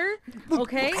of water.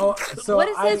 Okay. So what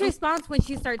is his response when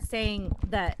she starts saying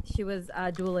that she was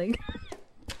dueling?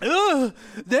 Oh,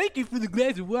 thank you for the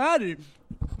glass of water.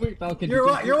 Wait, Falcon, You're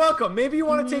welcome. Maybe you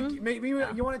want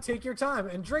to take your time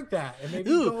and drink that, and maybe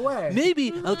go away.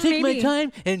 Maybe I'll take my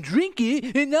time and drink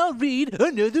it, and I'll read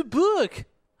another book,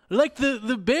 like the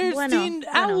Bearstein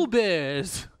Owl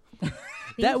Bears.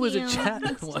 That was a chat.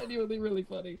 That's genuinely really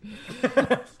funny.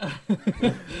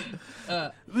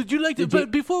 Would you like to?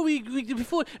 But before I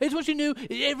just want you to know,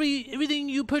 everything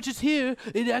you purchase here,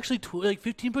 it actually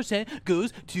 15%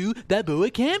 goes to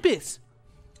Balboa campus.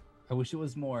 I wish it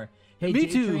was more. Hey, Me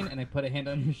too. J-Train, and I put a hand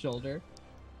on your shoulder.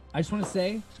 I just want to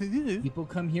say, people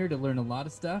come here to learn a lot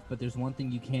of stuff, but there's one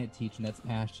thing you can't teach, and that's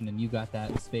passion, and you got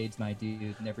that in spades, my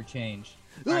dude. Never change.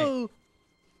 All right.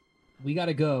 We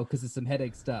gotta go, because it's some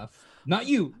headache stuff. Not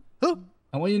you! I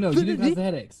want you to know, you didn't have the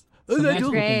headaches.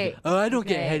 I don't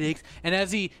get headaches. And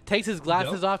as he takes his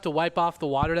glasses off to wipe off the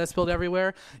water that spilled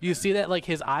everywhere, you see that like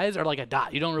his eyes are like a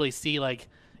dot. You don't really see like,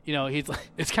 he's like,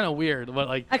 it's kind of weird, but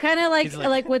like I kind of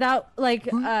like without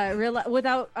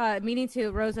meaning to,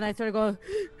 Rose and I sort of go, and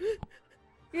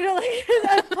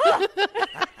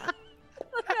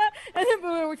then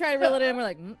we're trying to reel it in. We're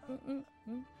like,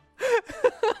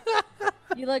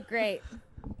 you look great.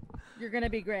 You're gonna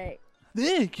be great.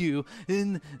 Thank you,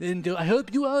 and I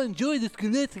hope you all enjoy this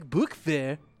Scholastic Book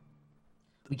Fair.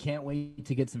 We can't wait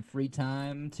to get some free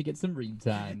time, to get some read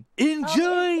time.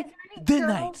 Enjoy the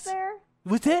night.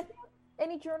 What's that?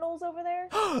 Any journals over there?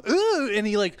 Ooh, and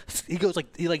he goes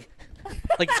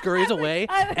scurries away,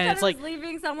 and it's like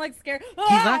leaving. So I'm like scared.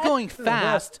 He's not going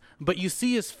fast, but you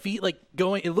see his feet like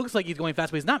going. It looks like he's going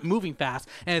fast, but he's not moving fast,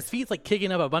 and his feet's like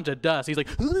kicking up a bunch of dust. He's like,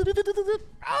 and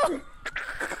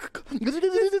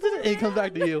he comes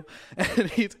back to you, and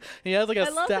he has like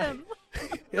a stack.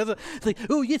 It's like,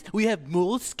 oh yes, we have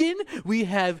moleskin, we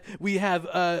have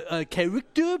a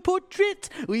character portrait,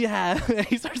 we have. And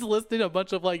he starts listing a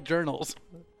bunch of like journals.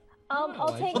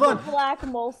 I'll take the black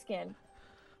moleskin.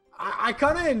 I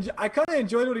kind of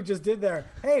enjoyed what he just did there.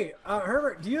 Hey,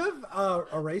 Herbert, do you have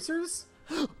erasers?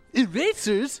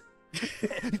 Erasers?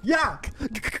 Yeah.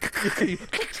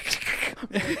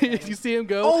 You see him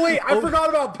go. Oh wait, I forgot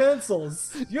about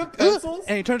pencils. Do you have pencils?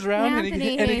 And he turns around and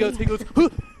he goes,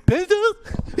 pencils.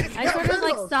 I sort of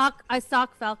like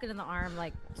sock Falcon in the arm,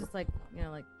 like just like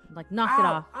knock it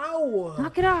off. Ow!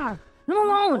 Knock it off. Leave him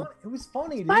alone. It was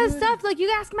funny, dude. Buy his stuff. Like, you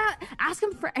ask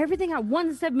him for everything at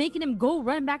once instead of making him go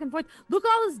run back and forth. Look,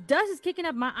 all this dust is kicking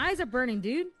up. My eyes are burning,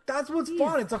 dude. That's what's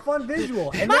fun. It's a fun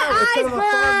visual. And my eyes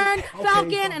burn,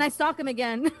 Falcon, and I stalk him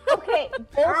again. Okay,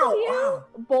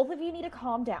 both of you need to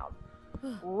calm down.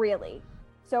 Really.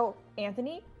 So,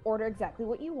 Anthony, order exactly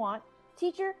what you want.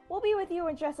 Teacher, we'll be with you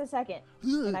in just a second.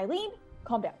 And Eileen,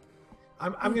 calm down.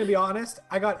 I'm going to be honest.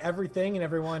 I got everything and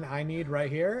everyone I need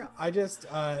right here. I just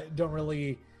don't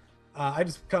really. I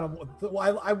just kind of.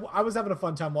 I was having a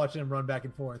fun time watching him run back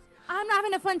and forth. I'm not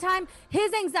having a fun time.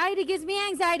 His anxiety gives me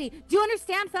anxiety. Do you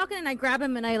understand, Falcon? And I grab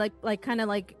him and I kind of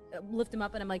lift him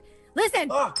up and I'm like,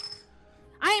 listen, I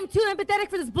am too empathetic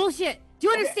for this bullshit. Do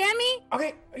you understand me?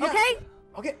 Okay. Yeah.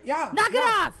 Okay. Yeah. Knock it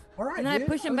off. All right. And then I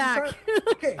push him back.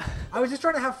 Okay. I was just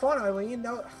trying to have fun, Eileen.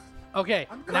 No. Okay,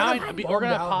 now we're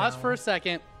going to pause for a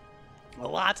second. A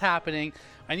lot's happening.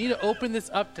 I need to open this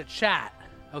up to chat,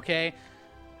 okay?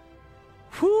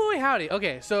 Whoo, howdy.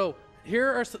 Okay, so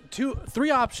here are three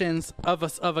options of a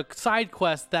side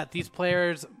quest that these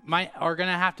players are going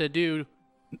to have to do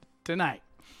tonight.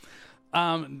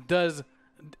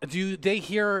 Do they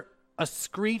hear a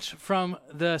screech from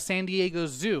the San Diego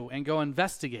Zoo and go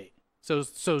investigate? So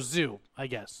zoo, I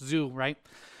guess. Zoo, right?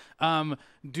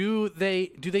 Do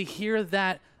they hear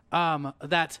that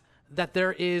that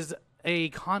there is a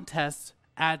contest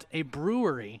at a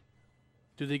brewery?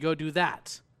 Do they go do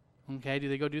that? Okay, do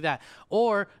they go do that?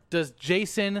 Or does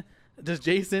Jason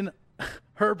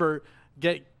Herbert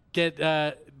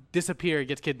disappear,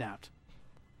 gets kidnapped?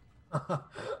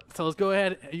 So let's go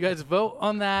ahead. You guys vote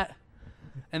on that,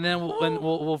 and then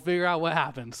we'll figure out what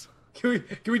happens. Can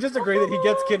we just agree that he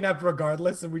gets kidnapped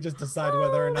regardless, and we just decide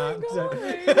whether or not?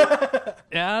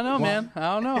 Yeah, I don't know, man.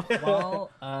 I don't know. While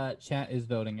chat is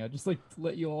voting, I'd just like to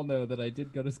let you all know that I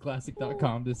did go to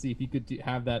Scholastic.com to see if you could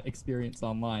have that experience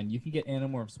online. You can get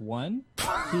Animorphs 1, 2,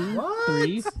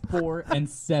 3, 4, and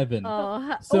 7.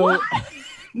 Oh, so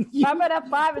how about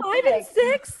 5 and 6?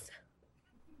 6?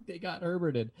 they got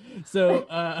Herberted. So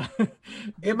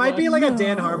it might be like a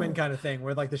Dan Harmon kind of thing,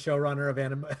 where like the showrunner of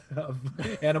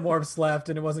Animorphs left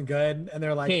and it wasn't good, and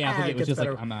they're like, Hey, I think it it was gets just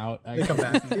better. like, I'm out. They come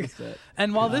back.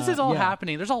 And while this is all yeah.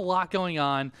 happening, there's a lot going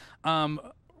on.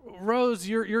 Rose,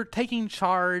 you're taking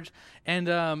charge,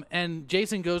 and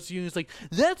Jason goes to you and he's like,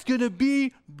 "That's gonna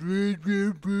be,"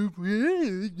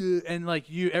 and like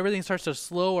everything starts to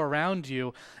slow around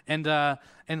you, and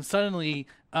suddenly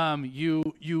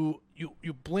you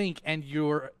blink and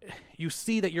you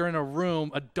see that you're in a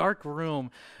room, a dark room,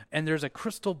 and there's a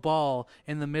crystal ball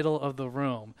in the middle of the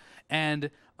room, and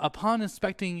upon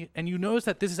inspecting, and you notice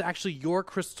that this is actually your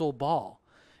crystal ball,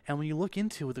 and when you look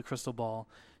into the crystal ball,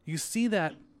 you see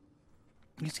that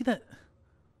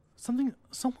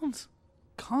someone's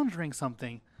conjuring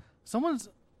something. Someone's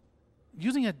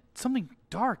using something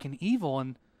dark and evil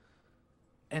and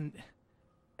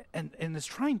is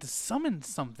trying to summon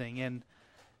something, and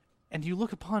you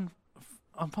look upon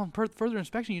further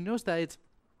inspection, you notice that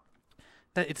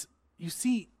it's you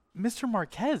see Mr.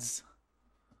 Marquez.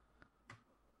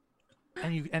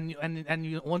 And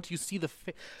you once you see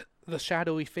the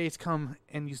shadowy face come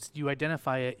and you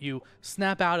identify it, you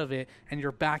snap out of it, and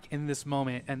you're back in this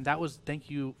moment. And thank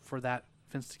you for that,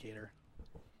 Vinstigator.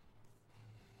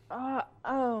 Oh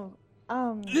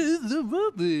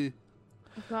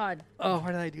God. Oh,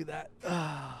 why did I do that?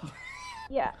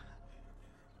 Yeah.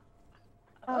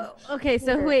 Okay,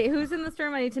 so wait, who's in this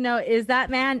room? I need to know. Is that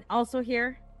man also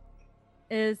here?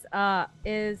 Is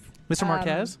Mr.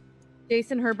 Marquez?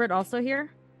 Jason Herbert also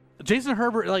here? Jason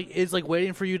Herbert is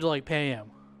waiting for you to pay him.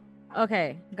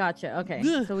 Okay, gotcha. Okay,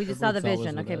 so we just saw the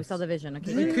vision. Okay, we saw the vision.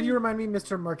 Okay, Could you remind me,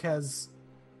 Mr. Marquez?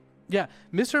 Yeah,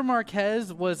 Mr.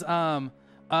 Marquez was the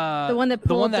one that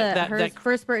pulled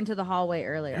Firstbert into the hallway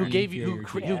earlier. Who gave you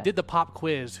who did the pop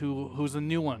quiz? Who's the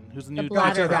new one? Who's the new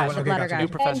bladder guy? Okay, The bladder gotcha. guy. new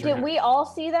professor? And did we all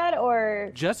see that,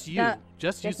 or Just you.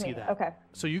 Just you just see me? that. Okay.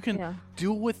 So you can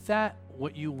do with that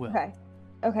what you will. Okay.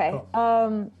 Okay.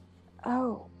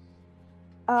 Cool.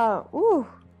 Ooh,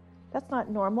 that's not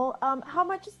normal. How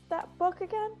much is that book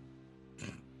again?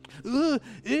 It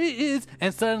is,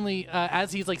 and suddenly,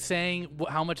 as he's saying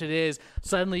how much it is,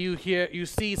 suddenly you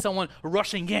see someone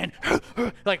rushing in,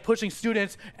 pushing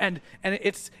students, and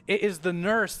it is the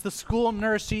nurse, the school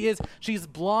nurse. She's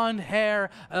blonde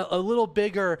hair, a little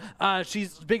bigger.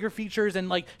 She's bigger features,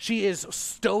 and she is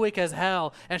stoic as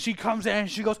hell. And she comes in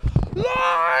and she goes,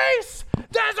 "Lice!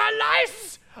 There's a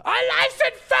lice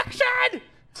infection!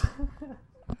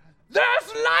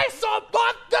 There's lice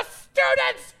among the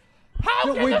students!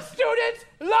 How can the students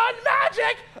learn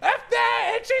magic if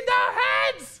they're itching their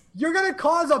heads?" You're gonna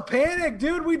cause a panic,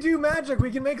 dude. We do magic. We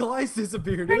can make lice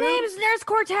disappear, dude. Her name's Nurse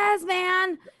Cortez,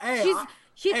 man. Hey,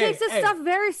 She takes this stuff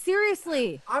very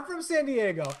seriously. I'm from San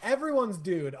Diego. Everyone's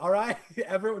dude, all right?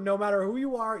 No matter who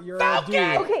you are, you're Falcon!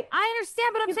 a dude. Okay. I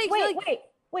understand, but I'm saying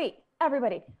Wait,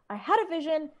 everybody. I had a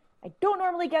vision. I don't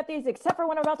normally get these except for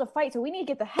when I'm about to fight, so we need to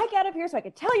get the heck out of here so I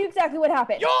can tell you exactly what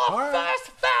happened. Your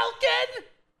first Falcon!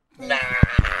 Nah!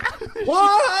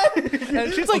 What?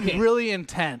 And she's really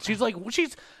intense. She's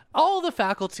all the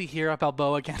faculty here at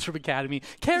Balboa Cantrip Academy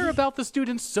care about the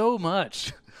students so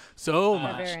much. So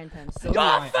much. very intense. So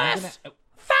Your first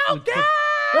Falcon!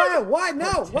 What?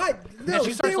 No, what? No,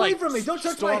 she stay starts, away from me. Don't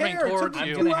touch my storming hair. It took towards me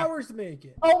you. 2 hours to make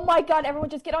it. Oh my god, everyone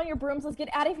just get on your brooms. Let's get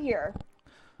out of here.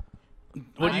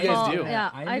 What do you guys do? Yeah,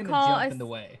 I'm gonna jump in the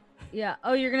way. Yeah.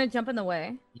 Oh, you're gonna jump in the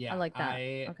way. Yeah, I like that.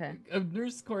 Okay.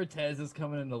 Nurse Cortez is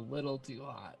coming in a little too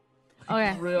hot.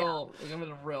 Okay. Coming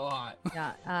in real hot.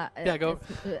 Yeah. Yeah, go.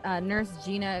 Nurse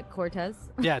Gina Cortez.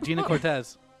 Yeah, Gina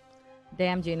Cortez.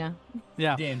 Damn, Gina.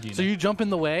 Yeah. Damn, Gina. So you jump in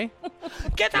the way?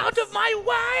 Get out of my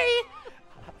way!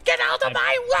 Get out of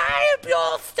my way,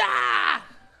 Bullstar!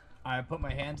 I put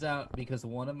my hands out because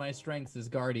one of my strengths is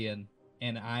guardian,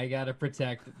 and I gotta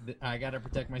protect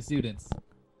my students.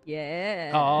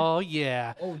 Yeah. Oh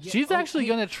yeah. She's actually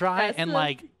gonna try and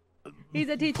He's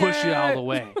a teacher. push you out of the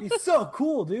way. He's so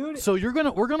cool, dude. So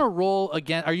we're gonna roll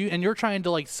again. You're trying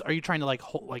to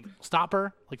stop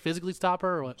her, physically stop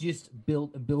her, or what? Just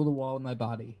build a wall with my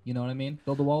body. You know what I mean?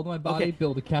 Build a wall with my body. Okay.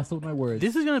 Build a castle with my words.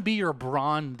 This is gonna be your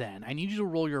brawn. Then I need you to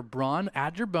roll your brawn,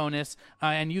 add your bonus,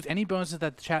 and use any bonuses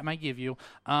that the chat might give you.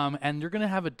 And you're gonna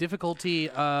have a difficulty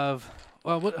of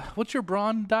what's your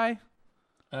brawn die?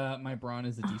 My brawn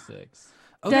is a D6.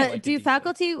 Okay. Do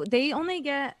faculty? They only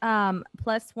get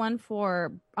 +1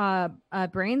 for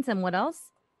brains and what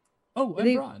else? Oh,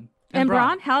 and brawn. And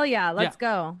brawn. brawn? Hell yeah! Let's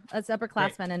go. That's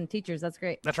upperclassmen and teachers. That's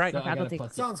great. That's right. So I got a faculty.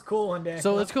 +6. Sounds cool one day.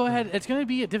 So let's go ahead. It's going to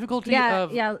be a difficulty Yeah,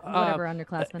 of whatever,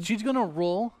 underclassmen. She's going to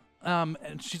roll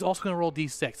and she's also going to roll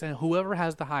d6, and whoever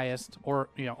has the highest, or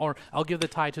I'll give the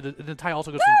tie to the tie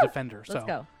also goes to the defender. Let's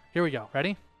go. Here we go.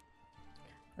 Ready?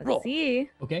 Let's Roll. see.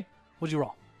 Okay. What'd you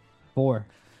roll? 4.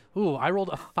 Ooh, I rolled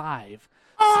a 5.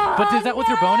 But is that with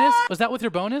your bonus? Was that with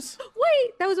your bonus?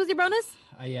 Wait, that was with your bonus?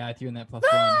 Yeah, I threw in that +1.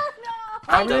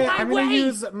 I'm gonna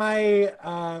use my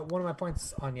one of my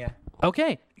points on you.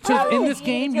 Okay. So in this you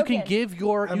game, need a you can token. give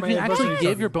your I you might can have actually bonuses.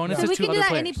 give your Yeah. bonuses So we to can do other that at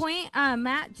players. any point,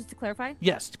 Matt, just to clarify.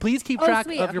 Yes, please keep Oh, track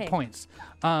sweet, of your okay. points.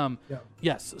 Yeah.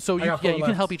 Yes, so I got 4 you can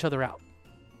left. help each other out.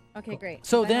 Okay, great.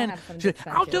 So I don't then, have some she's good like,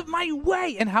 stuff, out too. of my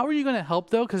way! And how are you going to help,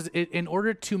 though? Because in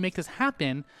order to make this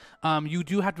happen, you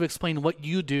do have to explain what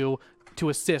you do to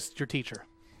assist your teacher.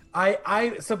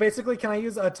 So basically, can I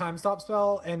use a time stop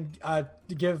spell and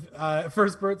to give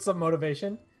First Bert some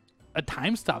motivation? A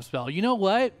time stop spell. You know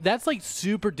what? That's like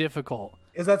super difficult.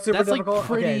 Is that super That's, like, difficult? Okay,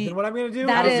 pretty- then what I'm gonna do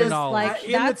That Thousand is dollars. like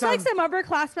in the that's like time- some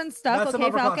upperclassmen stuff. That's some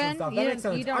Okay, upperclassmen Falcon. stuff. That makes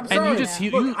sense. You don't. I'm And you sorry. just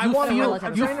you Look, I want feel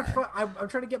I'm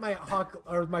trying to get my hawk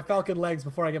or my falcon legs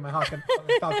before I get my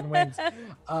falcon wings.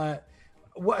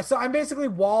 So I'm basically,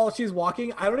 while she's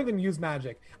walking, I don't even use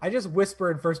magic. I just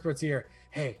whisper in First Bert's ear,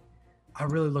 "Hey, I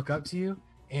really look up to you,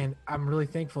 and I'm really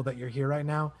thankful that you're here right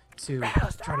now to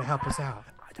try to help us out."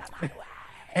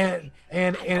 And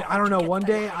I don't know, one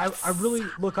day I really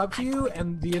look up to you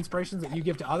and the inspirations that you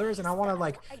give to others, and I want to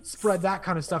like spread that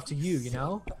kind of stuff to you, you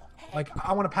know? Like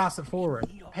I want to pass it forward,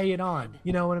 pay it on.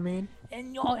 You know what I mean?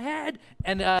 in your head.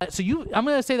 And so I'm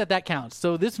gonna say that counts.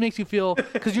 So this makes you feel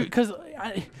because you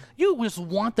just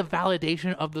want the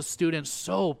validation of the students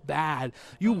so bad.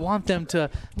 You want them to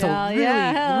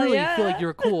really feel like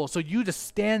you're cool. So you just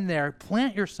stand there,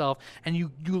 plant yourself, and you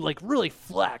like really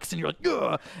flex, and you're like,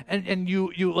 ugh, and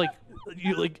you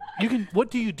can. What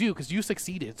do you do? Because you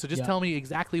succeeded. So just tell me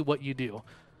exactly what you do.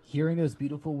 Hearing those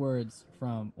beautiful words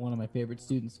from one of my favorite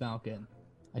students, Falcon,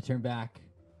 I turn back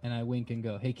and I wink and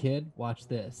go, "Hey kid, watch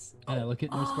this." And I look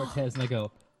at Nurse Cortez and I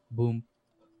go, "Boom,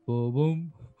 boom,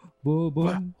 boom, boom, boom,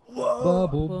 boom,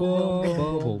 boom,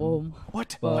 boom, boom."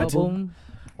 What? Boom,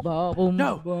 boom.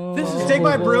 No, this is Take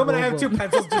my broom and I have 2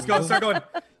 pencils. Just go start going.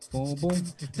 Boom, boom.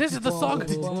 this is the song.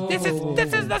 This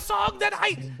is the song that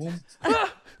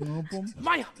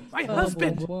my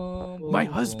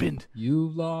husband.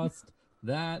 You've lost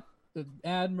that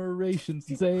admiration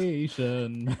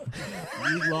sensation.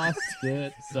 You lost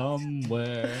it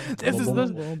somewhere. This is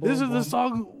the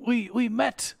song we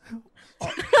met.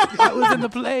 I was in the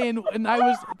play and I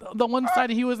was the one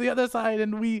side and he was the other side,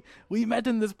 and we met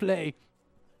in this play.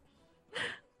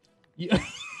 You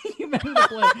met in the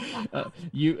play.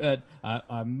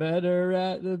 I met her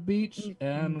at the beach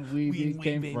and we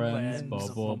became friends.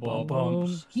 Boom, boom,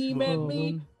 boom. He met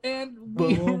me and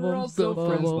we were also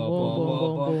friends.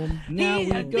 Now we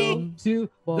go to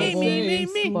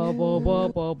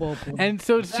the And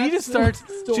so she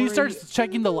starts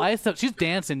checking the lights up. She's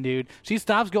dancing, dude. She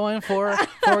stops going for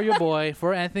your boy,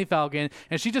 for Anthony Falcon,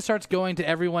 and she just starts going to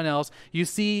everyone else. You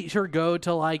see her go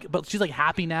to but she's like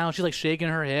happy now. She's like shaking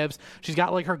her hips. She's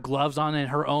got like her gloves on and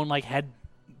her own like head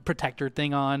protector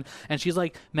thing on, and she's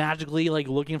like magically like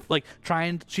looking like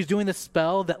she's doing this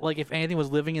spell that like if anything was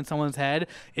living in someone's head,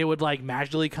 it would like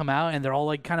magically come out, and they're all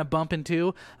like kind of bumping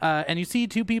too. And you see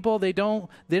two people, they don't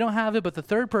have it, but the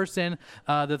third person,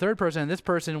 this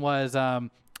person was oh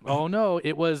no,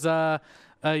 it was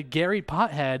Gary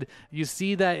Pothead. You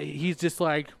see that he's just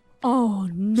like, oh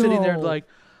no, sitting there like,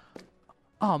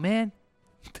 oh man.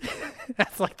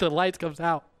 That's like the lights comes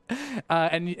out.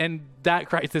 And that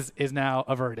crisis is now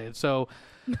averted. So,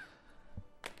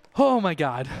 oh my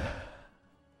God.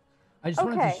 I just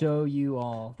wanted to show you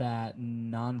all that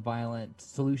non-violent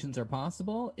solutions are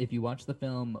possible if you watch the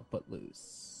film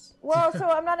Footloose. Well, so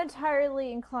I'm not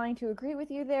entirely inclined to agree with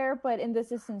you there, but in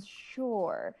this instance,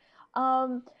 sure.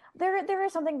 There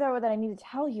is something though that I need to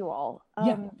tell you all.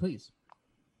 Yeah, please.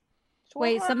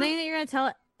 Wait, something that you're gonna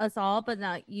tell us all, but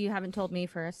not you haven't told me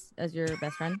first as your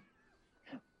best friend.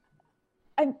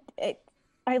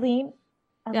 Eileen,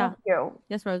 I love you.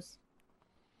 Yes, Rose.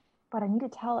 But I need to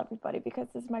tell everybody because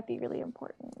this might be really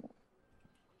important.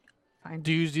 Fine.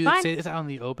 Do you Fine. say this out in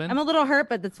the open? I'm a little hurt,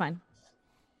 but that's fine.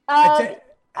 I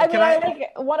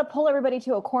want to pull everybody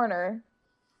to a corner.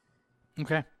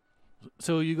 Okay.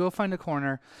 So you go find a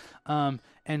corner, and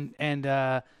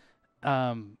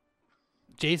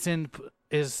Jason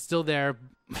is still there,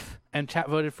 and chat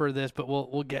voted for this, but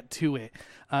we'll get to it.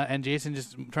 And Jason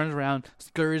just turns around,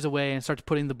 scurries away, and starts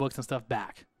putting the books and stuff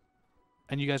back.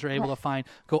 And you guys are able to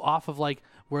go off of like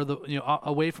where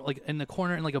away from like in the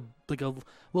corner in like a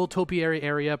little topiary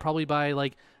area, probably by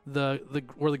like the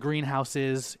where the greenhouse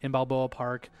is in Balboa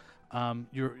Park.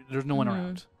 There's no one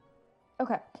around.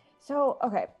 Okay, So,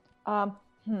 okay.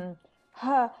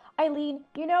 Eileen,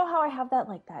 you know how I have that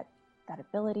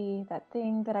ability, that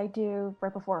thing that I do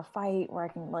right before a fight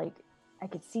where I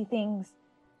could see things?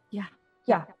 Yeah.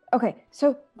 Yeah. Okay.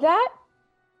 So that,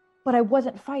 but I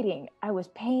wasn't fighting. I was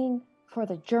paying for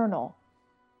the journal.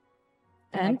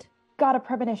 And I got a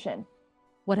premonition.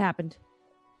 what happened?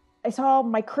 I saw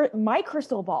my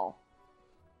crystal ball.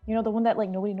 You know, the one that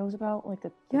nobody knows about,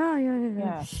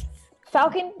 Yeah.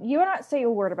 Falcon, you do not say a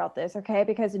word about this, okay?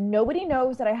 Because nobody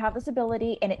knows that I have this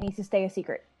ability, and it needs to stay a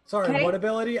secret. Sorry, okay? what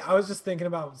ability? I was just thinking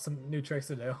about some new tricks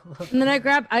to do. And then I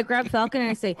grab Falcon and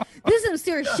I say, "This is some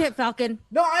serious shit, Falcon."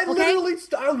 No, I literally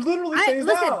phased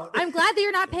listen, out. I'm glad that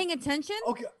you're not paying attention.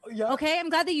 Okay, yeah. Okay, I'm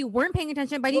glad that you weren't paying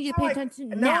attention, but I need you to pay attention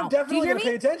now. Now I'm definitely Do you gonna hear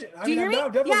pay me? attention. Do you hear me? Now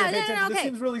I'm definitely Yeah, gonna pay no, attention. okay. This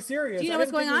seems really serious. Do you know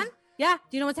what's going on? Yeah.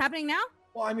 Do you know what's happening now?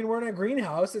 Well, I mean, we're in a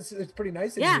greenhouse. It's pretty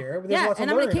nice in Yeah. here. But there's Yeah. lots And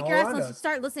of I'm gonna learning kick your all ass. around Let's us.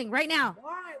 start listening right now.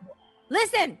 Why?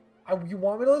 Listen. You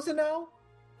want me to listen now?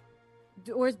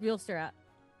 Where's Buellster at?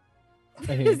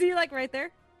 Right here. Is he right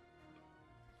there?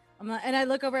 And I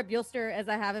look over at Buellster as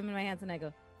I have him in my hands, and I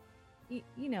go,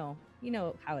 "You know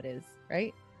how it is,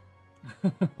 right?"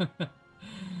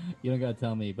 You don't gotta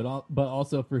tell me, but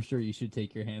also for sure you should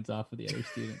take your hands off of the other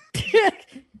student.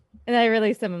 And I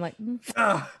release him. I'm like,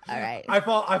 all right. I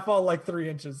fall like 3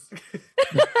 inches.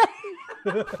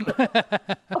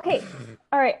 Okay.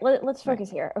 All right. Let's focus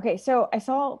here. Okay. So I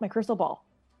saw my crystal ball.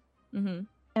 Mm-hmm.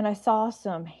 And I saw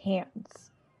some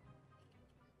hands.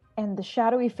 And the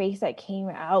shadowy face that came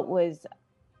out was,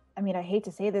 I mean, I hate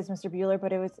to say this, Mr. Bueller,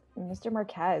 but it was Mr.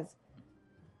 Marquez.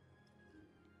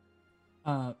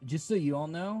 Just so you all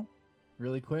know,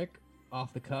 really quick,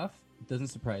 off the cuff, it doesn't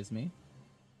surprise me.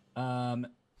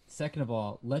 Second of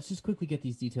all, let's just quickly get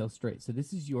these details straight. So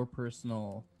this is your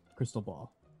personal crystal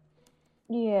ball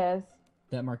Yes.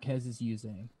 that Marquez is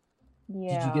using.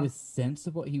 Yeah. Did you get a sense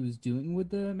of what he was doing with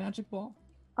the magic ball?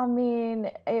 I mean,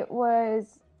 it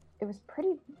was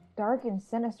pretty dark and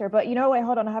sinister, but wait,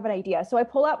 hold on, I have an idea. So I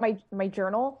pull out my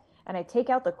journal and I take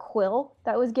out the quill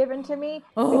that was given to me.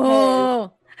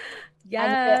 Oh,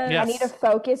 I yes. need to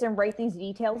focus and write these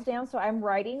details down. So I'm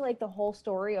writing the whole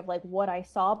story of what I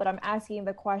saw, but I'm asking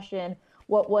the question,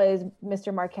 what was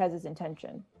Mr. Marquez's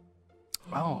intention?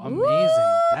 Oh, amazing. Woo!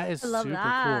 That is I love super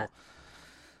that. cool.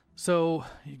 So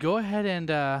you go ahead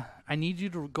and I need you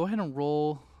to go ahead and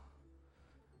roll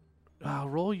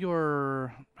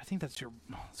your, I think that's your,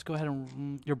 let's go ahead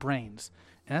and your brains.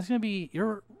 And that's going to be,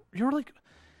 you're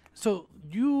so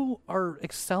you are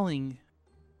excelling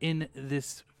in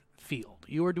this field.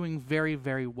 You are doing very,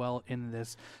 very well in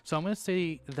this. So I'm going to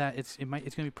say that it's going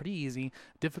to be pretty easy.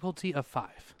 Difficulty of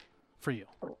 5 for you.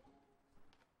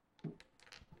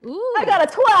 Ooh. I got a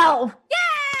 12. Yeah.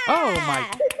 Oh my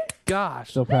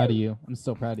gosh. So proud of you. I'm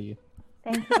so proud of you.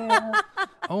 Thank you.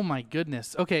 Oh my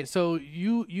goodness. Okay, so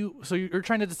you're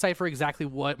trying to decipher exactly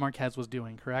what Marquez was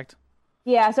doing, correct?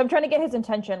 Yeah, so I'm trying to get his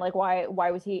intention. Why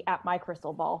was he at my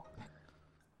crystal ball?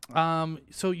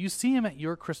 So you see him at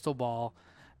your crystal ball,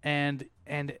 and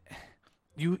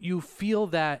you feel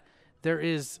that there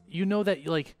is,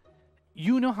 that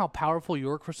how powerful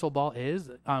your crystal ball is.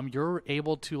 You're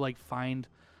able to find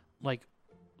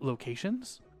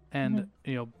locations, and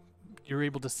you're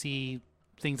able to see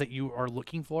things that you are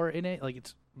looking for in it.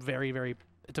 It's very, very,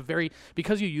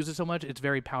 because you use it so much, it's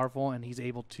very powerful, and he's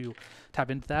able to tap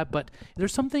into that. But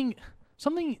there's another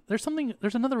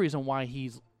reason why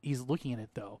he's looking at it,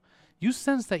 though. You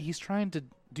sense that he's trying to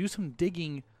do some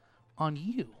digging on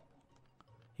you.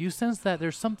 You sense that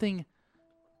there's something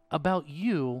about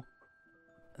you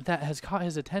that has caught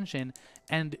his attention,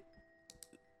 and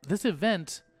this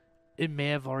event, it may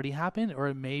have already happened, or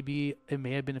it may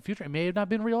have been a future. It may have not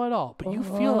been real at all, but you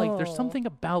feel like there's something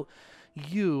about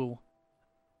you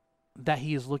that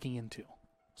he is looking into,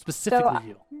 specifically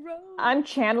you. I'm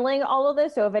channeling all of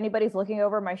this. So if anybody's looking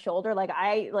over my shoulder,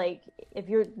 if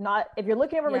you're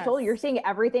looking over my shoulder, you're seeing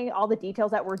everything, all the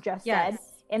details that were just said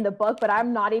in the book, but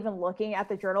I'm not even looking at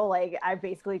the journal. I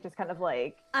basically just kind of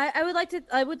I would like to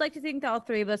think that all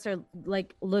three of us are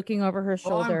looking over her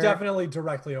shoulder. Oh, I'm definitely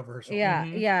directly over her shoulder. Yeah,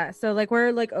 yeah. So we're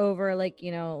over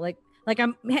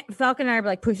I'm Falcon and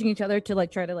I are pushing each other to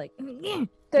try to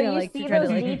So you see those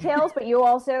details, but you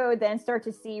also then start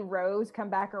to see Rose come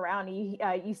back around.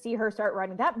 You see her start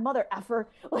writing that mother effer.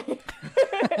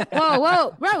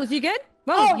 Whoa, Rose, you good?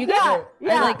 Whoa, you good?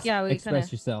 Yeah.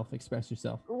 Express yourself.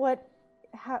 What?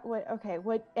 Okay.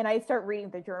 What? And I start reading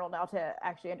the journal now to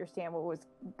actually understand what was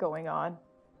going on.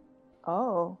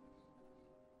 Oh.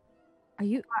 Are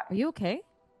you okay?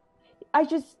 I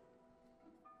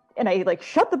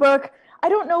shut the book. I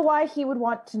don't know why he would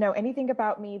want to know anything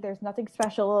about me. There's nothing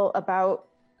special about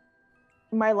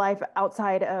my life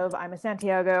outside of I'm a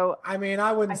Santiago. I mean,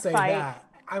 I wouldn't say fight. that.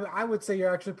 I would say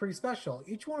you're actually pretty special.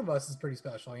 Each one of us is pretty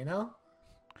special, you know?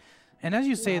 And as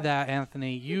you say that,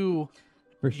 Anthony, you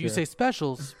say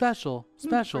special, special,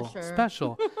 special, sure.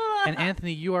 special. And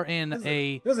Anthony, you are in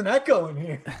There's an echo in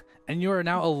here. and you are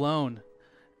now alone.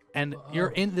 And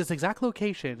you're in this exact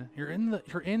location. You're in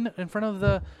front of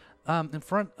the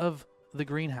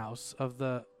greenhouse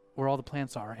where all the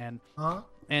plants are,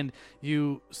 and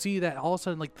you see that all of a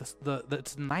sudden, like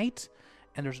it's night,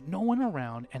 and there's no one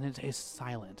around, and it is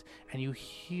silent, and you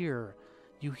hear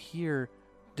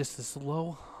just this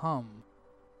low hum,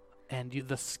 and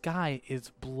the sky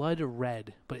is blood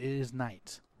red, but it is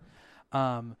night,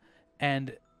 and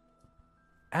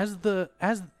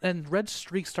and red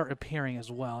streaks start appearing as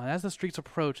well, and as the streaks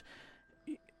approach,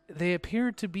 they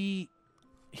appear to be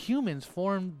humans,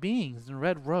 formed beings in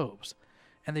red robes,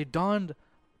 and they donned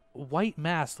white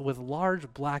masks with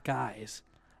large black eyes,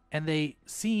 and they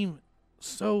seem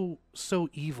so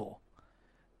evil.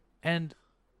 And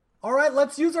all right,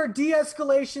 let's use our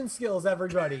de-escalation skills,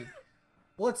 everybody.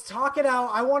 Let's talk it out.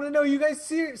 I want to know, you guys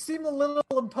seem a little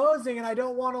imposing, and I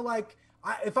don't want to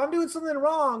if I'm doing something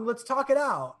wrong, let's talk it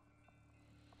out.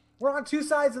 We're on two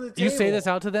sides of the table. You say this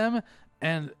out to them,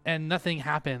 and nothing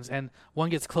happens, and one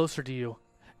gets closer to you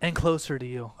and closer to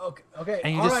you. Okay.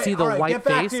 And you just see the white get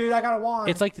back, face. dude. I got a wand.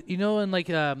 It's like, in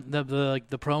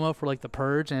the promo for the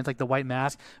Purge, and it's like the white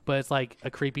mask, but it's like a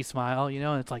creepy smile,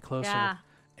 and it's like closer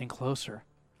and closer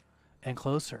and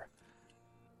closer.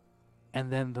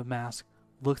 And then the mask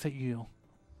looks at you,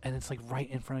 and it's like right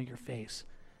in front of your face,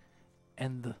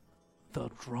 and the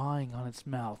drawing on its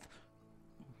mouth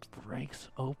breaks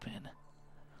open,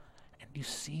 and you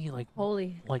see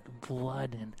holy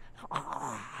blood and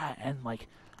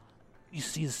you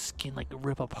see the skin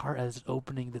rip apart as it's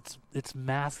opening its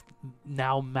mask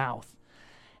now mouth,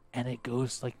 and it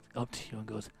goes up to you and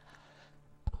goes,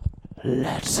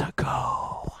 "Let's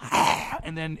go,"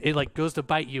 and then it goes to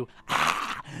bite you,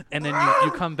 and then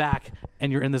you come back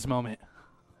and you're in this moment.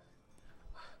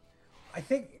 I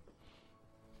think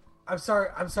I'm sorry.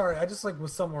 I just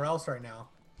was somewhere else right now.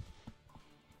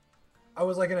 I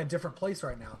was in a different place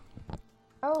right now.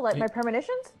 Oh, my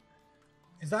premonitions?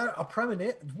 Is that a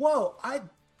premonition? Whoa!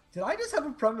 Did I just have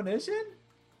a premonition?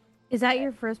 Is that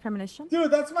your first premonition?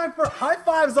 Dude, that's my first. High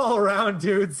fives all around,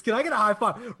 dudes. Can I get a high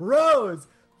five? Rose,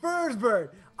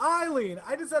 Fursberg, Eileen.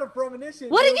 I just had a premonition.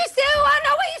 What did you say? I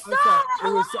know what you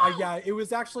saw. It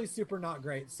was actually super not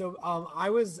great. So I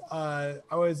was right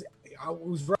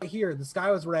here. The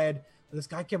sky was red. This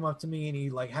guy came up to me, and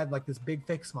he had this big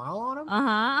fake smile on him.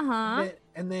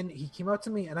 And then he came up to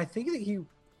me, and I think that he.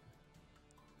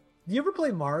 Do you ever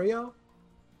play Mario?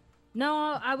 No,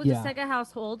 I was the Sega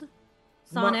household.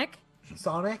 Sonic.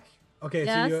 Sonic. Okay,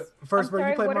 yes. So first,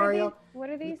 you play Mario. What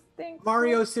are these things?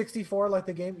 Mario 64, like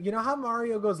the game. You know how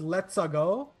Mario goes, "Let's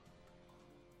go."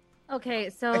 Okay,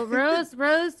 so Rose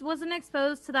wasn't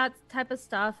exposed to that type of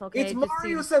stuff. Okay, it's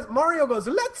Mario goes,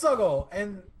 "Let's go,"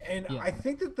 and I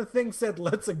think that the thing said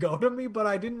 "Let's go" to me, but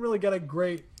I didn't really get I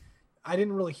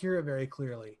didn't really hear it very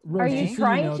clearly. Are you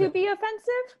trying to be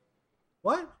offensive?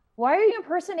 What? Why are you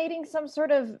impersonating some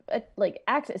sort of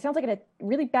accent? It sounds like a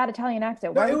really bad Italian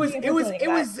accent. Why no,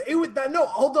 no,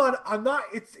 hold on. I'm not.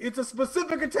 It's a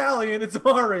specific Italian. It's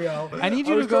Mario. I need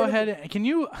you to go ahead. Can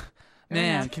you,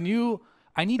 man? Can you?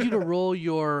 I need you to roll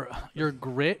your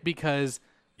grit, because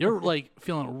you're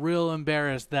feeling real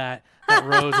embarrassed that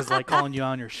Rose is calling you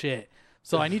on your shit.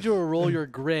 So I need you to roll your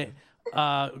grit.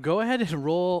 Go ahead and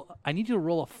roll. I need you to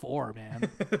roll a 4, man.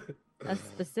 A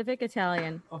specific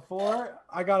Italian. A 4?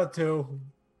 I got a 2.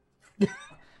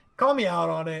 Call me out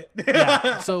on it.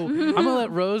 Yeah. So I'm gonna let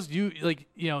Rose. You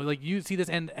you see this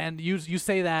and you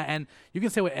say that, and you can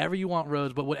say whatever you want,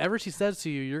 Rose. But whatever she says to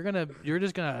you, you're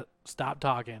just gonna stop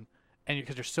talking, and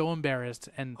because you're so embarrassed.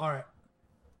 And all right.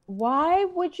 Why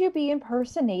would you be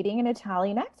impersonating an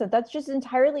Italian accent? That's just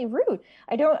entirely rude.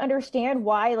 I don't understand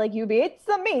why you be it's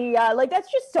me.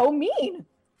 That's just so mean.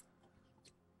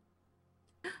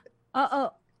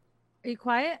 Are you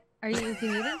quiet? Are you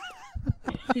muted?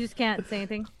 You just can't say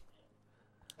anything.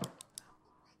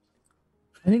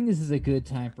 I think this is a good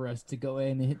time for us to go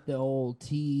in and hit the old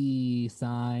T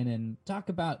sign and talk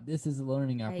about this as a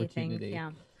learning opportunity.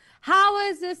 Yeah. How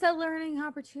is this a learning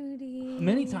opportunity?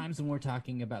 Many times when we're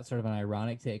talking about sort of an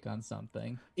ironic take on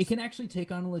something, it can actually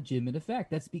take on a legitimate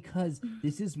effect. That's because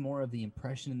this is more of the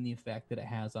impression and the effect that it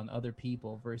has on other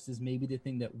people versus maybe the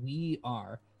thing that we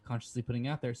are consciously putting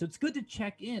out there. So it's good to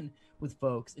check in with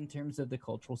folks in terms of the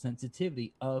cultural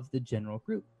sensitivity of the general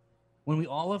group. When we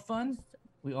all have fun,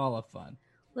 we all have fun.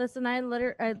 Listen,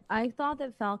 I thought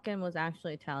that Falcon was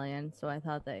actually Italian, so I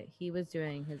thought that he was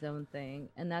doing his own thing,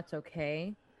 and that's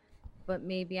okay. But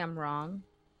maybe I'm wrong.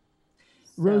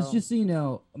 Rose, So- just so you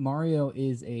know, Mario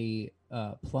is a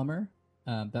plumber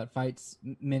that fights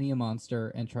many a monster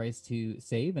and tries to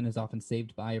save and is often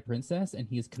saved by a princess, and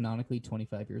he is canonically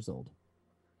 25 years old.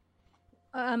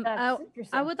 I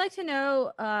interesting. would like to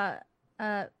know,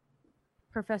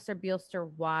 Professor Beelster,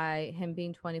 why him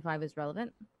being 25 is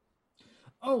relevant.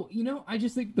 Oh, I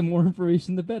just think the more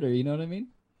information, the better. You know what I mean?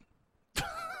 Okay,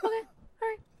 all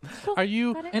right. Cool. Are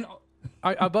you Got it. And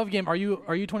above game? Are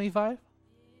you 25?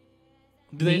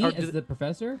 me as the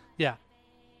professor? Yeah.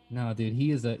 No, dude, he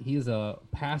is a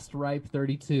past ripe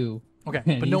 32. Okay,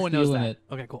 and but no he's one knows feeling that. it.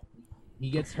 Okay, cool.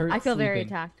 He gets hurt. I feel very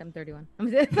sleeping. attacked. I'm 31.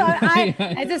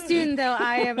 As a student, though,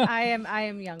 I am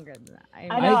younger than that.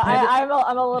 I know.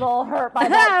 I'm a little hurt by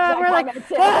that. We're like, comment,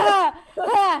 too.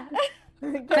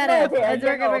 Shut up. Get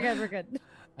We're over good. We're good.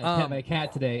 I pet my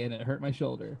cat today, and it hurt my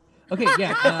shoulder. Okay,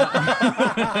 yeah.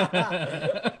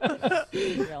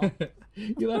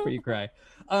 You laugh or you cry.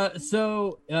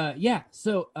 So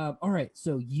all right.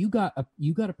 So you got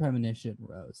a premonition,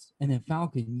 Rose, and then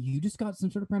Falcon, you just got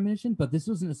some sort of premonition, but this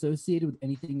wasn't associated with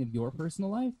anything of your personal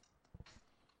life.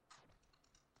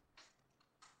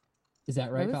 Is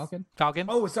that right, Rose? Falcon? Falcon.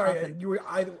 Oh, sorry. You were.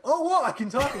 Whoa! I can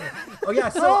talk now. Oh yeah.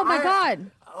 So Oh my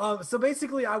God. So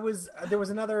basically, there was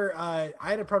another. I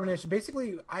had a premonition.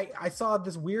 Basically, I saw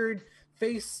this weird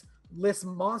faceless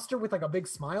monster with like a big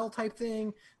smile type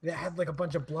thing that had like a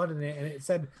bunch of blood in it, and it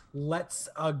said "Let's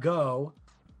go."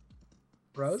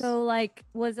 Rose. So, like,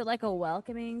 was it like a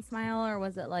welcoming smile, or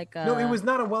was it like a? No, it was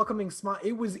not a welcoming smile.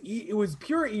 It was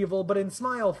pure evil, but in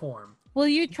smile form. Will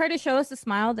you try to show us the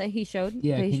smile that he showed?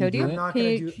 Yeah, that he can showed you you. do it? I'm not Can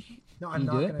gonna you- do. No, Can I'm you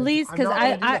not do it? gonna. Please, I'm because not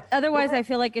gonna do that. otherwise I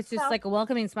feel like it's just like a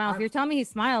welcoming smile. If I'm- you're telling me he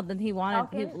smiled, then he wanted,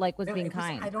 he Falcon? like was No, being it was-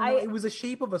 kind. I don't know. It was a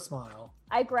shape of a smile.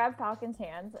 I grab Falcon's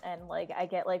hands and like I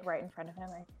get like right in front of him.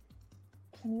 Like,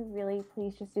 can you really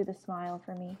please just do the smile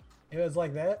for me? It was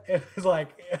like that. It was like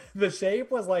the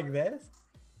shape was like this,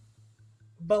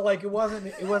 but like it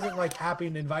wasn't like happy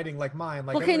and inviting like mine.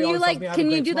 Like Well, can everybody you always tells like me I have a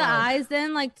can you great do the smile. eyes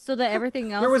then, like so that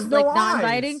everything else was is no like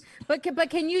non-biting? eyes. But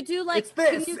can you do like It's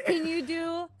this. Can you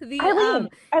do the Eileen,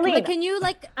 Like, can you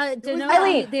like denote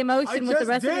Eileen, the emotion with the just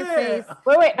rest of your did. face?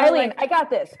 Wait, Or, Eileen, like- I got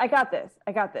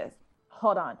this.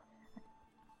 Hold on.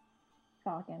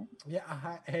 Falcon, Yeah.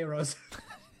 Hi, hey Rose,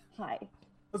 hi.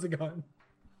 how's it going?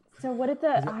 So what did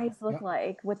the Is it- eyes look yeah.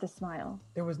 like with the smile?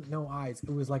 There was no eyes. It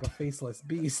was like a faceless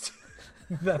beast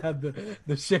that had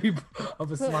the shape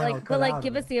of a But smile. like, cut out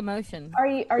give of us the emotion. Are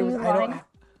you It was- I don't- lying?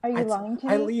 Are you lying to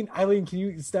me? Eileen, can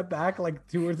you step back like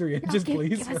 2 or 3 inches,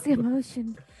 please? Give us the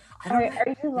emotion. I don't know.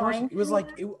 Are you lying? It was to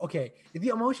like me? okay. The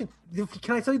emotion.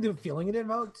 Can I tell you the feeling it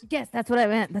evoked? Yes, that's what I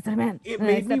meant. That's what I meant. It And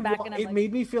I made me. step back and I'm It like,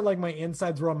 made me feel like my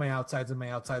insides were on my outsides and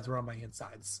my outsides were on my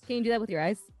insides. Can you do that with your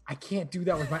eyes? I can't do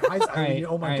that with my eyes. All right,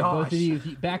 Oh my all right, gosh. both of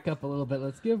you back up a little bit.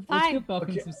 Let's give Fine. Falcon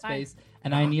Okay. some space.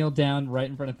 And I kneel down right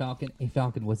in front of Falcon. Hey,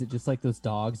 Falcon, was it just like those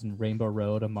dogs in Rainbow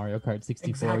Road on Mario Kart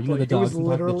 64? You know the Exactly. It was dogs, I'm talking, the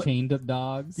literally- chained up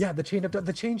dogs. Yeah, the chain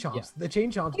chomps. Yeah. The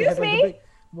chain chomps. Excuse they had, like, me? the big-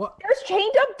 what? There's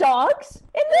chained up dogs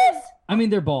in this. I mean,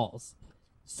 they're balls.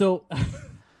 So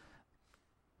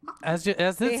As They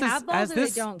this have balls or they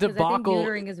this don't? 'Cause I think debacle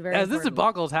neutering is very as this important.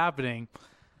 debacle is happening,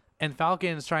 and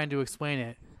Falcon is trying to explain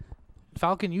it.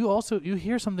 Falcon, you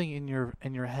hear something in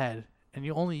your head, and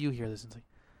only you hear this. It's like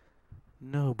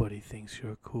nobody thinks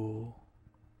you're cool.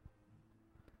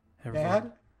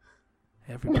 Dad?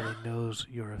 Everybody knows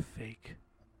you're a fake.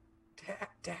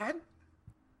 Dad?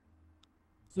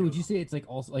 So would you say it's like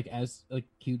also like as like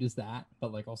cute as that,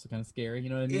 but like also kind of scary? You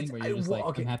know what I mean? It's- Where you're just well, like,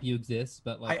 okay. I'm happy you exist,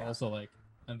 but like I- also like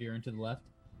I'm veering to the left.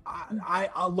 I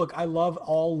look. I love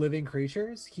all living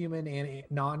creatures, human and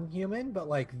non-human. But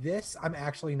like this, I'm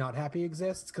actually not happy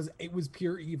exists because it was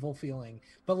pure evil feeling.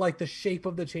 But like the shape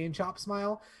of the chain chop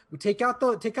smile, we take out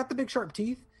the big sharp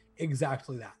teeth.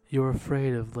 Exactly that. You're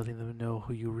afraid of letting them know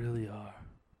who you really are.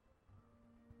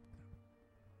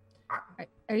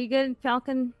 Are you good,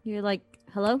 Falcon? You're like,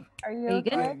 hello? Are you Are you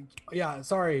good? okay? Yeah.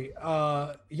 Sorry.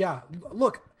 Yeah.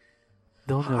 Look,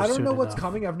 They'll know I don't soon know what's enough.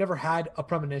 coming. I've never had a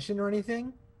premonition or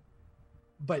anything,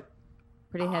 but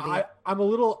Pretty heavy. I'm a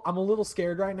little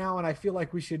scared right now, and I feel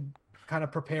like we should kind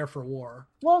of prepare for war.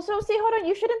 Well, so see, hold on.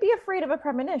 You shouldn't be afraid of a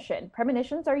premonition.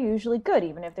 Premonitions are usually good,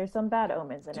 even if there's some bad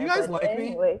omens in Do it. you guys but like me?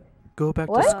 anyway. Go back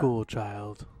What? to school,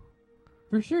 child.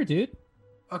 For sure, dude.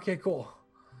 Okay, cool.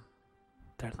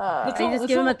 They're Uh, I just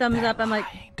give him a thumbs up. I'm like,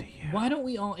 lying to you. Why don't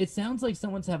we all? It sounds like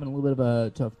someone's having a little bit of a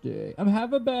tough day. I'm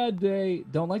having a bad day.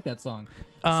 Don't like that song.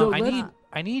 So I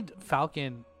let's- need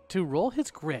Falcon to roll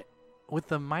his grit with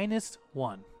the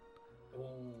 -1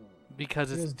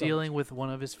 because it's dealing with one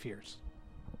of his fears.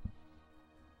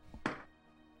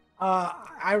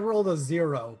 I rolled a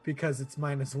 0 because it's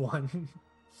 -1.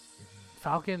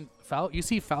 You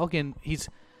see Falcon, he's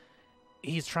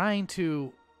trying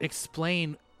to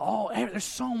explain, there's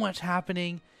so much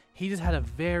happening. He just had a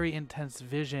very intense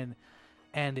vision,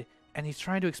 and he's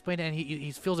trying to explain it, and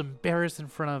he feels embarrassed in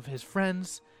front of his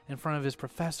friends, in front of his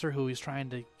professor, who he's trying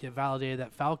to get validated.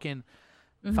 That Falcon,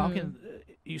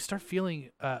 you start feeling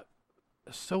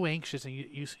so anxious, and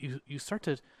you start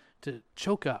to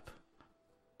choke up,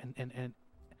 and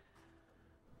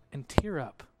tear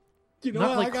up. You know,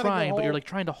 not like crying, but you're like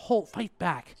trying to fight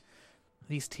back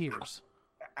these tears.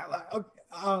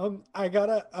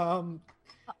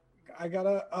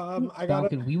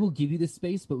 Falcon, we will give you the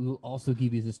space, but we will also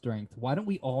give you the strength. Why don't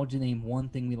we all just name one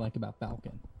thing we like about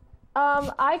Falcon?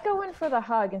 I go in for the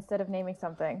hug instead of naming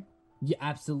something. Yeah,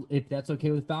 absolutely. If that's okay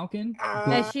with Falcon.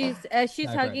 As she's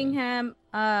hugging him.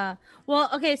 Well,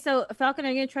 okay. So Falcon, are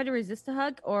you gonna try to resist the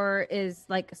hug, or is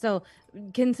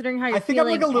considering how you're I think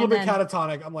feeling? I'm like a little bit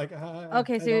catatonic. I'm like.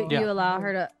 Okay, so you allow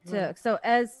her to. So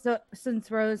since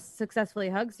Rose successfully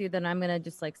hugs you, then I'm gonna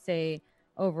just say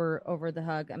over the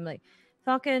hug. I'm like,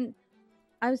 Falcon,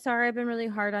 I'm sorry, I've been really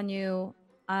hard on you.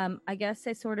 I guess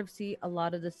I sort of see a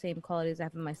lot of the same qualities I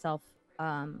have in myself,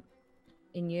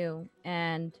 in you,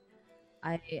 and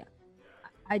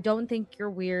I don't think you're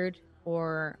weird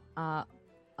or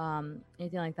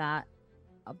anything like that,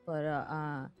 but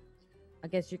I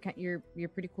guess you're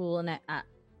pretty cool, and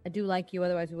I do like you.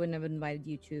 Otherwise, we wouldn't have invited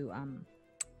you to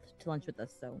lunch with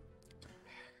us. So,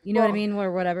 you know what I mean,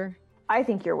 or whatever. I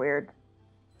think you're weird,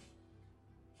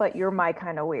 but you're my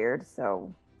kind of weird.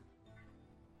 So,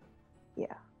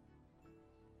 yeah.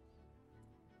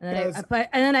 And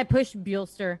then I push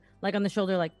Buelster on the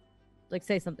shoulder, like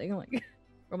say something,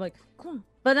 I'm like, cool,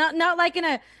 but not like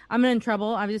I'm in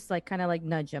trouble. I'm just kind of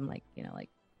nudge him, like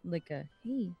a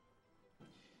hey.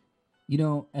 You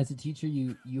know, as a teacher,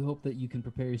 you hope that you can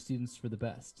prepare your students for the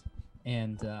best,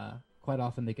 and quite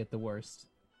often they get the worst,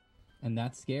 and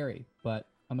that's scary. But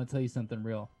I'm gonna tell you something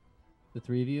real. The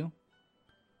three of you.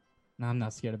 No, I'm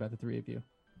not scared about the three of you.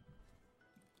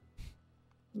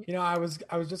 You know, I was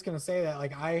just gonna say that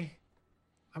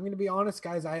I'm gonna be honest,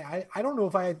 guys. I don't know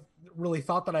if I really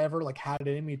thought that I ever had it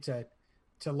in me to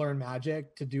learn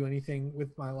magic, to do anything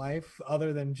with my life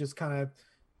other than just kind of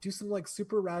do some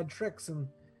super rad tricks. And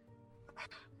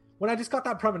when I just got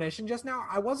that premonition just now,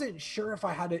 I wasn't sure if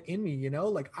I had it in me. You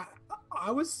know,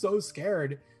 I was so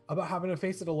scared about having to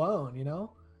face it alone. You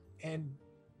know, and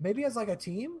maybe as a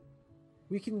team,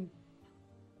 we can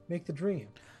make the dream.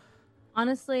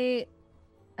 Honestly,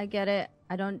 I get it.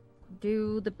 I don't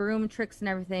do the broom tricks and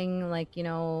everything.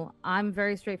 I'm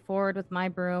very straightforward with my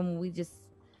broom. We just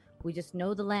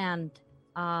know the land.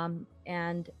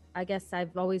 And I guess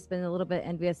I've always been a little bit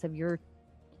envious of your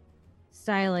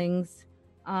stylings.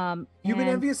 You've been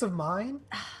envious of mine?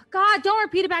 God, don't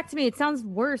repeat it back to me. It sounds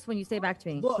worse when you say it back to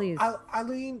me. Look, please.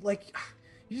 Eileen,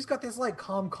 you just got this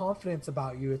calm confidence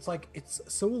about you. It's it's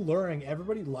so alluring.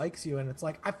 Everybody likes you, and it's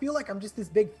I feel like I'm just this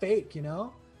big fake, you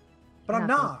know? But I'm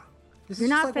not. You're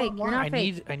not fake. You're not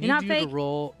fake. I need you to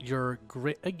roll your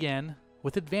grit again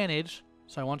with advantage.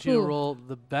 So I want you to roll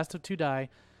the best of 2 die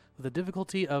with a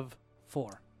difficulty of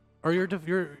 4. Or your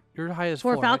highest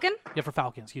 4. For Falcon? Right? Yeah, for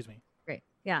Falcon. Excuse me. Great.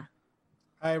 Yeah.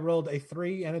 I rolled a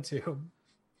 3 and a 2.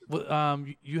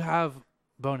 You have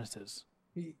bonuses.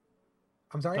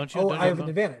 I'm sorry. Don't you I have an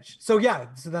advantage. So yeah.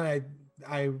 So then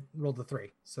I rolled a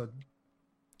 3. So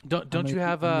don't you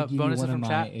have bonuses from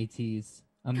chat? ATs.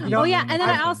 And then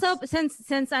I also,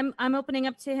 since I'm opening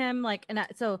up to him,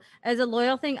 so as a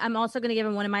loyal thing, I'm also going to give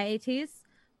him one of my ATs,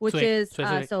 which is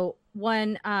so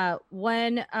one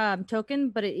token,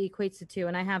 but it equates to 2,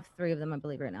 and I have 3 of them, I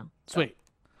believe, right now. Sweet.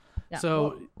 Yeah.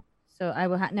 So I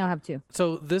will now have 2.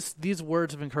 So these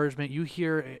words of encouragement you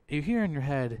hear in your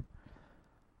head.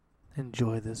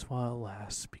 Enjoy this while it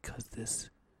lasts, because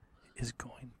this is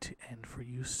going to end for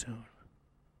you soon.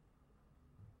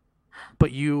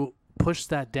 But you push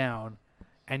that down,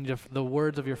 and the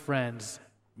words of your friends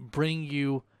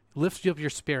lift you up your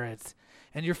spirits,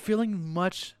 and you're feeling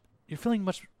much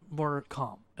more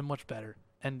calm and much better,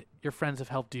 and your friends have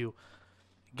helped you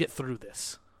get through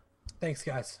this. Thanks,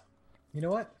 guys. You know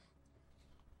what?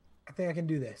 I think I can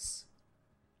do this.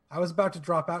 I was about to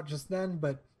drop out just then,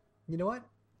 but you know what?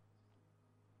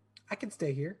 I can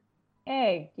stay here.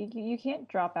 Hey, you can't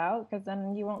drop out, because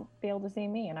then you won't be able to see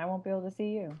me, and I won't be able to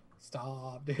see you.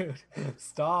 Stop, dude.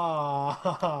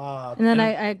 Stop. And then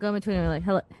I go between them like,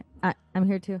 hello, I'm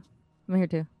here too. I'm here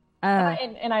too.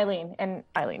 And Eileen.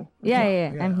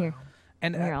 Yeah, I'm here.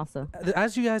 And You're also.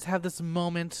 as you guys have this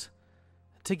moment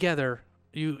together,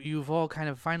 you've all kind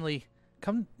of finally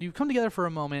come together for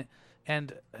a moment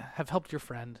and have helped your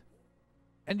friend.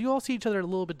 And you all see each other a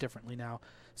little bit differently now.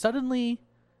 Suddenly,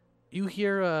 you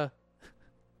hear a...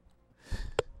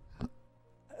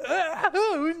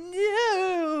 Oh,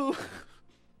 no!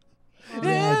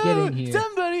 Yeah, get in here.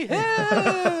 Somebody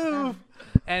help!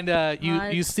 And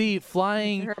you see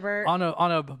flying Herbert. on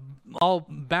a all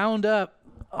bound up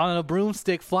on a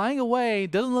broomstick, flying away.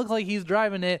 Doesn't look like he's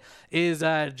driving it. Is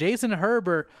Jason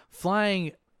Herbert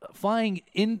flying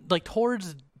in like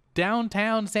towards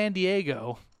downtown San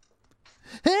Diego?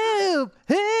 Help!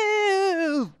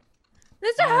 Help!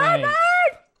 Mr. Herbert!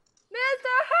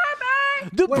 Mr.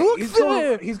 Herbert! The book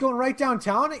fair. He's going right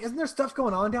downtown. Isn't there stuff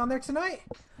going on down there tonight?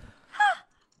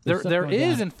 There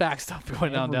is in fact stuff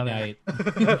going on down there.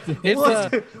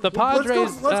 It's the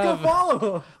Padres. Let's go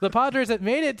follow. The Padres that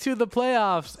made it to the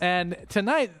playoffs, and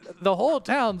tonight the whole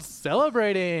town's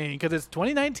celebrating because it's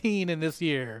 2019 in this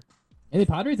year. And the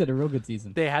Padres had a real good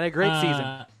season. They had a great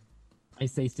season. I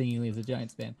say stingingly as a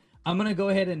Giants fan. I'm gonna go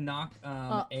ahead and knock a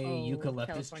Uh-oh,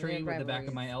 eucalyptus California tree with the back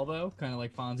of my elbow, kind of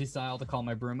like Fonzie style, to call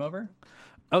my broom over.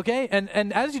 Okay, and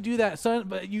as you do that, so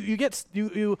but you get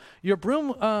your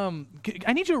broom.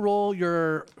 I need you to roll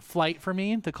your flight for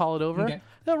me to call it over. Okay.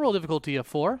 Roll difficulty of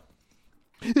 4.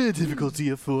 Difficulty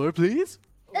of 4, please.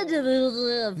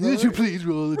 Would you please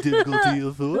roll a difficulty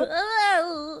of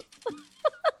 4?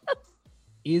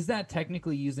 Is that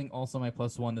technically using also my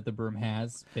 +1 that the broom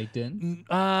has baked in?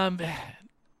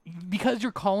 Because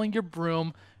you're calling your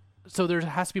broom, so there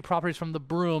has to be properties from the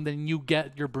broom, then you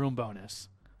get your broom bonus.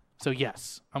 So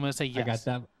yes, I'm gonna say yes.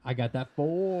 I got that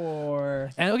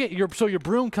 4. And okay, your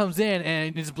broom comes in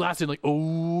and it's blasted like,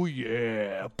 oh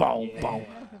yeah, boom, boom,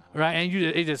 right? And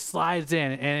it just slides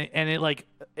in and it like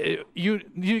you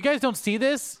guys don't see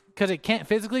this because it can't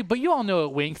physically, but you all know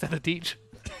it winks at the teach.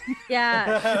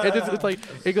 Yeah. It's like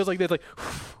it goes like this, like.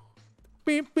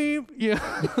 Beep beep, yeah.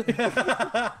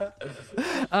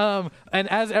 And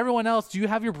as everyone else, do you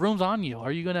have your brooms on you?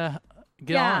 Are you gonna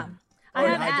get on? I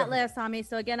have Atlas on me.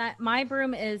 So again, my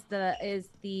broom is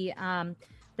the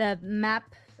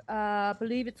map. I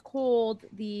believe it's called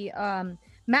the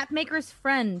Map Maker's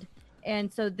Friend,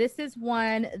 and so this is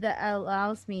one that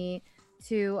allows me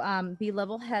to be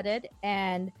level-headed,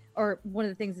 or one of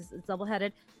the things is it's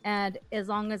level-headed, and as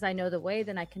long as I know the way,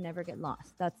 then I can never get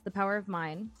lost. That's the power of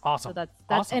mine. Awesome. So that's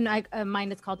awesome. And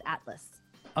mine is called Atlas.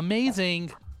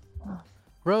 Amazing.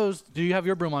 Rose, do you have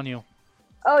your broom on you?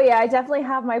 Oh yeah, I definitely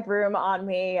have my broom on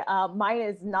me. Mine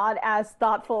is not as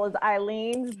thoughtful as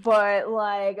Eileen's, but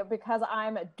like because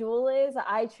I'm a duelist,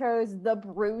 I chose the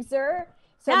Bruiser.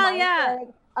 So Hell mine's yeah. like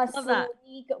a Love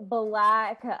sleek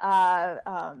black,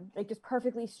 like just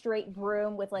perfectly straight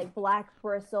broom with like black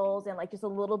bristles and like just a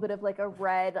little bit of like a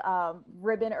red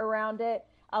ribbon around it.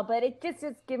 But it just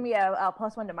give me a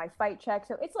 +1 to my fight check.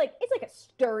 So it's like a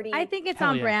sturdy. I think it's Hell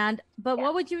on yeah. brand. But Yeah.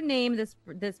 what would you name this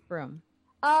broom?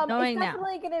 It's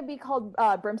definitely gonna be called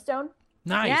Brimstone.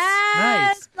 Nice. Yes,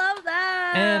 Nice. love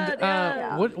that. And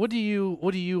Yeah. what do you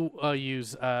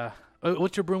use?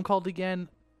 What's your broom called again?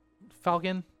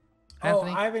 Falcon?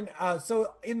 Anthony? Oh, I haven't.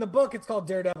 So in the book, it's called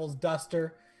Daredevil's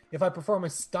Duster. If I perform a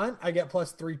stunt, I get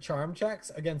 +3 charm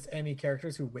checks against any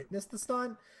characters who witness the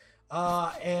stunt.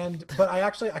 But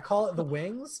I call it the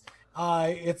Wings.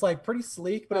 It's like pretty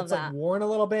sleek, but Love it's that. like worn a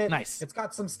little bit. Nice. It's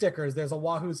got some stickers. There's a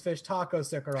Wahoo's Fish Taco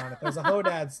sticker on it. There's a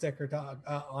Hodad sticker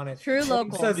on it. True It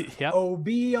local. says Yep.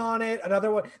 OB on it.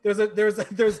 Another one. There's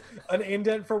an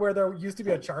indent for where there used to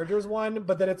be a Chargers one,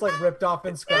 but then it's like ripped off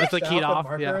and scratched like out keyed with off,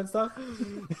 marker yeah. and stuff.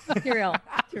 Too real.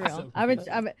 I was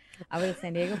a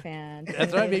San Diego fan.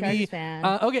 That's right, baby. Chargers fan.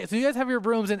 Okay, so you guys have your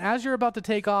brooms, and as you're about to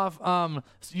take off,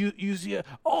 you see,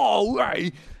 oh,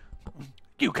 hey,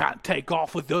 you can't take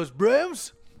off with those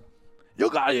brooms. You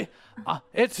got it.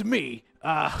 It's me.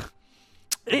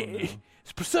 It's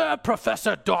Sir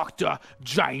Professor Dr.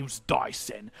 James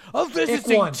Dyson, a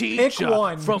visiting teacher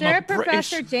from Sir a British...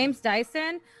 Professor James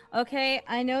Dyson. Okay,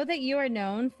 I know that you are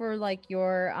known for like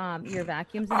your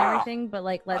vacuums and everything, but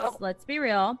like let's be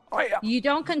real. You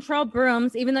don't control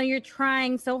brooms, even though you're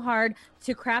trying so hard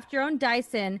to craft your own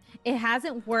Dyson. It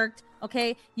hasn't worked.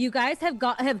 Okay, you guys have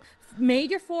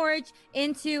made your forage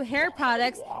into hair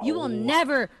products. You will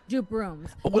never do brooms.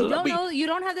 Well, You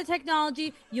don't have the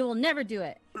technology. You will never do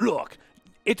it. Look,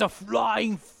 it's a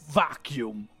flying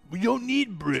vacuum. We don't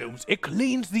need brooms. It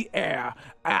cleans the air,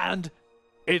 and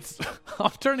it's... I'm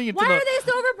turning into Why are they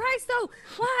so overpriced though?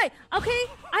 Why? Okay,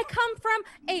 I come from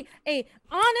a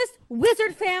honest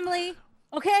wizard family.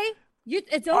 Okay,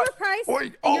 it's overpriced.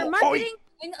 And your marketing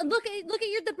And look at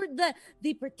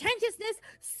the pretentiousness,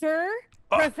 sir,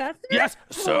 professor. Yes,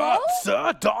 Hello?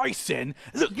 Sir Dyson.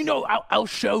 Look, I'll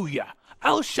show you.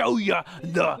 I'll show you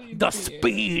the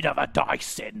speed of a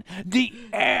Dyson, the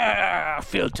air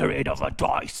filtering of a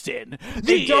Dyson,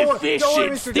 the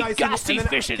gas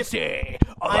efficiency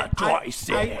of a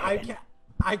Dyson.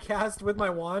 I cast with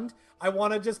my wand. I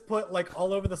want to just put like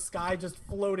all over the sky, just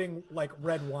floating like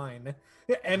red wine,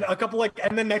 and a couple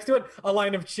and then next to it a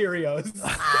line of Cheerios.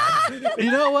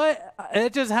 You know what?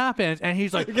 It just happens, and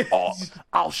he's like, "Oh,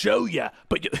 I'll show you."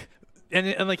 But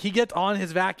and like he gets on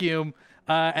his vacuum.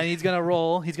 And he's gonna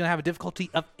roll. He's gonna have a difficulty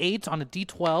of 8 on a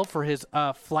D12 for his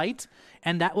flight,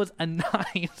 and that was a 9.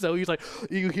 So he's like,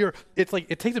 you hear it's like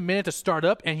it takes a minute to start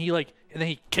up, and and then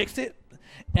he kicks it,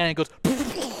 and it goes,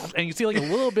 and you see like a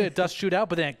little bit of dust shoot out,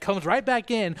 but then it comes right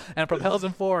back in and propels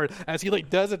him forward as he like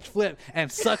does a flip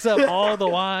and sucks up all the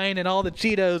wine and all the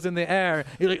Cheetos in the air.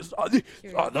 He's like,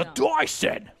 the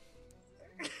Dyson.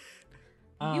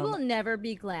 You will never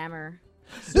be glamour.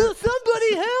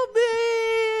 Somebody help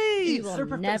me! You will never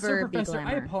be Professor, glamour.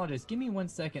 I apologize. Give me 1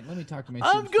 second. Let me talk to my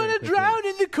I'm students very gonna quickly. drown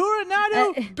in the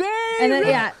Coronado Bay. And then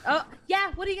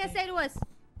what are you gonna say to us?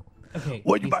 Okay,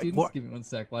 What hey, you might- students, what? give me 1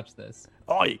 sec. Watch this.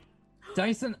 Oi.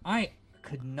 Dyson, I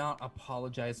could not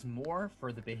apologize more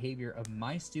for the behavior of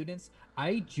my students.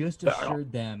 I just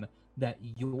assured them that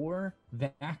your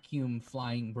vacuum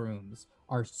flying brooms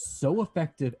are so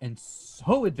effective and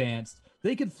so advanced,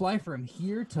 they could fly from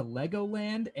here to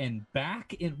Legoland and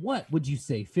back in what would you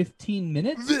say, 15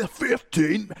 minutes?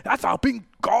 15? That's how being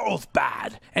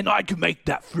Carlsbad, and I can make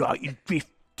that flight in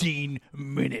 15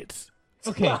 minutes.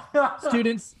 Okay,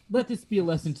 students, let this be a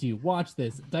lesson to you. Watch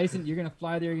this. Dyson, you're going to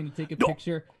fly there, you're going to take a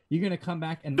picture, you're going to come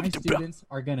back, and my students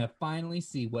are going to finally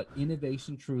see what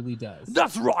innovation truly does.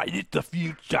 That's right, it's the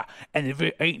future, and if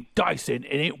it ain't Dyson,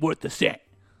 it ain't worth the cent.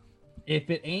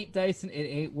 If it ain't Dyson, it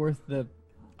ain't worth the...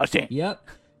 A cent. Yep.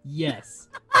 Yes.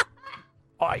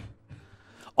 Aye.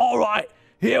 All right,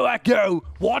 here I go.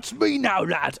 Watch me now,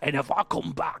 lads. And if I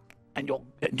come back and you're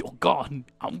gone,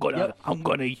 I'm gonna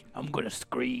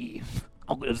scream.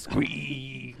 I'm gonna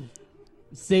scream.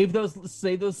 Save those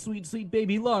sweet, sweet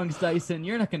baby lungs, Dyson.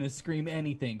 You're not gonna scream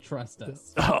anything. Trust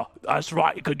us. Oh, that's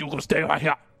right. Because you're gonna stay right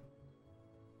here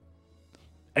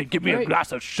and give me a Right.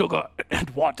 glass of sugar and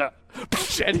water.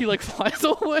 And he like flies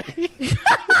away.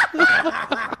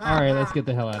 All right, let's get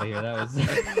the hell out of here. That was.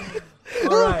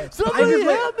 All right. Somebody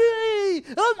help me!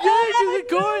 I'm going to the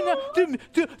corner,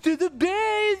 to the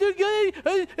bay. They're going.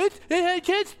 I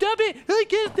can't stop it. I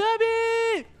can't stop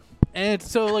it. And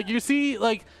so like you see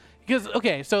like because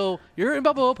okay, so you're in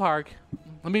Balboa Park.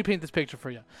 Let me paint this picture for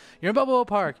you. You're in Balboa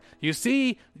Park. You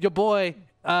see your boy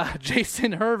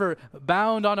Jason Herbert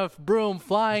bound on a broom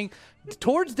flying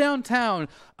towards downtown.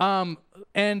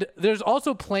 And there's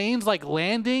also planes like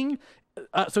landing.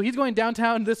 So he's going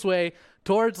downtown this way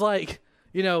towards like,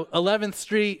 11th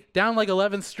Street, down like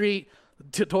 11th Street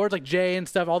towards like J and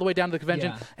stuff all the way down to the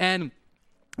convention. Yeah. And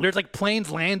there's like planes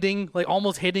landing, like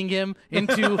almost hitting him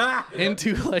into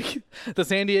like the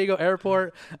San Diego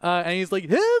airport. And he's like,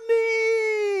 help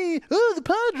me! Oh, the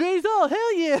Padres! Oh,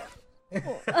 hell yeah!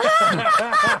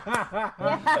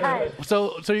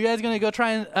 So you guys gonna go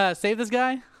try and save this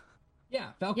guy?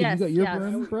 Yeah, Falcon, Yes, you got your yes.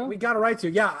 broom, bro? We got a right to.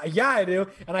 Yeah, I do.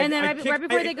 And then right before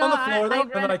they go, on the floor, though,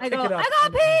 and then I pick go, it up. I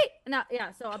got pee! No,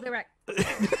 yeah, so I'll be right.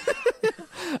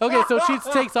 Okay, so she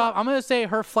takes off. I'm gonna say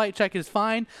her flight check is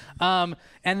fine. And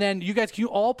then you guys, can you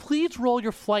all please roll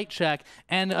your flight check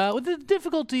and with the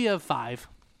difficulty of 5.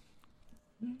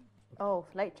 Oh,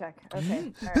 flight check.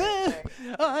 Okay. All right.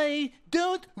 I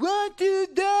don't want to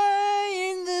die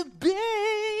in the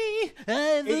bay.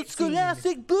 The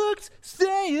scholastic books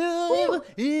say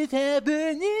it's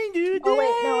happening today. Oh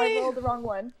wait, no, I rolled the wrong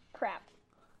one. Crap.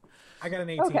 I got an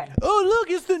 18. Okay. Oh,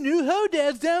 look, it's the new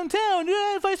Hodad's downtown.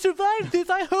 If I survive this,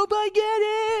 I hope I get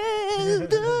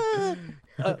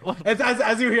it.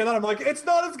 As you hear that, I'm like, it's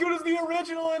not as good as the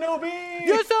original in OB.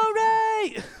 You're so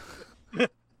right.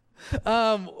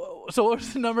 So what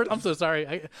was the number? I'm so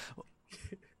sorry.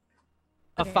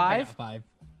 A 5? 5.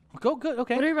 Go good.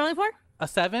 Okay. What are we rolling for? A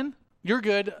 7. You're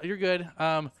good. You're good.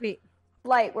 Sweet.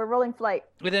 Flight. We're rolling flight.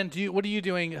 And then what are you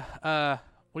doing? What are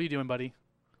you doing, buddy?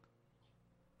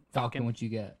 Falcon, what you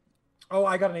get? Oh,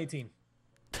 I got an 18.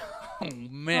 Oh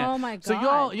man. Oh my So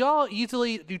God. y'all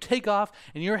easily you take off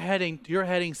and you're heading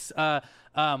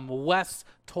west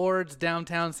towards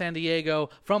downtown San Diego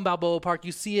from Balboa Park.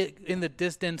 You see it in the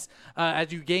distance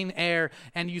as you gain air,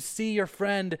 and you see your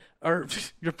friend or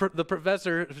the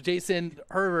professor Jason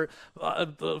Herbert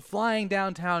flying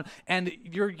downtown, and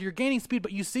you're gaining speed.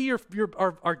 But you see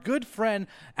our good friend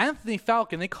Anthony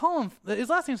Falcon. They call him, his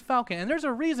last name's Falcon, and there's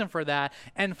a reason for that.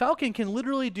 And Falcon can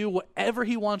literally do whatever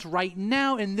he wants right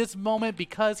now in this moment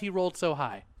because he rolled so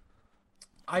high.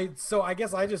 So I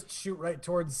guess I just shoot right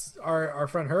towards our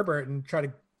friend Herbert and try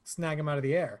to snag him out of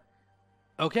the air.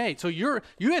 Okay, so you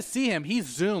guys see him. He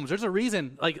zooms. There's a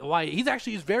reason why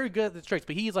he's very good at the tricks,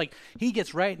 but he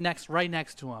gets right next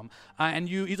to him, and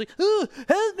he's like, oh,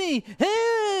 help me,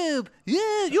 help!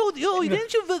 Yeah,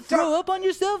 didn't you throw up on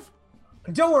yourself?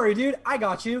 Don't worry, dude. I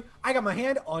got you. I got my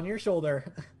hand on your shoulder.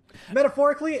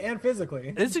 Metaphorically and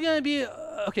physically. This is going to be...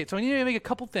 okay, so I need to make a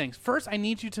couple things. First, I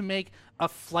need you to make a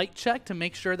flight check to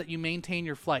make sure that you maintain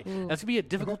your flight. That's going to be a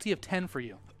difficulty of 10 for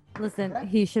you. Listen,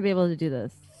 he should be able to do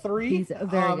this. 3. He's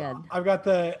very good. I've got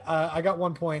I got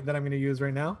 1 point that I'm going to use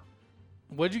right now.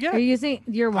 What'd you get? Are you using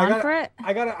your wand for it?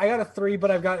 I got a 3,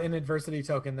 but I've got an adversity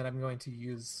token that I'm going to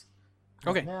use.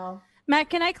 Okay. Now. Matt,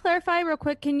 can I clarify real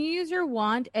quick? Can you use your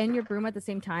wand and your broom at the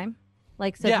same time?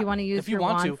 Like, so if you want to use your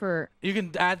wand for... You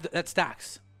can add that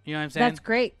stacks. You know what I'm saying? That's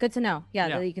great. Good to know. Yeah,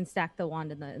 that you can stack the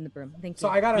wand in the broom. Thank you. So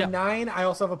I got a 9. I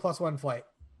also have a +1 flight.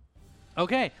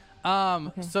 Okay.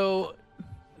 So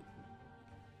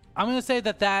I'm gonna say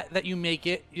that you make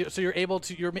it, so you're able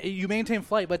to you maintain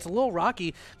flight, but it's a little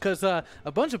rocky because a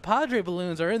bunch of Padre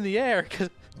balloons are in the air because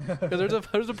there's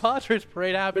a Padres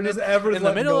parade happening in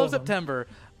the middle of September.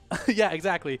 Yeah,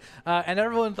 exactly. And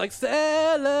everyone's like,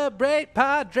 celebrate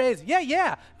Padres.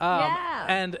 Yeah.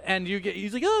 And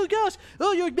he's like, oh gosh,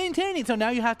 you're maintaining. So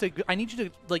now I need you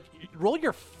to roll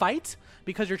your fight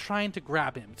because you're trying to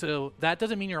grab him. So that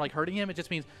doesn't mean you're hurting him. It just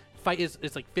means fight is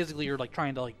physically you're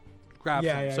trying to grab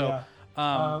him.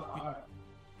 Yeah.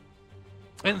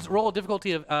 And it's roll a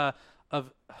difficulty of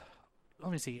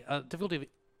let me see, difficulty of,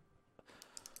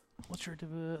 what's your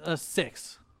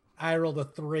 6. I rolled a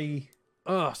 3.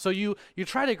 So you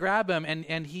try to grab him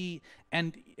and you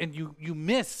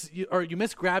miss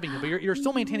grabbing him, but you're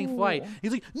still maintaining flight.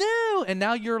 He's like, no, and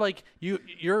now you're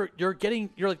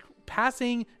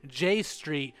passing J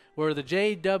Street where the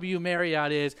JW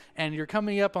Marriott is, and you're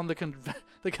coming up on the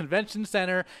convention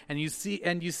center, and you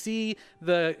see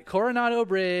the Coronado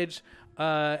Bridge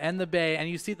and the bay, and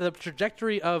you see the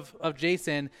trajectory of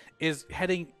Jason is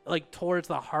heading towards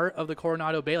the heart of the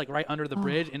Coronado Bay, right under the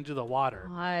bridge into the water.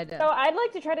 God. So I'd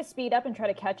like to try to speed up and try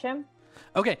to catch him.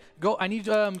 Okay, go. I need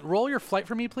to roll your flight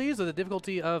for me, please, with a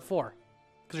difficulty of 4,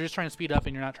 because you're just trying to speed up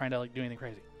and you're not trying to do anything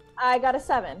crazy. I got a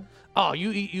 7. Oh,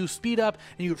 you speed up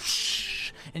and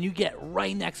you get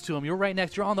right next to him. You're right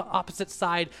next. You're on the opposite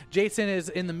side. Jason is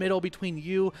in the middle between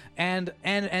you and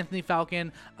Anthony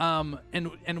Falcon. And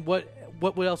what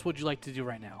else would you like to do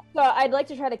right now? So I'd like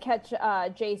to try to catch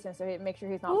Jason, so make sure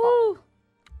he's not falling.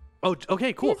 Oh,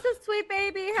 okay, cool. He's a sweet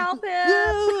baby. Help him.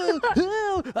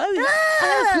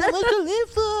 I live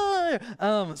for.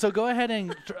 So go ahead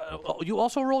and you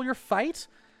also roll your fight.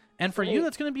 And for you,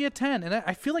 that's going to be a 10, and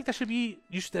I feel like that should be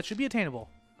attainable.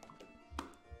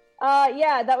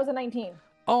 Yeah, that was a 19.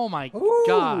 Oh my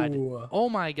god! Oh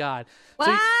my god!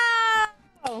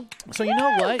 Wow! So you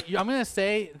know what? I'm going to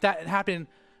say that happened.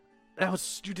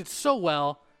 You did so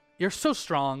well. You're so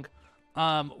strong.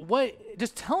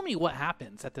 Just tell me what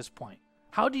happens at this point.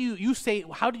 How do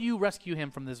you rescue him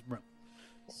from this room?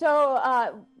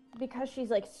 So because she's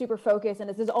super focused and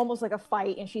this is almost like a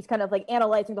fight, and she's kind of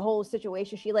analyzing the whole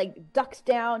situation, she ducks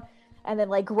down and then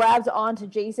grabs onto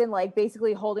Jason,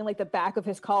 basically holding the back of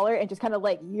his collar, and just kind of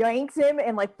yanks him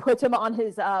and puts him on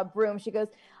his broom. She goes,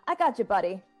 I got you,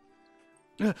 buddy.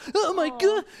 Oh my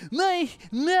god, my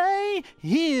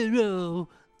hero.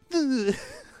 And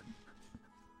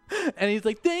he's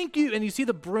like, thank you. And you see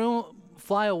the broom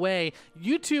fly away.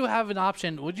 You two have an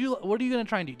option. What are you going to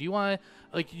try and do? Do you want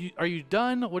to, are you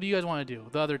done? What do you guys want to do?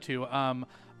 The other two,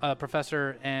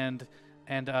 Professor and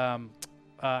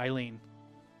Eileen.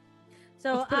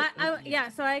 So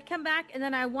so I come back, and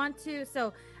then I want to,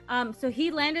 so he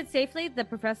landed safely, the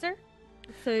professor.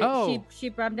 So she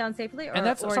brought him down safely.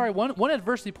 One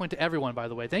adversity point to everyone, by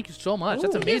the way. Thank you so much.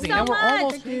 That's Thank amazing. you so And we're much.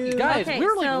 almost, guys. Okay,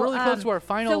 we're really close to our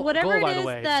final goal, by the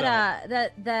way.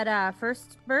 That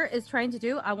first Bert is trying to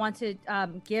do, I want to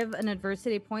give an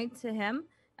adversity point to him,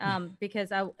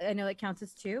 because I know it counts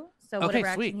as 2. So whatever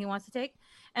action he wants to take,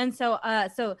 and so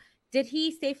did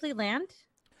he safely land?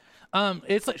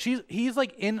 It's he's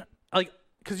in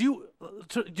because you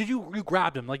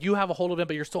grabbed him, you have a hold of him,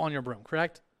 but you're still on your broom,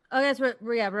 correct? that's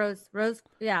yeah, Rose,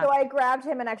 yeah. So I grabbed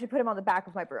him and actually put him on the back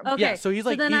of my broom. Okay, Yeah, so he's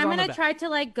like. So then he's I'm on the gonna back. try to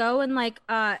like go and like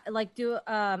do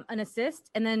an assist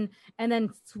and then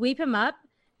sweep him up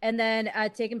and then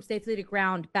take him safely to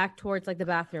ground back towards like the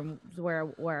bathroom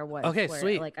where I was. Okay, where,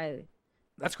 sweet. Like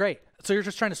That's great. So you're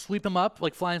just trying to sweep him up,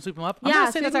 like fly and sweep him up. I'm yeah,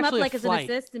 gonna say sweep that's him up actually like a as an flight.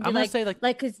 assist and be I'm gonna like, say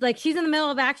like cause like she's in the middle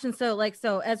of action, so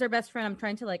as her best friend, I'm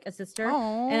trying to like assist her,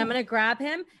 and I'm gonna grab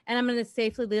him and I'm gonna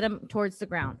safely lead him towards the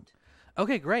ground.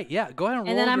 Okay, great. Yeah, go ahead and roll.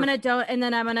 And then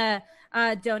I'm your...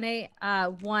 gonna donate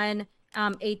one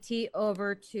AT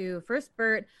over to First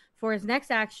Bert for his next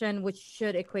action, which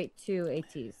should equate to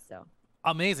ATs. So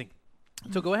Amazing.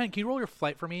 So go ahead. Can you roll your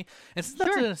flight for me? And since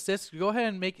that's an assist, go ahead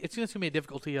and make it's going to be a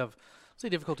difficulty of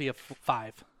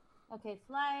 5. okay,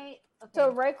 flight. Okay.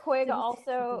 So right quick,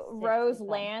 also Rose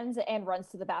lands and runs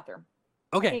to the bathroom.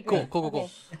 Okay, cool. Okay.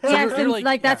 So Yeah, you're like,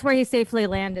 like that's where he safely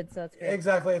landed. So it's great.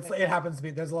 Exactly. It happens to be.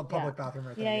 There's a little public bathroom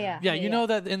right there. Yeah, you know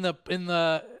that in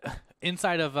the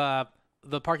inside of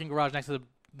the parking garage next to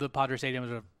the Padre Stadium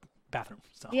is a bathroom.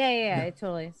 So Yeah,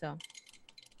 totally. So,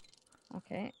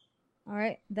 okay, all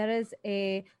right. That's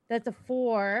a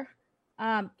 4.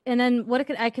 And then what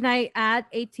can I add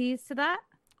ATs to that?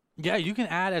 yeah, you can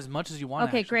add as much as you want.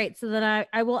 Okay, actually. great. So then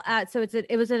I will add. So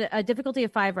it was a difficulty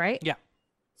of 5, right? Yeah.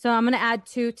 So I'm gonna add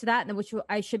 2 to that, which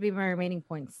I should be my remaining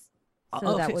points.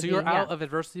 So Okay, so you're out of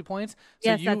adversity points.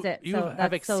 So yes, that's it. You So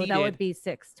have exceeded. So that would be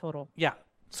 6 total. Yeah.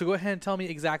 So go ahead and tell me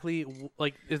exactly,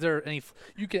 like, is there any?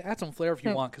 You can add some flair if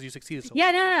you want because you succeeded so.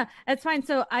 Yeah, no, that's fine.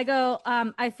 So I go,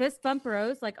 I fist bump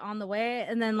Rose like on the way,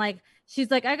 and then like she's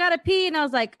like, I gotta pee, and I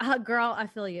was like, girl, I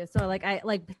feel you. So like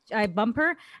I bump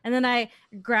her, and then I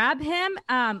grab him,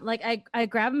 I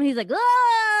grab him. He's like,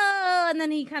 oh, and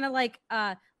then he kind of like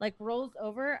rolls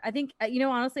over. I think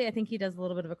honestly, I think he does a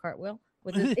little bit of a cartwheel.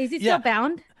 Is he still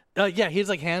bound? Yeah, his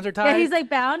like hands are tied. Yeah, he's like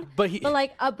bound. But we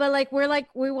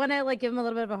want to like give him a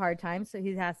little bit of a hard time, so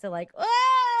he has to like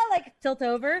tilt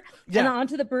over and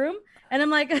onto the broom, and I'm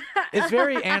like, it's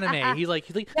very anime. He's like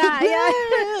yeah.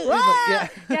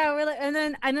 We're like, and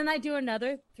then I do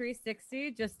another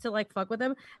 360 just to like fuck with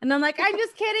him, and I'm like, I'm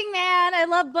just kidding, man. I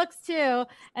love books too,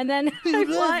 and then I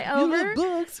fly over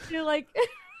to like,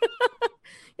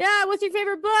 yeah. What's your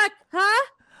favorite book, huh?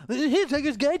 The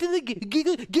Hitchhiker's Guide to the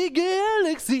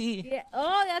Galaxy. Yeah.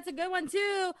 Oh, that's a good one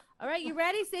too. All right, you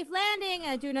ready? Safe landing.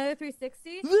 And I do another 360.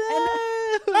 And, you're good,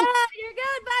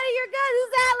 buddy. You're good.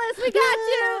 Who's Atlas? We got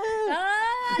you.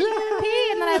 You gotta pee.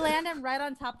 And then I land him right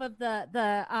on top of the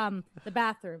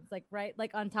bathrooms,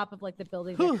 like on top of like the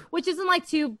building, which isn't like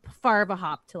too far of a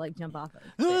hop to like jump off of.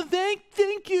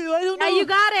 Thank you. I don't know. Yeah, you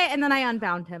got it. And then I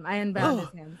unbound him. I unbound his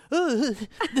hands.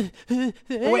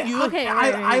 Wait, okay.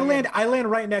 I land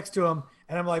right next to him,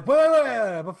 and I'm like,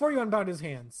 wait, before you unbound his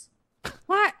hands.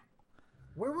 What?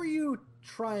 Where were you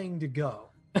trying to go?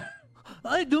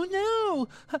 I don't know.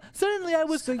 Suddenly I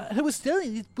was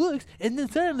selling these books, and then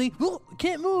suddenly,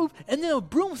 can't move, and then a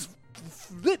broom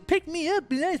picked me up,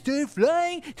 and I started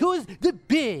flying towards the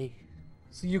bay.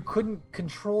 So you couldn't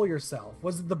control yourself.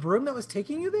 Was it the broom that was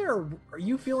taking you there, or are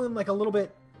you feeling like a little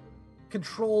bit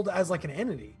controlled as like an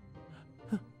entity?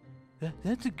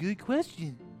 That's a good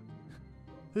question.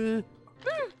 Let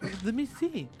me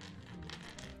see.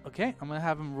 Okay, I'm gonna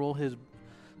have him roll his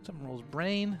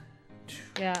brain.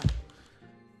 Yeah.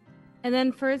 And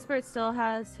then Firstbert still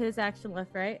has his action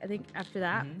left, right? I think after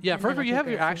that. Mm-hmm. Yeah, Firstbert, you have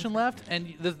your action left,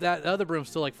 and that other broom's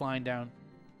still like flying down.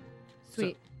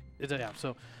 Sweet.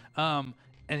 So, and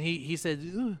he said,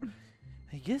 "Ooh,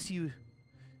 I guess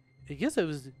I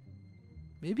was,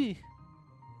 maybe,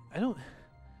 I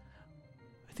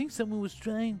think someone was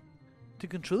trying to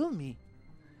control me.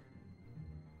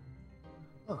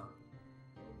 Huh.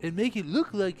 And make it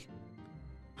look like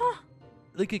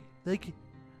like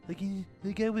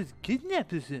I was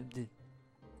kidnapped or something.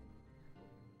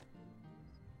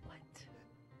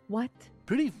 What?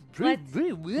 Pretty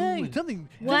weird. Something.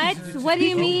 What? What do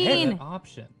you mean?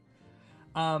 Option.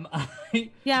 Yeah,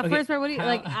 okay, Firstbert, what do you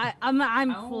like?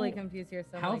 I'm fully confused here.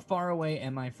 So how far away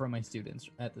am I from my students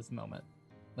at this moment?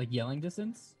 Like yelling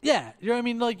distance? Yeah, you're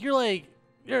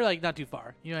like not too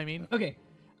far. You know what I mean? Okay.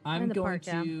 I'm going park,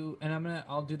 to, and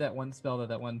I'll do that one spell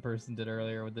that one person did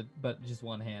earlier but just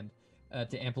one hand,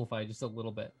 to amplify just a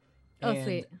little bit. Oh, and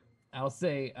sweet. I'll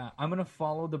say, I'm going to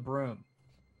follow the broom.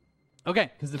 Okay.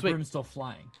 Because the broom's still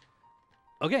flying.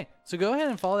 Okay, so go ahead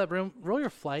and follow that broom. Roll your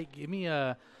flight. Give me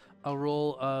a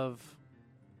roll of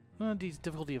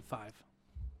difficulty of 5.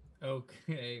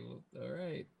 Okay, well, all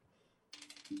right.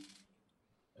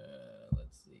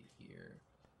 Let's see here.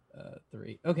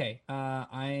 3. Okay,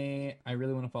 I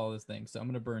really want to follow this thing, so I'm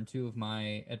going to burn 2 of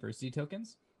my adversity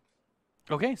tokens.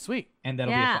 Okay, sweet. And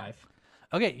that'll be a 5.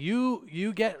 Okay,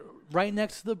 you get right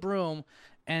next to the broom,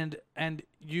 and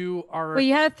you are. Wait,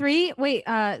 you had a 3? Wait,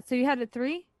 so you had a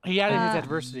 3? He added his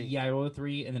adversity. Yeah, I rolled a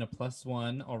 3 and then a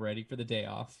 +1 already for the day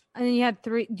off. And then you had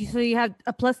 3. So you had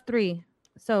a +3.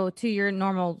 So to your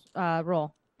normal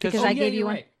roll. Because I gave you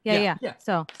one. Right. Yeah.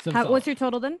 So what's your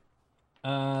total then?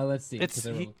 Let's see. It's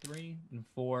I rolled 3 and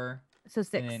 4. So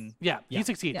 6. And He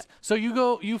succeeds. Yep. So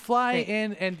you fly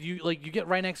in, and you get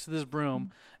right next to this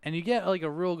broom, and you get like a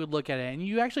real good look at it, and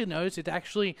you actually notice it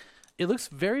looks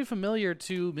very familiar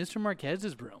to Mr.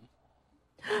 Marquez's broom.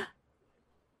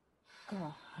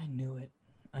 I knew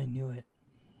it.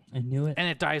 And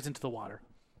it dives into the water.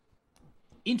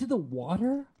 Into the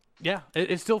water? Yeah,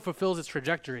 it still fulfills its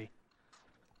trajectory.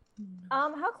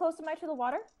 How close am I to the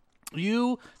water?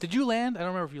 Did you land? I don't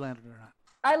remember if you landed or not.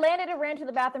 I landed and ran to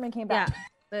the bathroom and came back.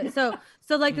 Yeah. So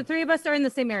like the 3 of us are in the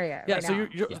same area. Yeah, right so now.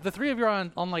 you're the 3 of you are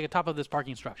on like the top of this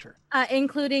parking structure.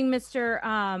 Including Mr.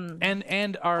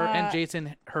 And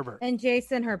Jason Herbert. And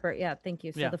Jason Herbert. Yeah, thank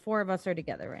you. So Yeah. the 4 of us are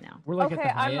together right now. We're like Okay, at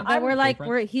the Hyatt. But we're like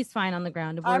Different. he's fine on the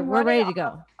ground. I'm We're ready to running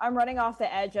go. I'm running off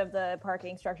the edge of the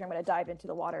parking structure. I'm going to dive into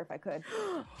the water if I could.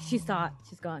 She saw it.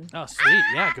 She's gone. Oh, sweet.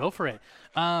 Yeah, go for it.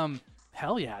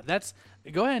 Hell yeah.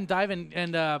 Go ahead and dive in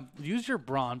and use your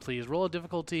brawn, please. Roll a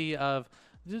difficulty of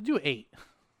do 8.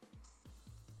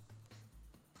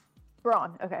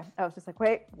 Brawn. Okay. I was just like,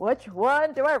 wait, which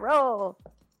one do I roll?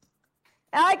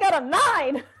 And I got a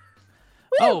 9.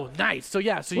 Oh, nice. So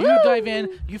you dive in,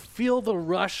 you feel the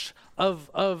rush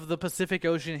of the Pacific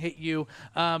Ocean hit you,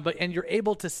 and you're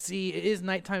able to see. It is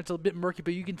nighttime; it's a bit murky,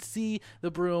 but you can see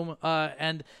the broom,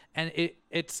 and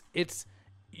it's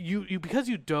you because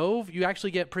you dove, you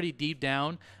actually get pretty deep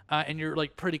down, and you're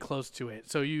like pretty close to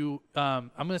it. So I'm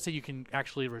gonna say you can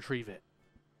actually retrieve it.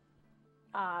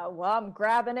 Well, I'm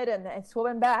grabbing it and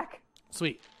swimming back.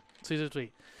 Sweet.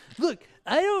 Look,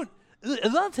 a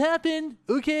lot's happened,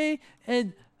 okay,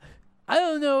 and I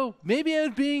don't know. Maybe I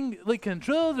was being like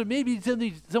controlled, or maybe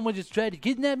someone just tried to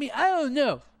kidnap me. I don't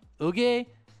know, okay,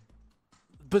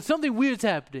 but something weird's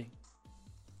happening.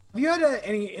 Have you had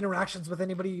any interactions with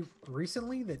anybody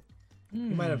recently that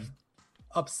you might have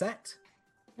upset?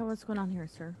 Yeah, what's going on here,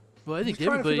 sir? Well, I think Just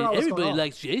trying to figure out what's going everybody on.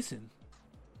 likes Jason.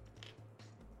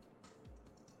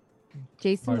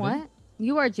 Jason, Pardon? what?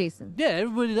 You are Jason. Yeah,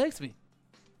 everybody likes me.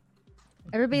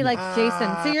 Everybody likes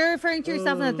Jason. So you're referring to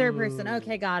yourself in the third person.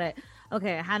 Okay, got it.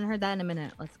 Okay, I hadn't heard that in a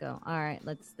minute. Let's go. All right,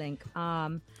 let's think.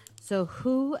 So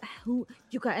who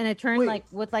you got? And I turned like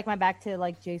with like my back to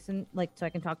like Jason, like so I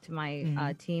can talk to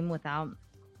my team without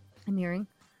I'm hearing.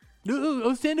 No,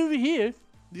 I'll stand over here.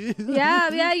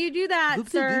 Yeah, you do that,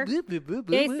 sir.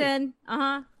 Jason.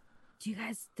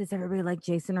 Does everybody like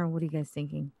Jason, or what are you guys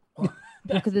thinking?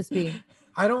 What could this be?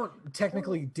 I don't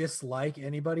technically dislike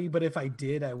anybody, but if I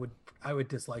did, I would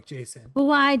dislike Jason. But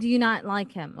why do you not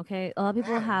like him? Okay, a lot of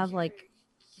people have like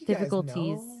You guys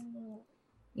difficulties. know.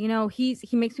 You know, he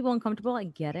makes people uncomfortable. I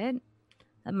get it.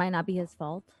 That might not be his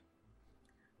fault.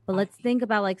 But let's think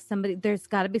about like somebody. There's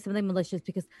got to be something malicious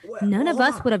because none of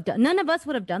us would have done. None of us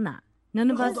would have done that. None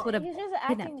of us would have. He's just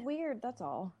acting weird. That's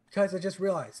all. Guys, I just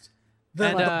realized.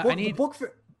 I book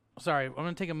for. Sorry, I'm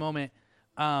gonna take a moment.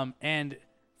 And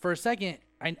for a second,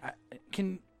 I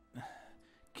can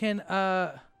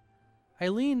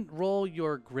Eileen roll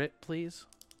your grit, please,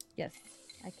 Yes,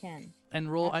 I can.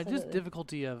 and roll. I just Absolutely.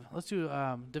 difficulty of. Let's do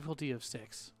difficulty of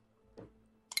 6.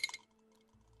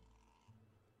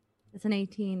 It's an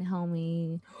 18,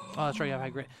 homie. Oh, that's right. You have high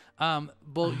grit.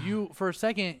 But you for a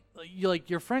second, you like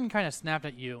your friend kind of snapped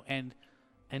at you, and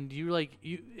you like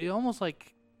it almost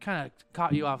like kind of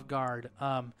caught you off guard.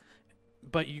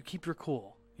 But you keep your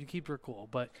cool.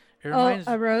 But it reminds.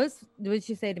 Rose, what did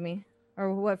she say to me?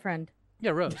 Or what friend?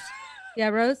 Yeah, Rose. Yeah,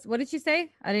 Rose. What did she say?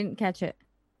 I didn't catch it.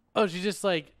 Oh, she just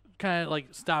like kind of like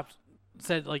stopped,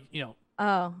 said like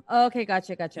Oh, okay,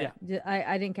 gotcha.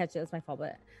 I didn't catch it. It's my fault,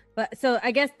 but so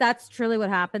I guess that's truly what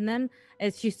happened then.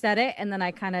 Is she said it and then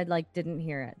I kind of like didn't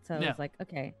hear it, so I was like,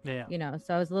 okay, yeah.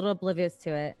 So I was a little oblivious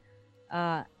to it,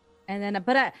 and then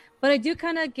but I do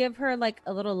kind of give her like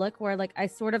a little look where like I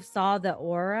sort of saw the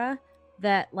aura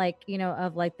that like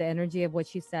of like the energy of what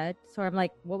she said. So I'm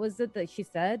like, what was it that she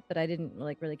said? But I didn't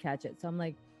like really catch it. So I'm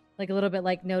like a little bit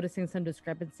like noticing some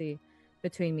discrepancy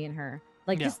between me and her.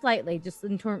 Like just slightly, just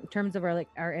in terms of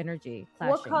our energy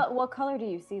clashing. What color do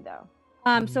you see though?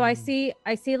 So I see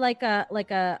like a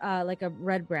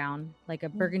red brown, like a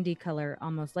burgundy color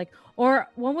almost, like, or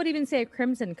one would even say a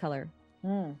crimson color.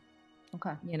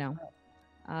 Okay.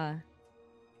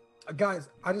 Guys,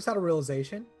 I just had a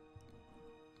realization.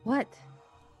 What?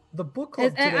 the book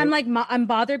club today, I'm like I'm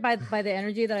bothered by the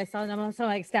energy that I saw, and I'm also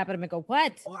like step at him and go,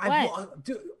 what?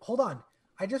 Dude, hold on.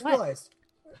 I just realized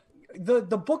the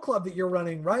book club that you're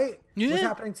running, right? Yeah. Was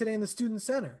happening today in the student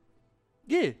center.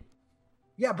 Yeah.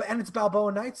 Yeah, and it's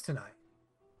Balboa Nights tonight.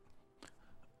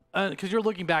 Because you're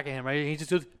looking back at him, right? He just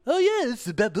goes, "Oh yeah, it's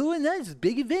the Balboa Nights, it's a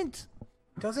big event."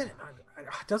 Doesn't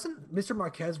Mr.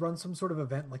 Marquez run some sort of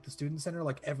event like the student center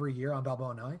like every year on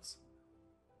Balboa Nights?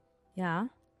 Yeah.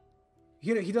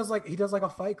 He does like a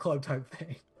Fight Club type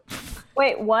thing.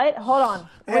 Wait, what? Hold on.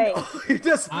 Wait.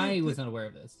 I was not aware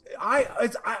of this.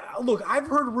 Look, I've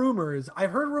heard rumors.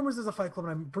 There's a Fight Club,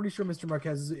 and I'm pretty sure Mr.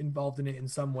 Marquez is involved in it in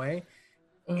some way.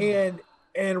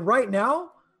 And right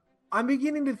now, I'm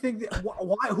beginning to think that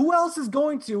why? Who else is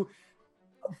going to,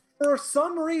 for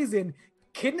some reason,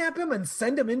 kidnap him and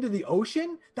send him into the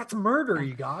ocean? That's murder,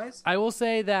 you guys. I will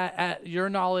say that at your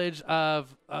knowledge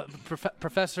of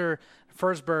Professor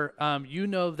Fursberg, you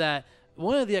know that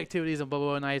one of the activities of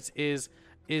Balboa Nights is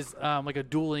like a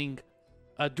dueling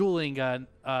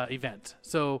event.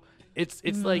 So it's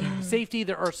like safety.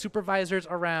 There are supervisors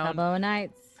around. Balboa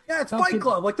Nights. Yeah, it's Fight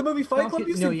Club, like the movie Fight Club.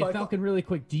 You've seen Fight Falcon, Club. really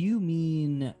quick. Do you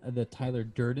mean the Tyler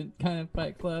Durden kind of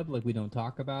Fight Club, like we don't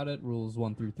talk about it, rules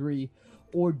 1 through 3,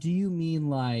 or do you mean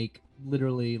like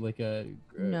literally like a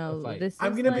fight?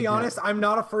 I'm gonna be honest. I'm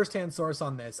not a first-hand source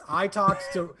on this. I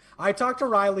talked to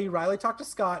Riley. Riley talked to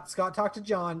Scott. Scott talked to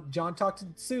John. John talked to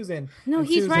Susan. No,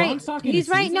 he's right. He's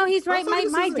right. No, he's right.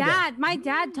 My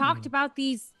dad Hmm. talked about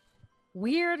these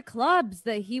weird clubs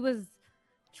that he was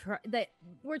that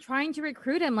were trying to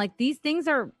recruit him. Like these things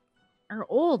are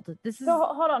old. This is So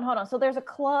hold on. So there's a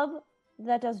club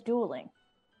that does dueling.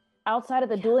 Outside of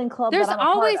the dueling club, there's that I'm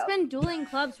always a part of. been dueling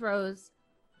clubs, Rose.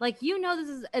 Like you know, this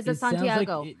is as a It sounds like-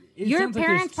 Santiago. it Your sounds like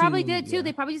parents there's probably two, did too. yeah.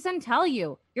 They probably just didn't tell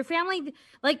you. Your family,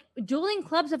 like dueling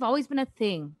clubs, have always been a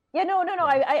thing. Yeah, no.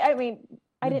 I mean,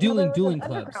 I didn't know there was dueling an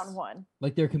clubs. underground one.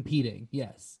 Like they're competing.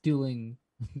 Yes, dueling.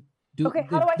 Okay,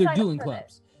 how do I they're sign dueling up for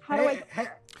clubs. this? How do I?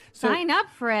 So, Sign up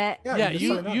for it. yeah,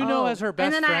 you you know as her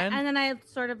best and then friend. and then I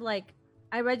sort of like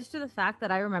I register the fact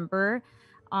that I remember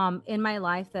in my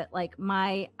life that like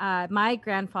my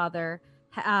grandfather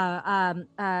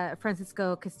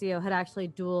Francisco Castillo had actually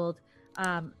dueled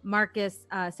Marcus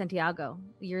Santiago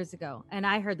years ago, and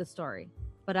I heard the story.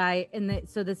 But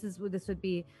so this would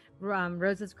be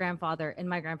Rosa's grandfather and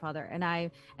my grandfather, and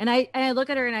I look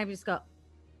at her and I just go,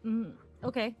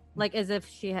 okay, like as if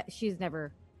she's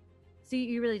never. See,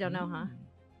 you really don't know, huh?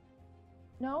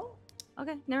 No.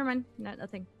 Okay, never mind.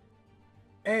 Nothing.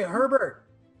 Hey, Herbert.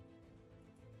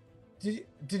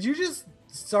 Did you just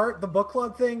start the book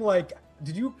club thing? Like,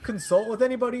 did you consult with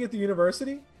anybody at the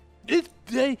university?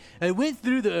 I went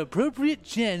through the appropriate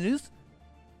channels,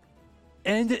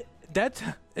 and that's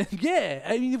yeah.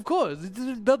 I mean, of course, it's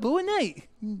a Balboa night.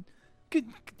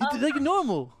 It's like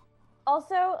normal.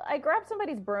 Also, I grabbed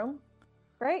somebody's broom,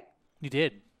 right? You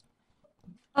did.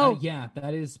 Oh. Yeah,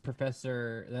 that is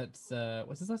Professor. That's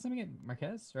what's his last name again?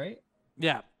 Marquez, right?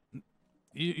 Yeah.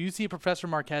 You see Professor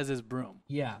Marquez's broom.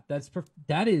 Yeah,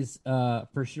 that is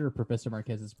for sure Professor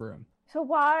Marquez's broom. So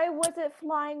why was it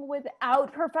flying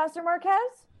without Professor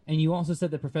Marquez? And you also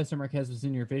said that Professor Marquez was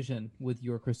in your vision with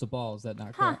your crystal ball. Is that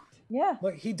not correct? Yeah.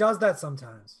 Look, he does that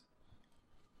sometimes.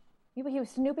 Yeah, but he was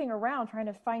snooping around trying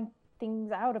to find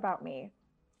things out about me.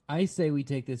 I say we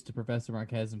take this to Professor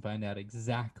Marquez and find out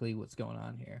exactly what's going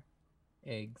on here.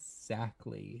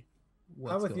 Exactly.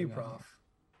 I'm with you, Prof.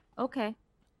 Okay.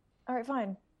 All right,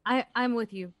 fine. I'm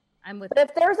with you. But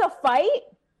if there's a fight,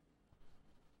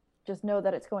 just know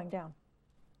that it's going down.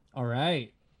 All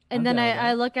right. And then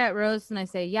I look at Rose and I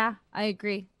say, yeah, I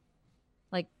agree.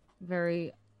 Like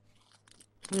we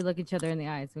look each other in the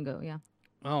eyes and go, yeah.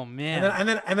 Oh man. And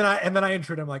then I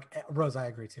intrude him like, Rose, I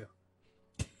agree too.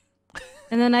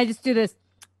 And then I just do this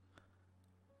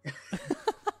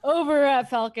over at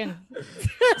Falcon.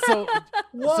 So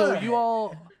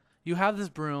you have this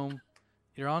broom.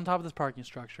 You're on top of this parking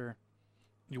structure.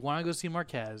 You want to go see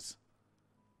Marquez.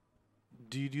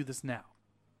 Do you do this now?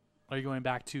 Or are you going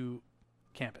back to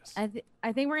campus? I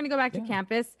think we're gonna go back to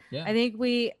campus. Yeah. I think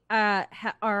we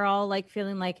are all like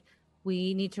feeling like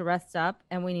we need to rest up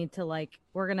and we need to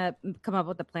we're gonna come up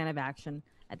with a plan of action.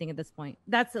 I think at this point,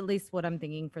 that's at least what I'm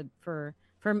thinking for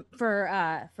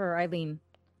Eileen.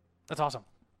 That's awesome.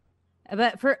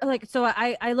 But so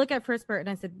I look at First Bert and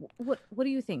I said, what do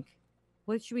you think?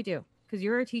 What should we do? Because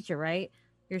you're a teacher, right?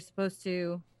 You're supposed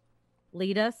to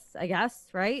lead us, I guess,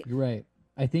 right? You're right.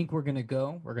 I think we're gonna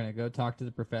go talk to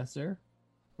the professor.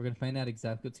 We're gonna find out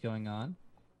exactly what's going on.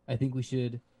 I think we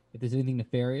should, if there's anything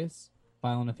nefarious,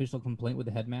 file an official complaint with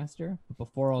the headmaster. But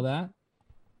before all that,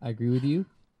 I agree with you.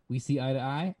 we see eye to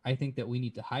eye. I think that we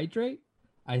need to hydrate.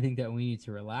 I think that we need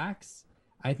to relax.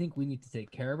 I think we need to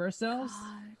take care of ourselves.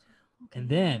 God. Okay. And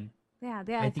then yeah,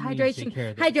 I it's think we need to hydration. take care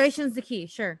of this. Hydration's the key.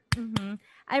 Sure.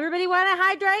 Everybody want to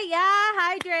hydrate? Yeah,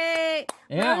 hydrate.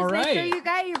 Yeah, Rose, all make sure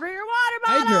right. you bring your water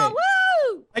bottle. Hydrate.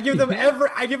 Woo!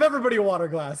 I give everybody a water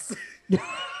glass.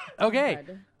 Okay.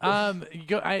 God.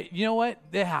 You know what?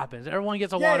 It happens. Everyone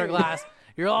gets a water glass.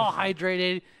 You're all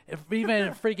hydrated. If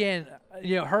even freaking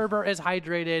Herbert is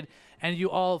hydrated, and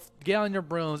you all get on your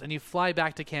brooms and you fly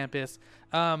back to campus.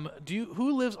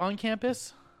 Who lives on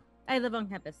campus? I live on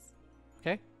campus.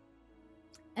 Okay.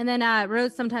 And then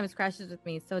Rose sometimes crashes with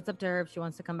me, so it's up to her if she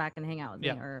wants to come back and hang out with me.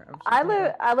 Or if she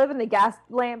wants to. I live in the gas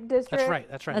lamp district. That's right.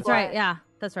 That's right. Yeah,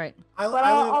 that's right. I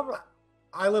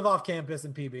live off campus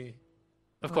in PB.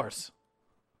 Of course.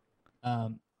 I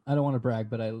don't want to brag,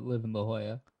 but I live in La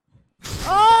Jolla.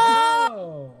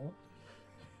 Oh.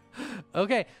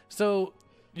 Okay, so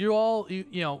do you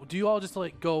all just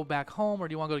like go back home, or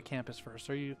do you want to go to campus first?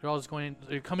 Or you're all just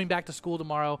you're coming back to school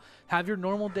tomorrow, have your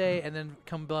normal day, and then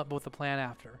come up with a plan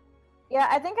after? Yeah,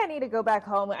 I think I need to go back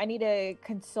home. I need to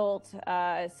consult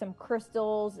some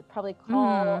crystals, probably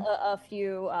call a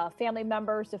few family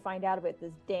members to find out about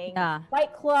this dang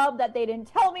fight club that they didn't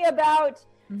tell me about.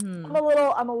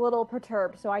 I'm a little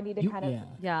perturbed, so I need to kind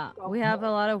of we have a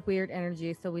lot of weird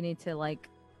energy, so we need to like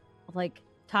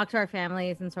talk to our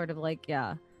families and sort of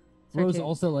Rose,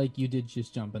 also like you did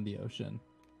just jump in the ocean.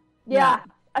 Yeah.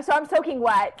 So I'm soaking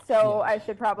wet, so I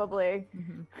should probably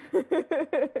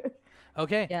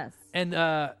Okay. Yes. And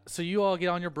so you all get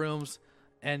on your brooms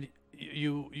and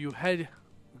you head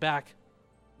back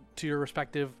to your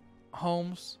respective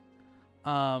homes.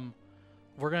 We're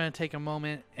going to take a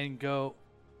moment and go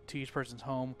to each person's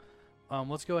home.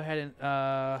 Let's go ahead and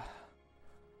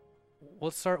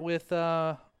let's start with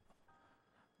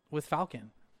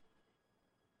Falcon.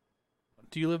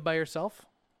 Do you live by yourself?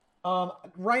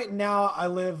 Right now I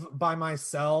live by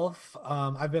myself.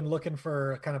 I've been looking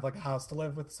for kind of like a house to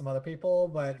live with some other people,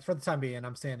 but for the time being,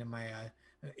 I'm staying in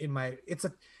my it's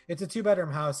a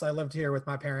 2-bedroom house. I lived here with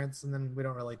my parents, and then we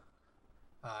don't really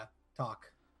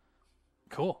talk.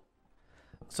 Cool.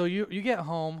 So you get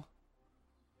home.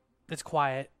 It's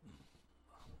quiet.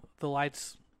 The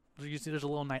lights. You see, there's a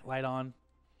little night light on.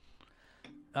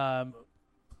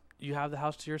 You have the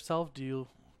house to yourself. Do you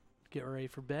get ready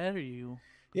for bed, or you?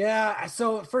 Yeah,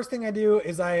 so first thing I do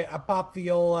is I pop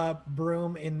the old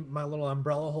broom in my little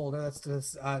umbrella holder. That's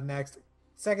just next.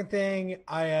 Second thing,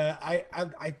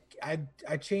 I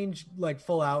change like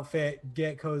full outfit,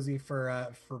 get cozy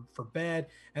for bed,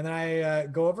 and then I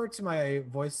go over to my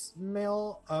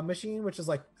voicemail machine, which is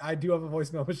like I do have a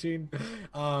voicemail machine,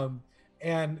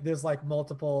 and there's like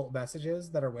multiple messages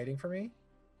that are waiting for me.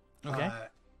 Okay.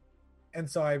 And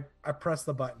so I press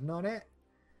the button on it.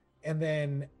 And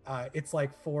then it's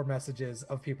like 4 messages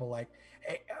of people like,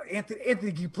 hey,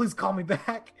 Anthony, can you please call me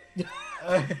back?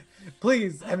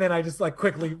 Please. And then I just like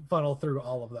quickly funnel through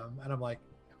all of them. And I'm like,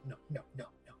 no.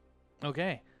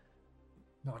 Okay.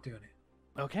 Not doing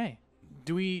it. Okay.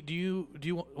 Do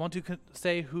you want to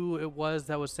say who it was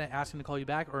that was asking to call you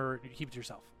back, or you keep it to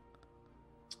yourself?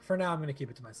 For now, I'm going to keep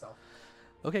it to myself.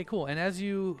 Okay, cool. And as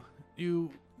you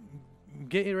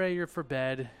get ready for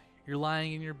bed, you're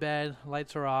lying in your bed,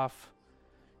 lights are off,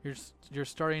 you're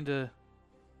starting to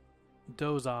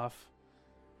doze off,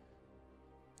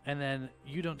 and then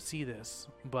you don't see this,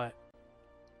 but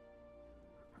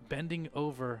bending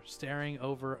over, staring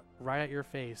over right at your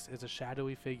face is a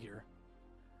shadowy figure.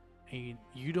 And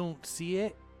you don't see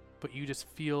it, but you just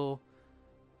feel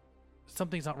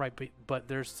something's not right, but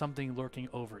there's something lurking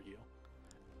over you.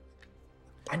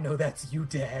 I know that's you,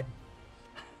 Dad.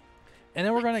 And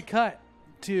then we're going to cut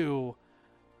to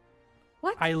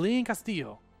What? Eileen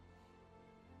Castillo.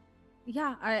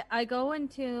 Yeah, I go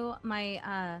into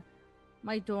my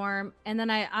my dorm, and then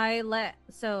I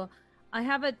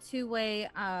have a 2-way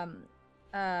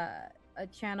a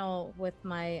channel with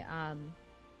my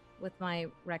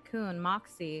raccoon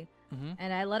Moxie,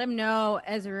 and I let him know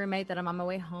as a roommate that I'm on my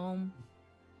way home,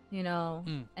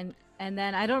 and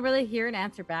then I don't really hear an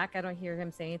answer back. I don't hear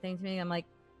him say anything to me. I'm like,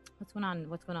 what's going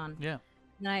on? Yeah.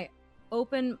 And I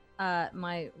open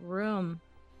my room,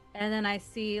 and then I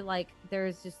see like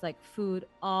there's just like food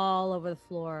all over the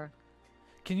floor.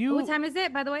 What time is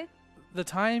it, by the way? The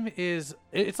time is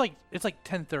it's like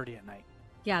 10:30 at night.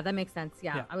 Yeah, that makes sense.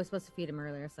 Yeah. I was supposed to feed him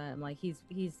earlier, so I'm like he's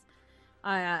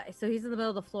so he's in the middle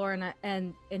of the floor,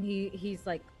 and he's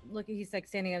like he's like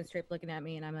standing up straight looking at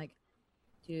me, and I'm like,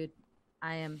 dude,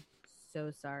 I am so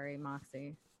sorry,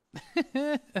 Moxie.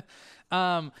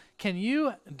 Can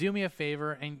you do me a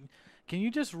favor, and can you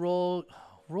just roll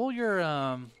roll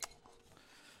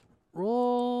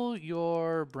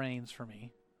your brains for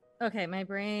me. Okay, my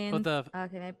brains.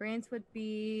 Okay, my brains would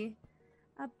be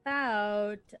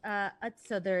about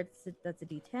so that's a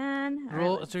D10.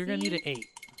 Roll. So you're gonna need an 8.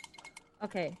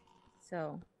 Okay,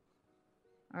 so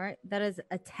all right, that is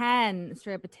a 10,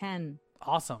 straight up a 10.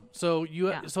 Awesome. So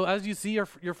so as you see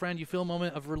your friend, you feel a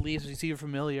moment of relief as you see your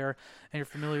familiar, and your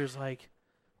familiar's like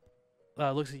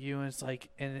looks at you and it's like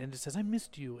and it says, "I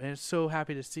missed you," and it's so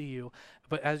happy to see you.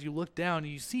 But as you look down,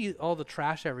 you see all the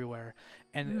trash everywhere,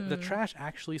 and the trash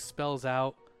actually spells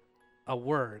out a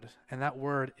word, and that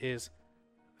word is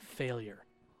failure.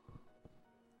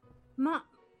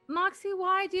 Moxie,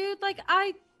 why, dude? Like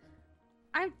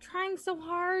I'm trying so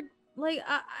hard. Like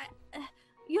I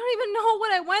you don't even know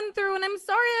what I went through, and I'm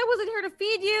sorry I wasn't here to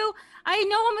feed you. I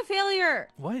know I'm a failure.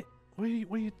 What? What are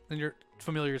you? And your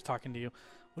familiar is talking to you.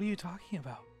 What are you talking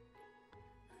about?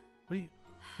 What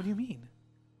do you mean?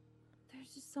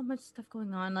 There's just so much stuff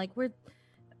going on. Like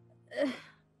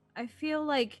I feel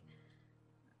like.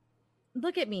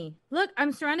 Look at me. Look,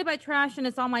 I'm surrounded by trash, and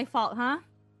it's all my fault, huh?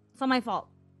 It's all my fault.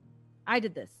 I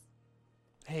did this.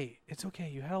 Hey, it's okay.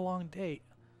 You had a long date.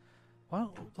 Why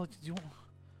don't do you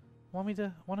want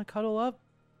to cuddle up?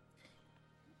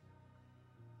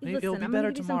 Maybe Listen, it'll be I'm better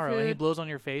gonna give you some tomorrow. And he food. blows on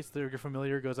your face. Your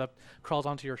familiar goes up, crawls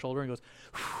onto your shoulder, and goes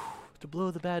to blow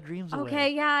the bad dreams away.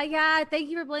 Okay, yeah. Thank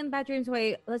you for blowing the bad dreams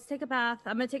away. Let's take a bath.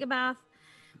 I'm gonna take a bath.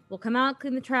 We'll come out,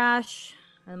 clean the trash,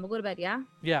 and we'll go to bed. Yeah.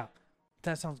 Yeah,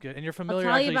 that sounds good. And your familiar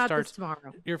I'll tell you actually about starts. this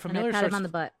tomorrow. Your And familiar I pat starts him on the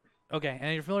butt. Okay,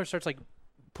 and your familiar starts like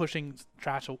pushing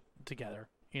trash together.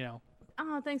 You know.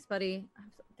 Oh, thanks, buddy.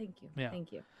 Thank you. Yeah.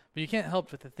 Thank you. But you can't help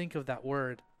but to think of that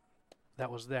word that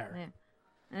was there. Yeah.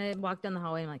 And I walked down the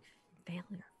hallway and I'm like,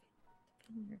 failure.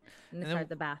 And I start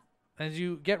the bath. As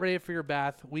you get ready for your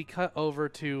bath, we cut over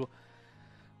to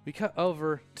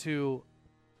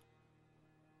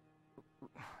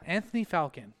Anthony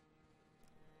Falcon.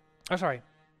 Oh, sorry,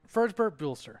 Fursbert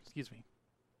Buelster. Excuse me.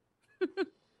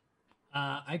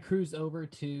 I cruise over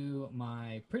to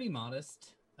my pretty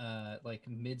modest, like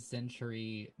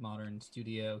mid-century modern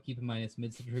studio. Keep in mind it's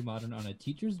mid-century modern on a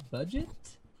teacher's budget,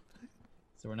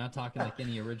 so we're not talking like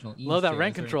any original. Love that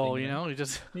rent control, you know. You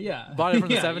just bought it from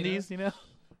the 70s, you know.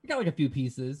 We got like a few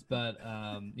pieces, but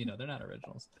they're not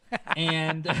originals.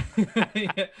 And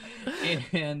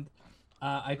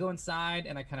I go inside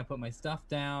and I kind of put my stuff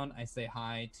down. I say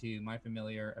hi to my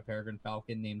familiar, a peregrine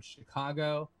falcon named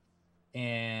Chicago.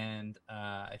 And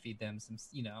I feed them some,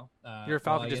 your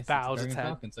falcon just bows its head.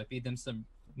 Falcon, so I feed them some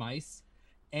mice,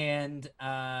 and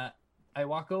I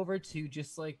walk over to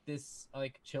just like this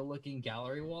like chill looking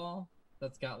gallery wall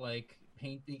that's got like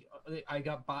painting. I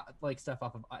got like stuff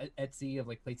off of Etsy of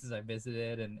like places I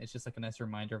visited, and it's just like a nice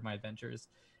reminder of my adventures.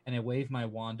 And I wave my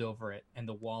wand over it, and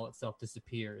the wall itself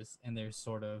disappears, and there's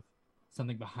sort of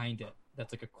something behind it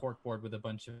that's like a corkboard with a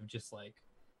bunch of just like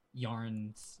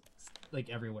yarns like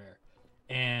everywhere.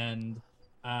 And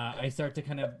I start to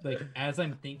kind of like, as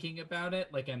I'm thinking about it,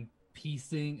 like I'm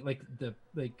piecing like the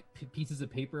pieces of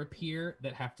paper appear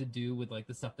that have to do with like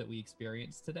the stuff that we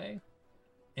experienced today.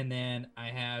 And then I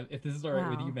have, if this is all right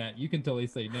with you, Matt, you can totally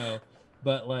say no,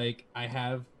 but like I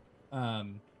have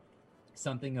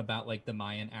something about like the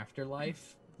Mayan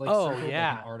afterlife, like like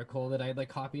an article that I like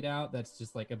copied out that's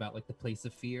just like about like the place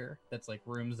of fear, that's like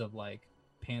rooms of like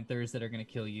panthers that are gonna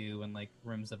kill you, and like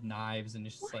rooms of knives, and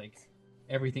it's just like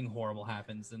everything horrible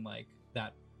happens in like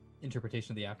that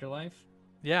interpretation of the afterlife.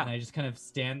 Yeah. And I just kind of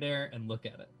stand there and look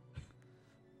at it.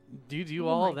 You do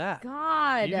all of that.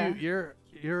 God.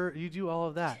 You do all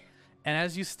of that. And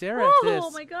as you stare at this,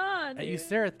 oh my God. You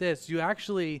stare at this, you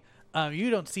actually you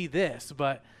don't see this,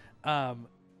 but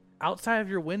outside of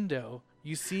your window,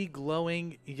 you see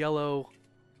glowing yellow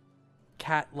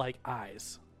cat-like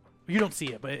eyes. You don't see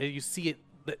it, but you see it.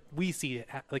 We see it.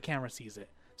 The camera sees it,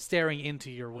 staring into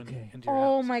your window. Okay. Into your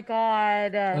house. my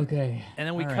God. Okay. And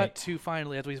then we cut to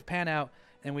finally, as we pan out,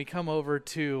 and we come over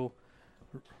to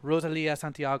Rosalia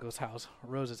Santiago's house,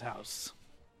 Rose's house.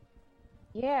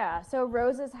 Yeah, so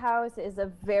Rose's house is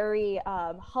a very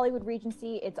Hollywood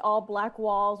Regency. It's all black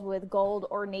walls with gold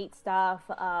ornate stuff.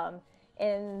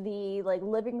 In the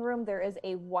living room, there is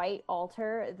a white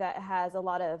altar that has a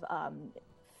lot of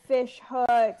fish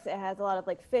hooks. It has a lot of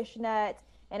fish nets,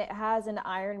 and it has an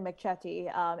iron machete.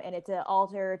 And it's an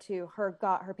altar to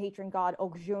her patron god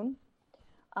Ogjun.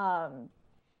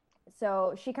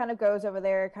 So she kind of goes over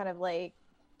there, kind of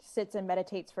sits and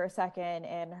meditates for a second,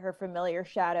 and her familiar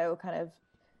shadow kind of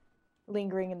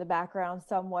lingering in the background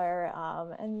somewhere,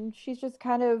 and she's just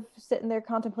kind of sitting there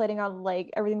contemplating on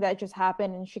like everything that just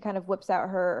happened, and she kind of whips out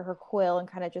her quill and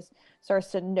kind of just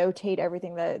starts to notate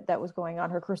everything that was going on.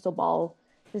 Her crystal ball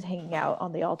is hanging out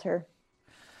on the altar.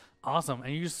 Awesome.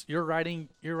 And you're writing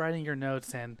your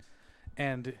notes and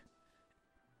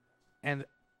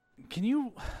can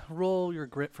you roll your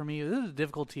grit for me? This is a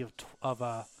difficulty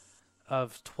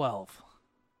of 12.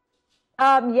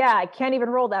 Yeah, I can't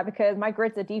even roll that because my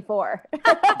grit's a D4.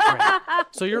 Right.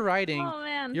 So you're writing. Oh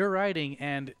man. You're writing,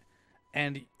 and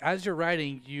as you're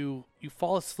writing, you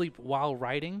fall asleep while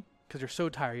writing because you're so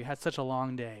tired. You had such a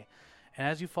long day, and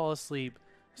as you fall asleep,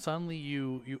 suddenly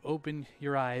you open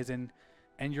your eyes and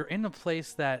you're in a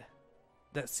place that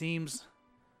seems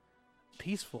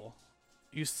peaceful.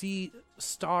 You see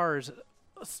stars,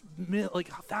 like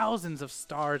thousands of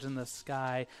stars in the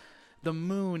sky. The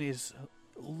moon is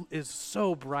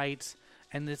so bright,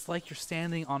 and it's like you're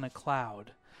standing on a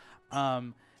cloud.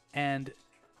 And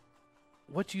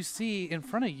what you see in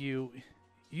front of you,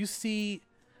 you see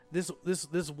this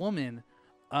woman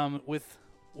with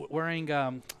wearing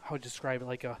how would I describe it,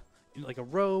 like a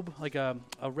robe, like a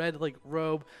red like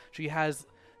robe. She has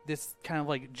this kind of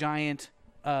like giant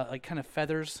like kind of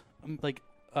feathers, like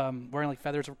wearing like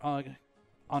feathers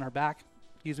on her back,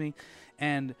 excuse me,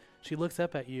 and she looks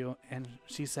up at you and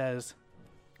she says,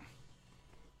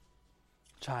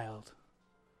 "Child,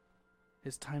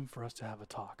 it's time for us to have a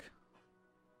talk."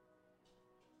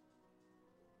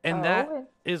 And that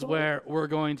is where we're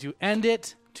going to end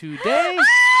it today.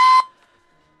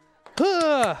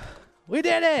 We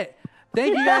did it!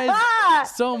 Thank you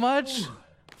guys so much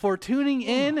for tuning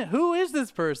in. Who is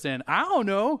this person? I don't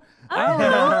know.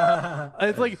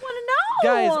 It's like,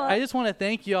 guys, I just want to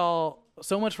thank y'all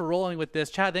so much for rolling with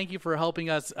this. Chad, thank you for helping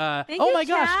us. Oh my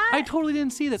gosh, I totally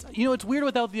didn't see this. You know, it's weird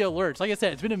without the alerts. Like I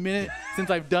said, it's been a minute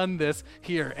since I've done this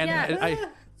here, and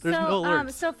there's no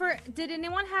alerts. Did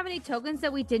anyone have any tokens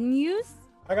that we didn't use?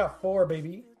 I got 4,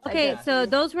 baby. Okay, so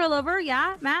those roll over,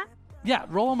 yeah, Matt? Yeah,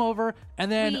 roll them over,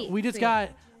 and then we just got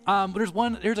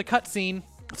there's a cut scene,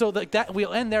 so that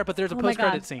we'll end there, but there's a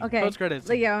post-credit scene. Okay. Post-credit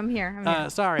scene. Yeah, I'm here.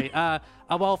 Sorry. Well,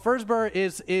 Furzbur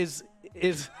is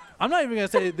I'm not even gonna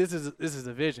say this is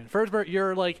a vision. Furzbur,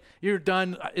 you're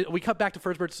done. We cut back to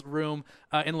Furzbur's room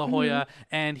in La Jolla,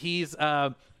 and he's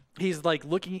like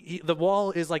looking. The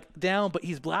wall is like down, but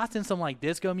he's blasting some like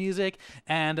disco music,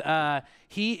 and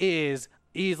he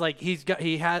did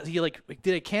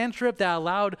a cantrip that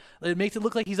allowed it makes it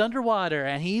look like he's underwater,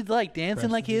 and he's like dancing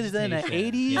like he's in an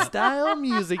 80s style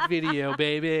music video,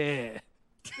 baby.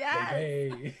 Yes.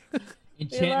 Hey.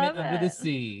 Enchantment under the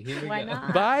sea. Here we Why go.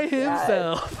 not? By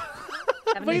himself.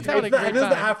 But he's having a great It is the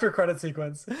time. after credit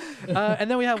sequence. And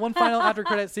then we have one final after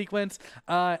credit sequence,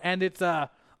 and it's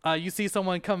you see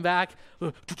someone come back.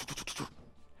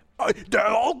 They're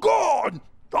all gone.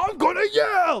 I'm gonna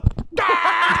yell.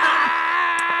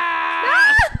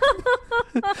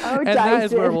 Oh, And that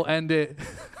is where we'll end it.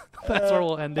 That's where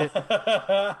we'll end it.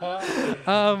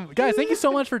 Guys, thank you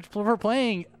so much for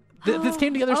playing. This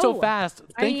came together so fast.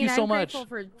 Thank you so much. I'm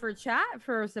grateful for chat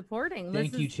for supporting.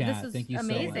 Thank you, chat. This is Thank you so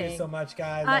much. amazing. Thank you so much,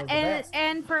 guys. That was the best.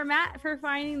 And for Matt for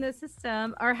finding the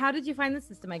system, or how did you find the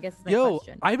system? I guess is my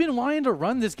question. I've been wanting to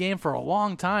run this game for a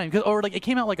long time, or like it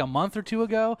came out like a month or two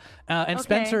ago. And Okay.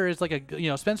 Spencer is like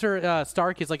Spencer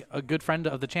Stark is like a good friend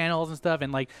of the channels and stuff.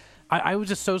 And like I was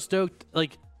just so stoked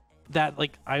that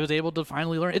I was able to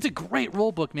finally learn. It's a great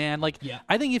rule book, man. Like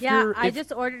I think I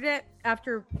just ordered it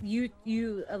after you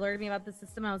alerted me about the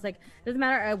system. I was like, doesn't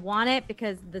matter, I want it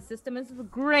because the system is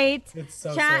great. It's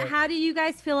so Chat, sick. how do you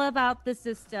guys feel about the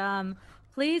system?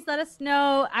 Please let us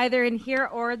know either in here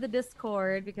or the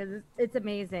Discord because it's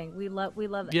amazing. We love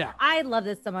it. Yeah. I love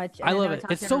this so much. and I know love I it.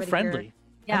 talked It's to so everybody here. friendly.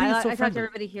 Yeah, I think it's so I talked to friendly.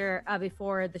 everybody here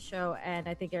before the show, and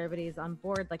I think everybody's on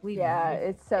board.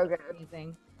 It's so good.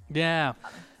 Amazing. Yeah.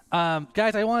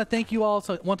 Guys, I want to thank you all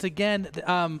once again.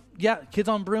 Kids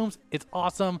on Brooms, it's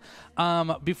awesome.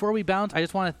 Before we bounce, I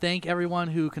just want to thank everyone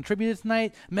who contributed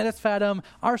tonight. Metis Fathom,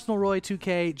 Arsenal Roy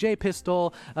 2K, J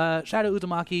Pistol, Shadow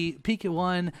Uzumaki,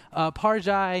 Pika1,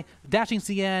 Parjai, Dashing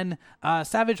CN,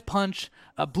 Savage Punch,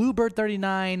 Bluebird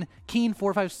 39, Keen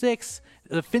 456,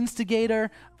 the Finstigator,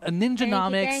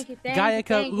 Ninjanomics,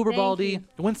 Gaiaka, Uberbaldi,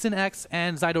 Winston X,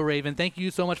 and Zydo Raven. Thank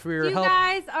you so much for your help.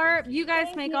 You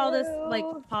guys make all this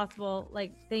possible.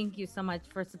 Thank you so much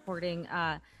for supporting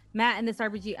Matt and this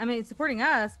RPG. I mean, supporting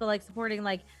us, but supporting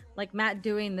Matt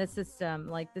doing this system.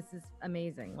 This is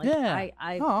amazing. Yeah.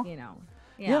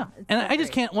 Yeah. And I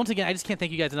just can't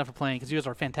thank you guys enough for playing because you guys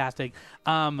are fantastic.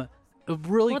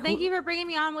 Really well, thank you for bringing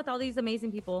me on with all these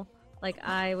amazing people. Like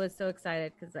I was so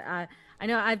excited because I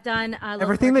know I've done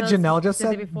everything that Janelle just did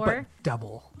said, they before, but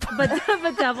double.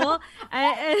 but double.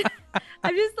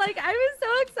 I'm just like I was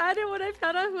so excited when I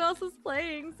found out who else was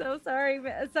playing. So sorry,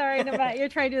 Nevada, you're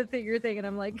trying to do your thing, and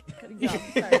I'm like,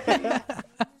 sorry.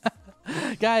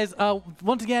 Guys,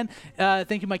 once again,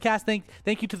 thank you, my cast.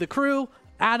 Thank you to the crew,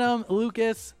 Adam,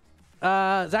 Lucas,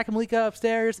 Zach and Malika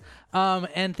upstairs,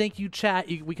 and thank you, chat.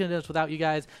 We couldn't do this without you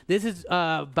guys. This is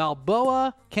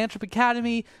Balboa Cantrip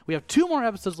Academy. We have 2 more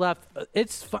episodes left.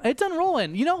 It's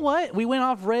unrolling. You know what? We went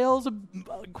off rails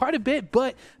quite a bit,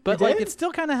 but like it's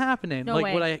still kind of happening. No like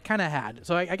way. what I kind of had.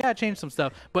 So I gotta change some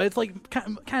stuff, but it's like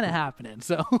kind of happening.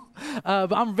 So,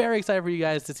 but I'm very excited for you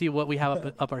guys to see what we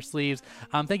have up our sleeves.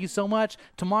 Thank you so much.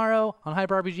 Tomorrow on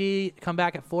Hyper RPG, come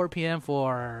back at 4 p.m.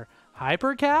 for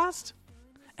Hypercast.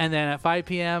 And then at 5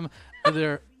 p.m.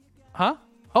 there, huh?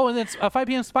 Oh, and then it's 5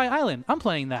 p.m. Spy Island. I'm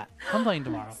playing that. I'm playing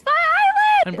tomorrow. Spy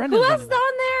Island. And Brendan's Who else is running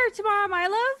on there tomorrow, my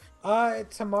love?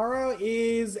 Tomorrow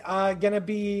is gonna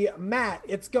be Matt.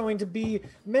 It's going to be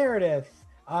Meredith.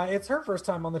 It's her first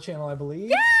time on the channel, I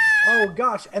believe. Yeah! Oh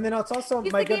gosh, and then it's also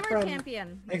He's my the good gamer friend.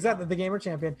 champion. Exactly, the gamer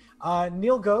champion.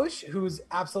 Neil Ghosh, who's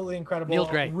absolutely incredible. Neil's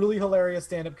great. Really hilarious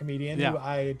stand-up comedian Yeah. who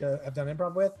I have done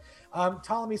improv with.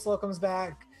 Ptolemy Slocum's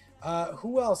back.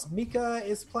 Who else? Mika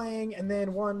is playing, and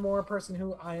then one more person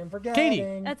who I am forgetting.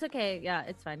 Katie. That's okay. Yeah,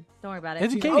 it's fine. Don't worry about it.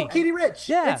 It's Katie. Oh, Katie Rich.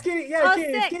 Yeah. It's Katie. Yeah, Oh,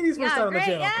 Katie. sick. It's Katie's first Yeah, time on the great.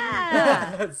 channel.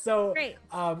 Yeah. So, Great.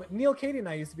 Neil, Katie, and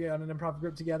I used to be on an improv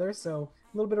group together, so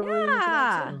a little bit of reunion for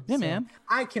that too. Yeah, So, man.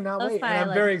 I cannot Those wait, and I'm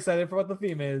violets. very excited for what the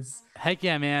theme is. Heck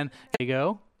yeah, man. There you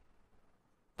go.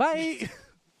 Bye.